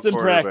the best in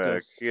quarterback.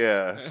 practice.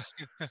 Yeah.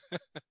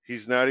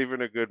 He's not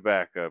even a good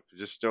backup.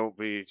 Just go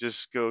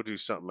do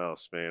something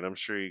else, man. I'm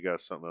sure you got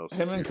something else.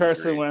 Him to and do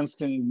Carson great. Wentz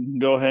can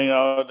go hang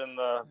out in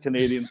the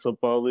Canadian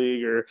Football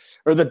League or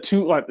the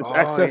two it's Oh,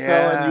 XFL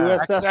yeah. and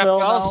USFL XFL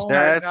now.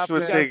 starting That's up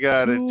what in- they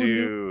got to two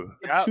do.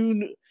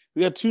 Yep.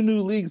 We got 2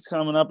 new leagues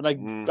coming up, and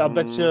I'll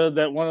bet Mhm. you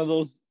that one of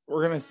those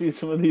we're gonna see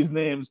some of these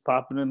names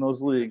popping in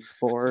those leagues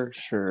for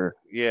sure.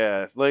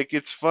 Yeah, like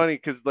it's funny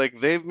because like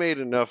they've made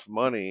enough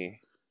money.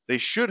 They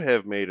should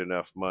have made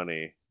enough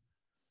money.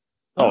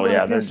 Oh Although I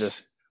yeah, they're guess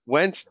just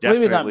Wentz Maybe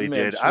not definitely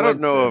did. Mitch, I don't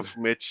Wentz know did. if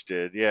Mitch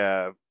did.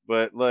 Yeah,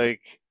 but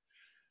like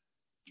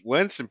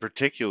Wentz in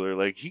particular,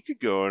 like he could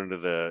go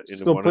into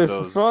just go one play of for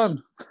those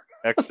fun.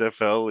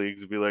 XFL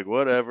leagues and be like,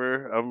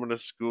 whatever. I'm gonna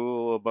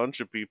school a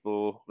bunch of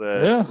people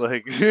that Yeah.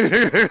 like.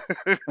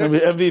 I'll be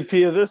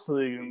MVP of this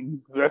league,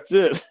 and that's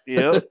it.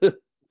 Yep.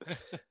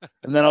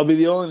 And then I'll be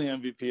the only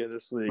MVP of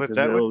this league But because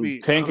that they'll would be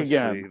tank honestly,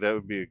 again. that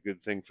would be a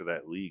good thing for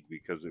that league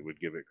because it would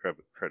give it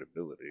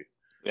credibility.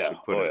 Yeah,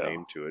 Would put a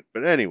name to it.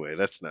 But anyway,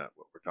 that's not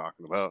what we're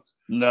talking about.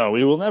 No,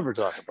 we will never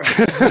talk about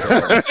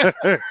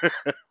it.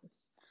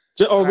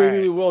 All Maybe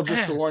right. we will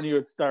just to warn you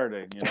it's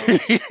starting.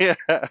 Yeah.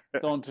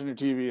 Don't turn your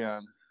TV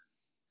on.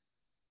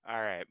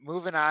 All right,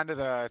 moving on to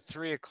the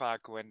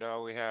 3:00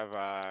 window, we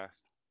have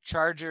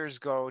Chargers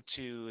go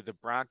to the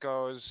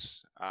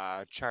Broncos.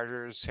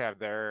 Chargers have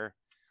their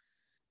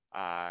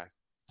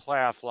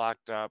playoff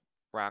locked up.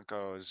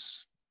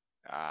 Broncos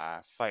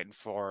fighting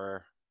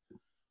for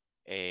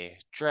a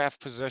draft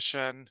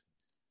position,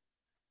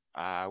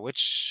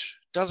 which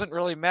doesn't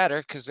really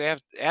matter because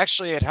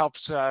it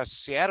helps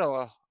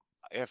Seattle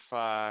if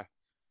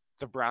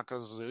the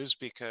Broncos lose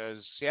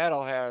because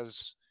Seattle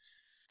has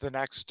the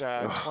next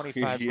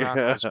 25 Yeah.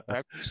 Broncos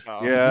picks.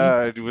 So.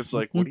 Yeah, it was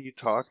like, what are you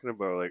talking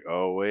about? Like,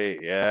 oh wait,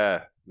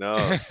 yeah, no,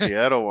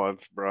 Seattle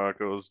wants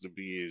Broncos to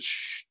be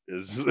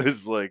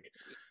as like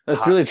That's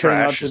hot really turned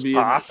out trash to as be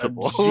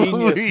possible.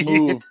 a genius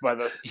move by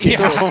the Yeah.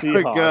 Seattle Oh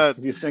my Seahawks. God.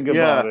 If you think Yeah.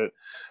 about it,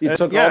 you And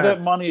took yeah. all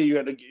that money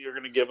you're going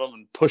to give them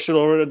and push it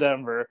over to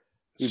Denver.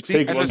 You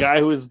take And a this- guy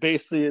who is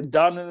basically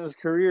done in his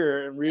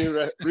career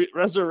and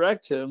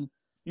resurrect him.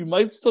 You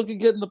might still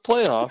get in the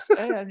playoffs,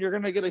 and you're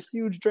going to get a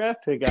huge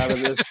draft pick out of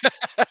this,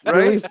 at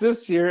Right? least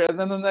this year, and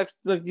then the next,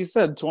 like you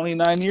said,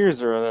 29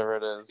 years or whatever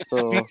it is.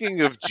 So Speaking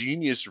of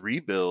genius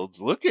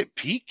rebuilds, look at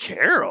Pete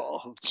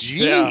Carroll.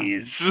 Yeah.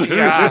 Jeez.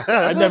 Yeah,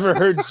 I never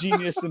heard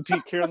genius and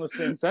Pete Carroll in the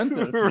same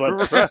sentence,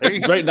 but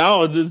Right. right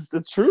now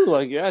it's true.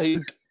 Like, yeah,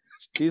 he's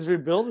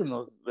rebuilding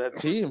that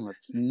team.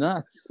 It's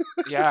nuts.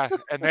 Yeah,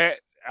 and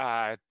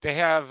they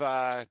have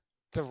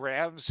the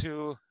Rams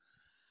who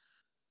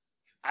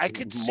I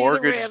could see the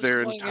mortgage Rams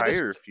their going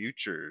entire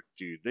future,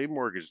 dude. They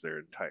mortgaged their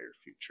entire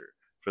future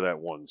for that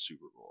one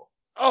Super Bowl.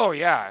 Oh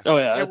yeah. Oh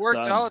yeah, It it's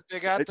worked done. out.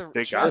 They got the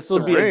They chip. got the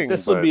ring,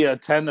 This would but be a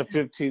 10 to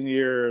 15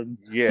 year,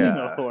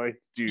 yeah,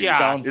 dude,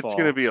 Yeah. it's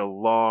going to be a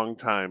long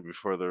time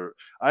before the.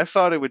 I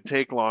thought it would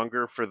take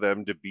longer for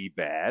them to be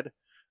bad.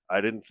 I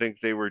didn't think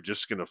they were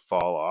just going to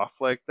fall off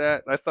like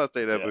that. I thought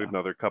they'd have Yeah.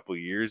 another couple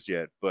years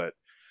yet, but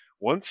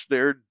once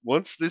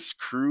this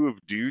crew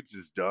of dudes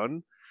is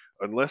done,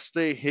 unless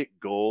they hit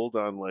gold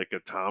on like a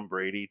Tom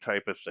Brady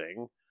type of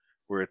thing,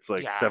 where it's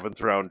like Yeah.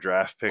 7th round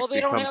draft pick Well,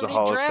 they don't becomes have a any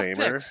Hall of draft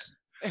Famer. picks.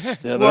 Yeah,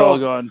 they're Well, all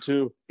gone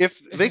too. If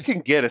they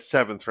can get a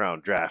 7th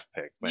round draft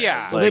pick, man,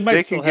 Yeah. Well, they like might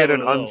they still can get have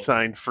an one of those.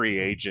 unsigned free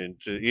agent,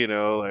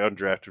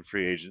 undrafted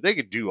free agent. They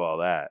could do all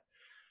that.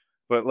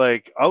 But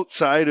like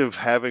outside of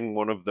having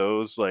one of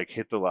those like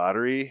hit the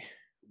lottery,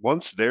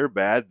 once they're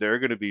bad, they're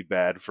going to be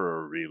bad for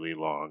a really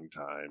long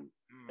time.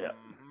 Yeah.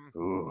 Mhm.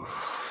 Ooh.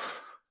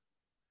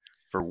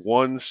 For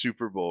one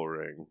Super Bowl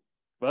ring.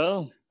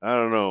 Well, I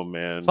don't know,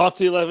 man. talk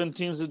to 11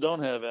 teams that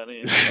don't have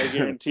any. I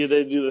guarantee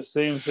they do the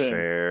same thing.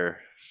 Fair.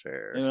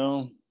 You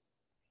know,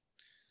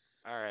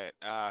 All right.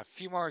 A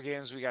few more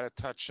games we got to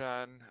touch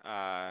on.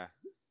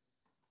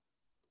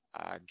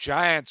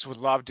 Giants would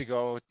love to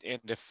go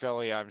into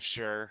Philly, I'm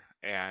sure,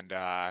 and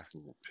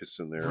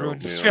Pissing their ruin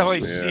oatmeal,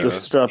 Philly's yeah.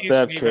 Disrupt season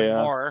that even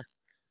chaos. more.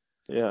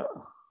 Yeah.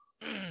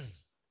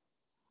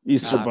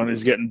 Easter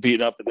Bunny's getting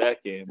beat up in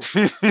that game.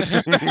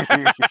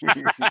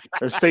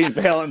 Or St.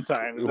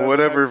 Valentine. Is that the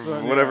next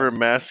one? whatever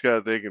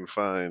mascot they can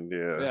find,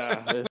 yeah.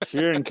 Yeah, if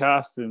you're in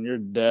costume, you're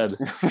dead.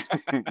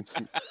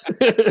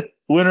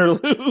 Win or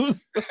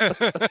lose.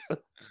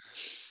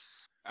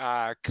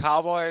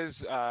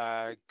 Cowboys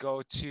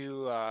go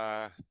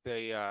to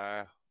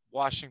the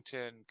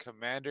Washington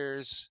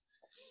Commanders.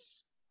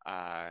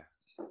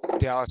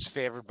 Dallas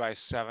favored by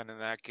 7 in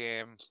that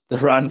game. The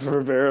Ron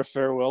Rivera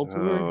farewell tour.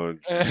 Oh,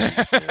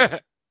 geez, yeah.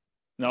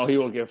 No, he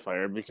will get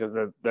fired because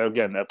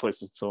that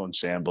place is so in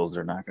shambles.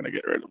 They're not going to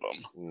get rid of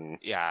him.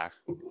 Yeah.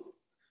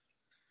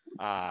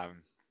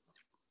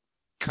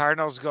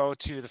 Cardinals go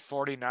to the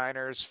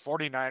 49ers.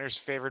 49ers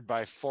favored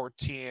by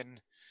 14.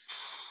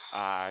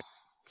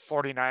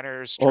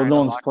 49ers. Oh, no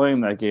one's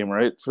playing that game,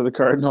 right? For the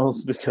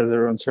Cardinals because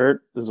everyone's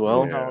hurt as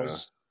well. Who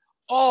knows?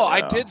 Oh, Yeah.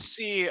 I did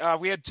see.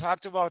 We had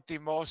talked about the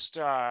most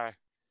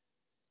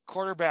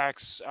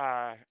quarterbacks,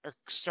 or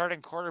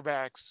starting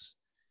quarterbacks.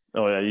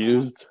 Oh yeah,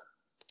 used.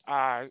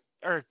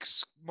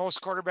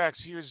 Most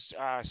quarterbacks used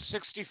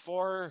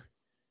 64.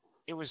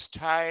 It was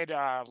tied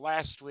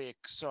last week,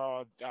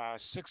 so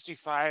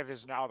 65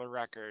 is now the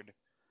record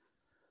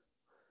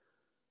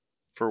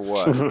For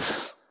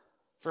what?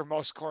 for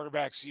most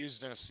quarterbacks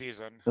used in a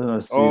season.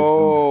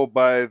 Oh,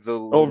 by the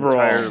Overall.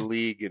 entire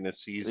league in a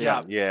season.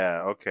 Yeah.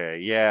 Yeah. Okay.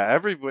 Yeah.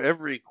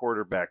 Every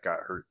quarterback got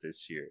hurt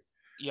this year.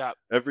 Yeah.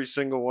 Every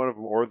single one of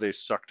them, or they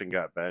sucked and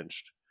got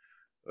benched.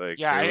 Like,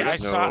 Yeah, there I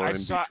was saw- no I in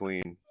saw-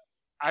 between.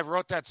 I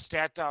wrote that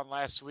stat down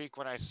last week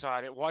when I saw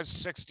it. It was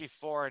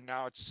 64, and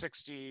now it's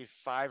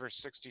 65 or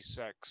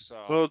 66.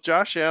 So Well,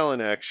 Josh Allen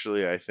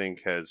actually, I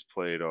think, has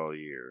played all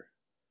year,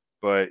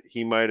 but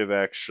he might have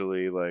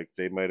actually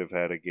they might have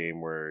had a game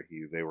where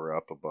they were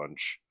up a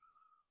bunch.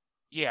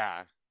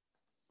 yeah,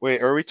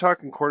 Wait, are we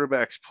talking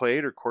quarterbacks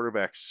played or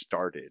quarterbacks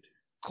started?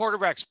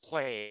 quarterbacks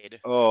played.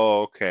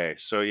 Oh, okay.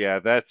 So yeah,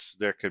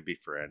 there could be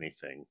for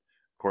anything.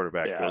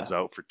 Quarterback Yeah. goes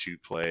out for 2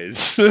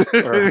 plays. Or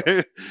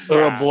a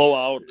Yeah.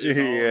 blowout.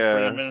 Yeah.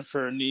 Bring him in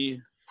for a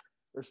knee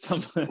or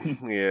something.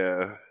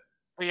 Yeah.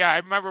 But yeah, I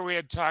remember we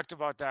had talked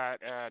about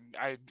that, and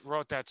I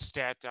wrote that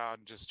stat down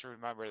just to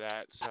remember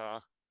that. So,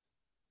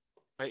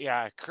 but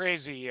yeah,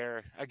 crazy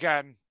year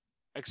again.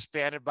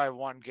 Expanded by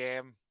one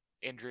game.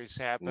 Injuries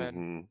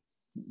happen.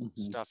 Mhm.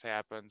 Stuff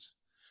happens.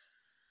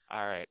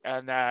 All right,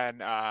 and then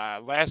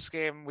last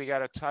game we got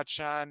to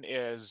touch on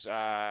is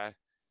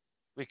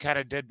we kind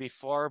of did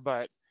before,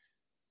 but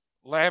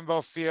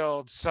Lambeau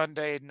Field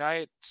Sunday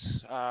night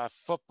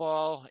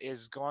football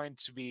is going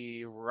to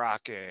be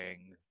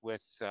rocking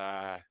with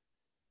the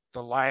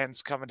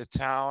Lions coming to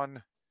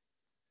town.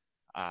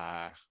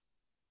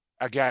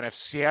 Again, if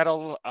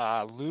Seattle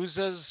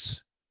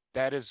loses,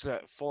 that is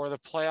for the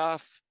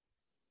playoff.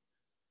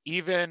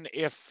 Even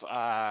if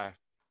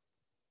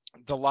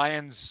the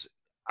Lions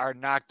are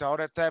knocked out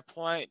at that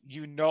point,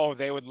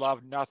 they would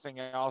love nothing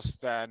else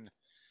than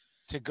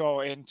to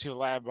go into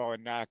Lambeau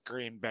and knock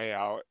Green Bay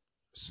out.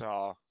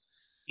 So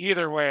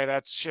either way,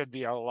 that should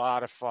be a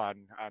lot of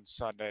fun on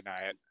Sunday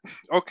night.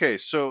 Okay,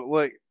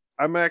 so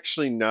I'm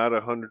actually not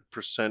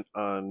 100%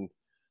 on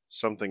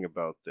something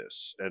about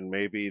this, and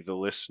maybe the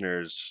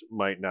listeners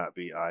might not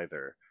be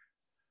either.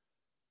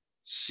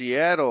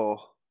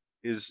 Seattle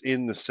is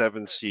in the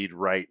 7th seed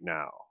right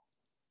now,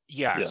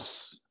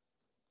 Yes.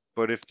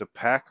 but if the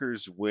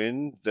Packers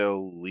win,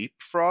 they'll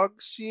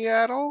leapfrog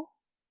Seattle?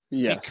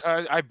 Yes.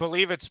 Because I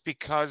believe it's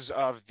because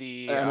of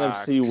the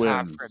NFC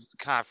wins.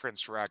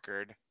 conference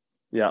record.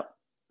 Yeah.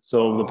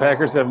 So the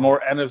Packers have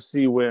more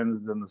NFC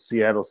wins than the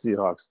Seattle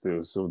Seahawks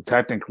do. So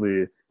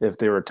technically, if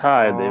they were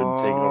tied, they would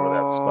take over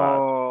that spot.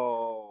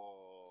 Oh.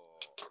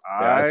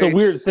 Yeah, it's a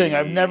weird thing.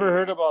 I've see. never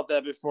heard about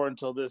that before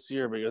until this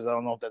year because I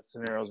don't know if that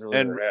scenario is really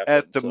And going to happen.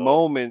 at the so.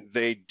 moment,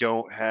 they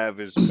don't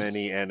have as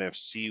many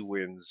NFC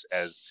wins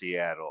as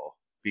Seattle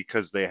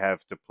because they have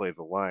to play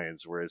the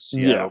Lions, whereas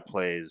Seattle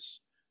plays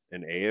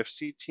an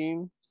AFC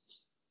team.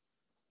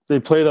 They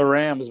play the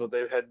Rams, but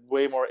they've had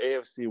way more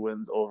AFC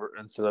wins over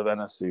instead of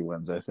NFC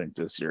wins. I think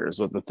this year is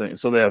what the thing.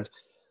 So they have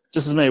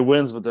just as many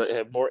wins, but they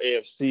have more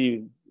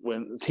AFC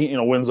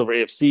wins over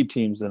AFC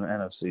teams than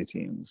NFC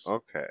teams.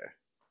 Okay.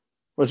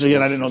 Which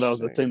again, I didn't know that was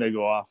the thing they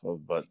go off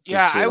of. But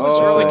yeah, I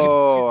was really confused.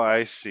 Oh,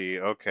 I see.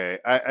 Okay,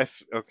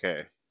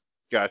 okay,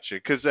 gotcha.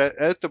 Because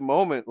at the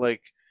moment,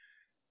 like,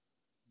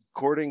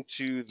 according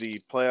to the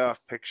playoff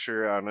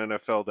picture on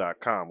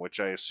NFL.com, which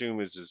I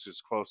assume is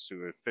as close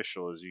to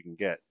official as you can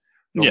get,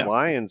 the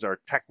Lions are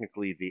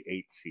technically the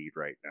 8 seed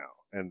right now,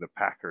 and the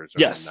Packers are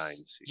the 9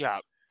 seed. Yeah,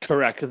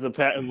 correct. Because the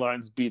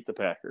Lions beat the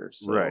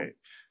Packers. So. Right.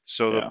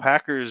 So the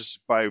Packers,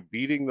 by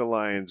beating the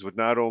Lions, would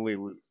not only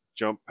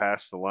jump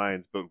past the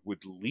Lions, but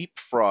would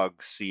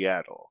leapfrog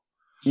Seattle.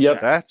 Yep,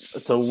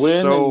 it's a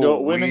win so and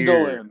go win weird. and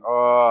go in.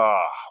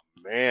 Oh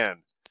man,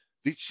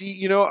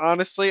 see,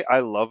 honestly, I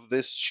love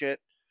this shit.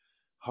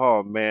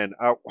 Oh man,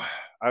 I'm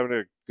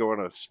gonna go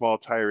on a small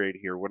tirade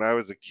here. When I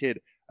was a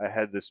kid, I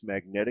had this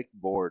magnetic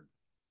board.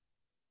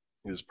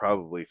 It was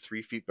probably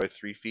 3 feet by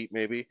 3 feet,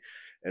 maybe,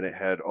 and it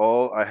had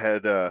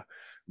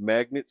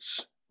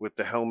magnets with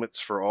the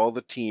helmets for all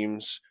the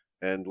teams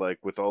and like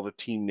with all the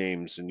team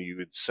names, and you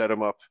would set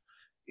them up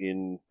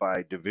in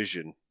by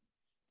division,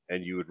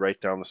 and you would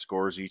write down the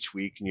scores each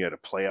week, and you had a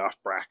playoff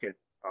bracket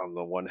on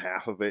the one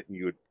half of it, and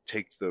you would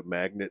take the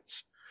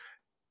magnets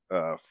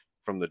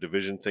from the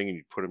division thing and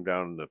you'd put them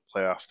down in the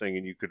playoff thing,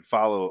 and you could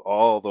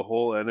follow the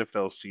whole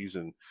NFL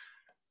season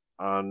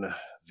on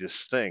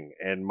this thing.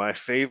 And my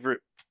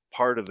favorite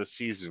part of the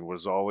season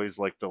was always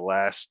like the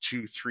last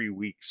 2-3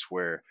 weeks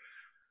where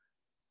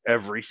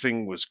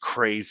everything was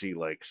crazy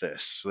like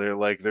this. There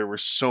were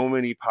so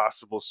many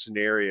possible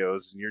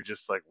scenarios, and you're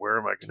just like, where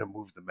am I going to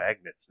move the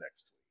magnets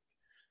next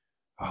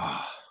week?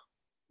 Oh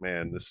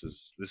man, this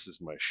is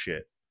my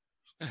shit.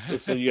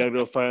 So you gotta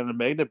go find the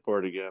magnet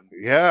board again.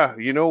 Yeah,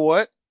 you know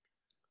what?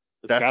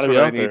 That's what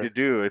I need to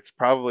do. It's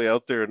probably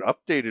out there, an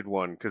updated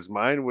one, because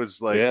mine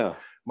was like,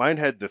 mine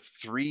had the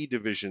 3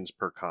 divisions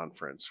per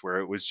conference, where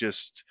it was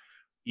just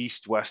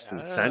East, West,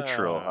 and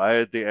Central. I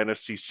had the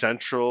NFC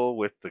Central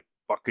with the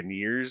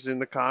Buccaneers in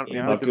the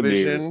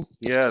division.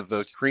 Yeah,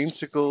 the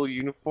creamsicle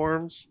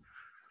uniforms,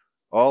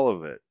 all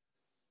of it.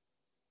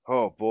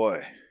 Oh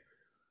boy.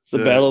 The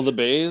Battle of the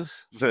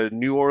Bays. The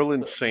New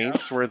Orleans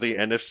Saints were the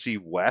NFC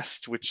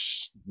West,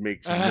 which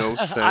makes no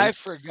sense. I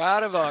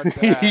forgot about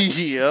that.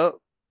 Yep.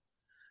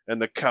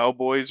 And the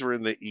Cowboys were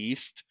in the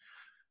East.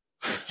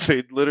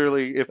 They'd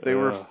literally, if they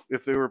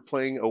were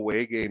playing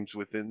away games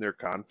within their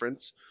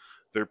conference,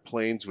 their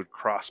planes would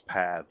cross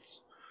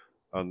paths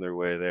on their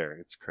way there.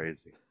 It's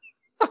crazy.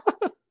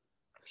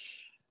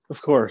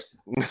 Of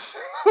course.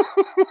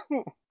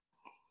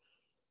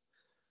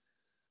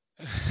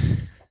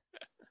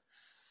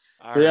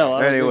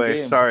 Anyway,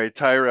 sorry,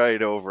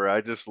 tirade over.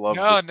 I just love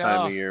this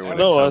time of year.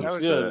 That's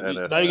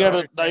good. Now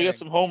you got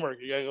some homework.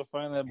 You gotta go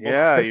find that book.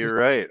 Yeah, you're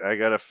right. I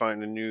gotta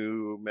find a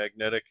new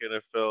magnetic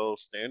NFL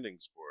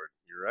standings board.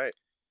 You're right.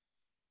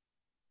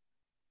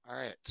 All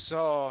right.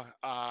 So,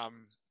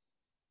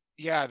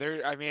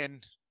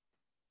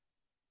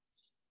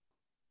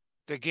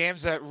 the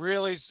games that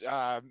really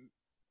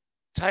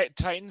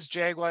Titans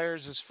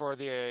Jaguars is for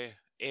the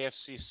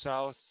AFC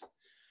South.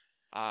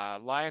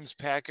 Lions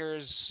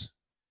Packers.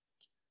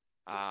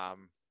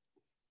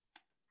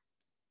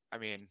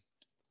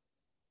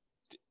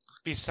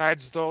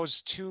 Besides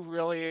those two,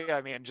 really,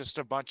 just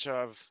a bunch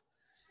of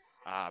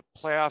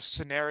playoff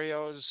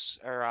scenarios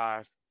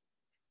or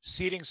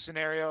seeding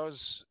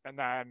scenarios, and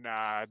then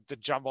the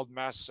jumbled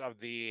mess of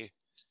the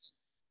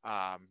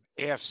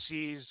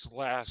AFC's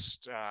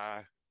last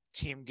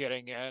team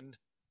getting in.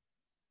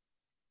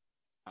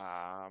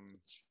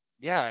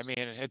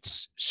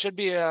 It should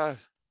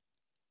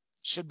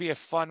be a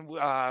fun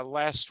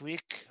last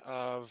week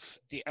of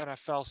the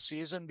NFL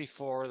season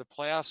before the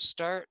playoffs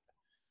start.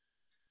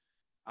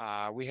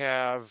 We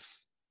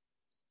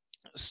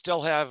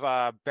still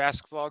have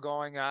basketball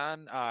going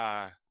on.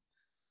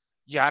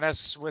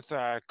 Giannis with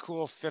a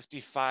cool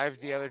 55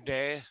 the other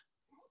day.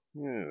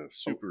 Yeah,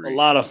 super. A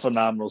lot of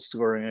phenomenal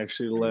scoring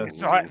actually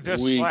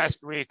this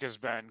last week has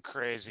been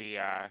crazy.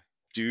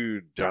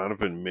 Dude,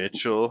 Donovan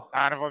Mitchell,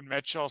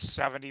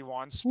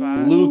 71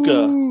 spot.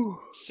 Luka,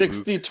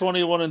 60,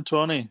 21, and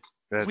 20.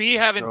 We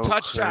haven't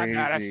touched on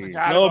that. I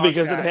forgot. No,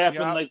 because it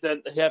happened like that.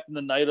 It happened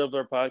the night of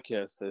our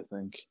podcast, I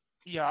think.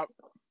 Yep.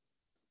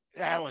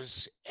 That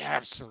was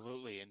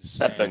absolutely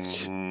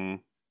insane.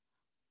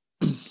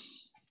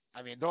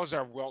 Epic. Those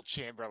are Wilt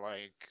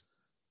Chamberlain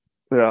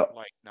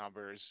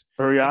numbers.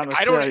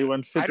 Giannis, he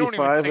went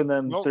 55 and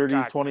then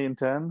 30, 20, and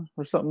 10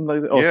 or something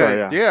like that. Oh,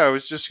 yeah, I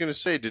was just going to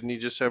say, didn't he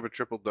just have a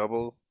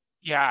triple-double?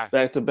 Yeah.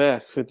 Back to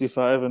back,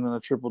 55 and then a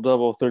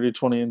triple-double, 30,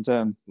 20, and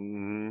 10.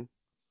 Mm-hmm.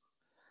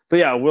 But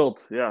yeah,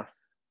 Wilt,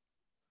 yes.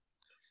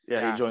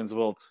 Yeah, he joins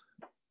Wilt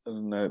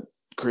in that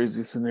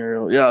crazy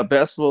scenario. Yeah,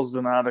 basketball's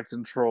been out of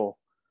control.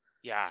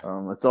 Yeah.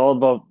 It's all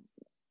about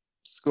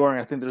scoring.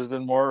 I think there's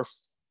been more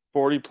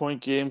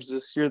 40-point games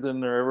this year than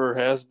there ever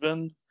has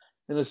been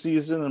in a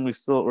season, and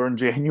we're in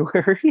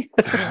January.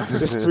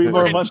 There's 3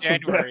 more months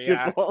of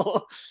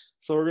basketball,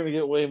 so we're gonna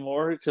get way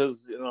more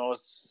because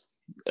it's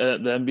the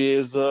NBA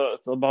is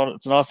it's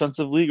an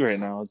offensive league right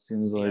now. It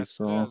seems like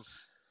so.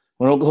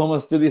 When Oklahoma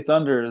City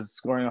Thunder is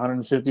scoring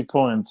 150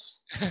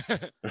 points,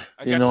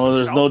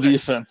 there's no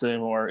defense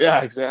anymore.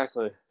 Yeah,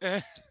 exactly.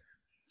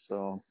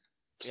 So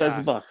besides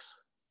the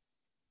Bucks,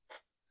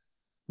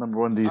 number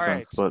 1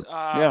 defense, right.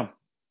 but yeah.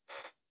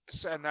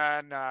 And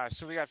then,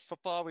 so we got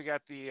football. We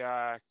got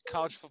the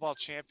college football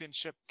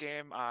championship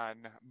game on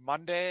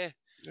Monday.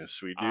 Yes,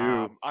 we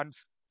do.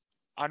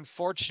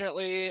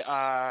 Unfortunately,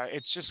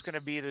 it's just going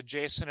to be the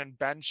Jason and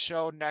Ben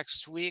show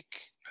next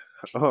week.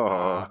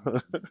 Oh.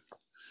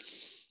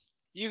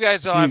 You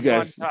guys will have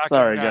fun talking.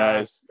 Sorry,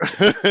 guys.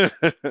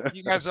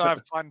 You guys will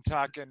have fun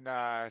talking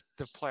the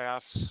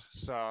playoffs.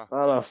 So a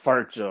lot of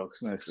fart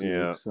jokes next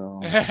week.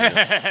 So.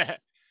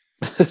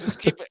 Just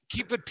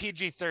keep it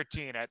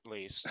PG-13 at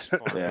least for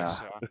me.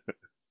 So.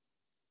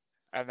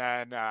 And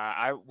then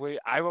I will be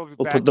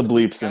we'll back. Put the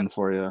bleeps in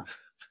for you.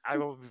 I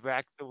will be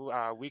back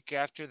the week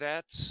after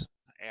that.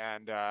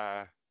 And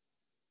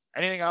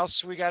anything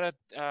else we gotta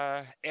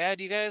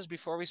add, you guys,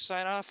 before we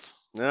sign off?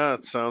 No,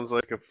 it sounds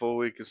like a full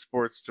week of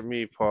sports to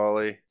me,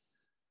 Paulie.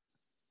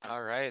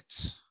 All right.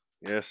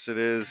 Yes, it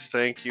is.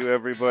 Thank you,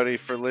 everybody,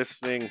 for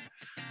listening.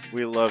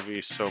 We love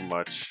you so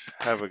much.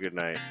 Have a good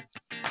night.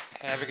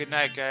 Have a good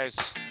night,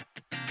 guys.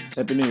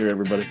 Happy New Year,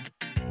 everybody.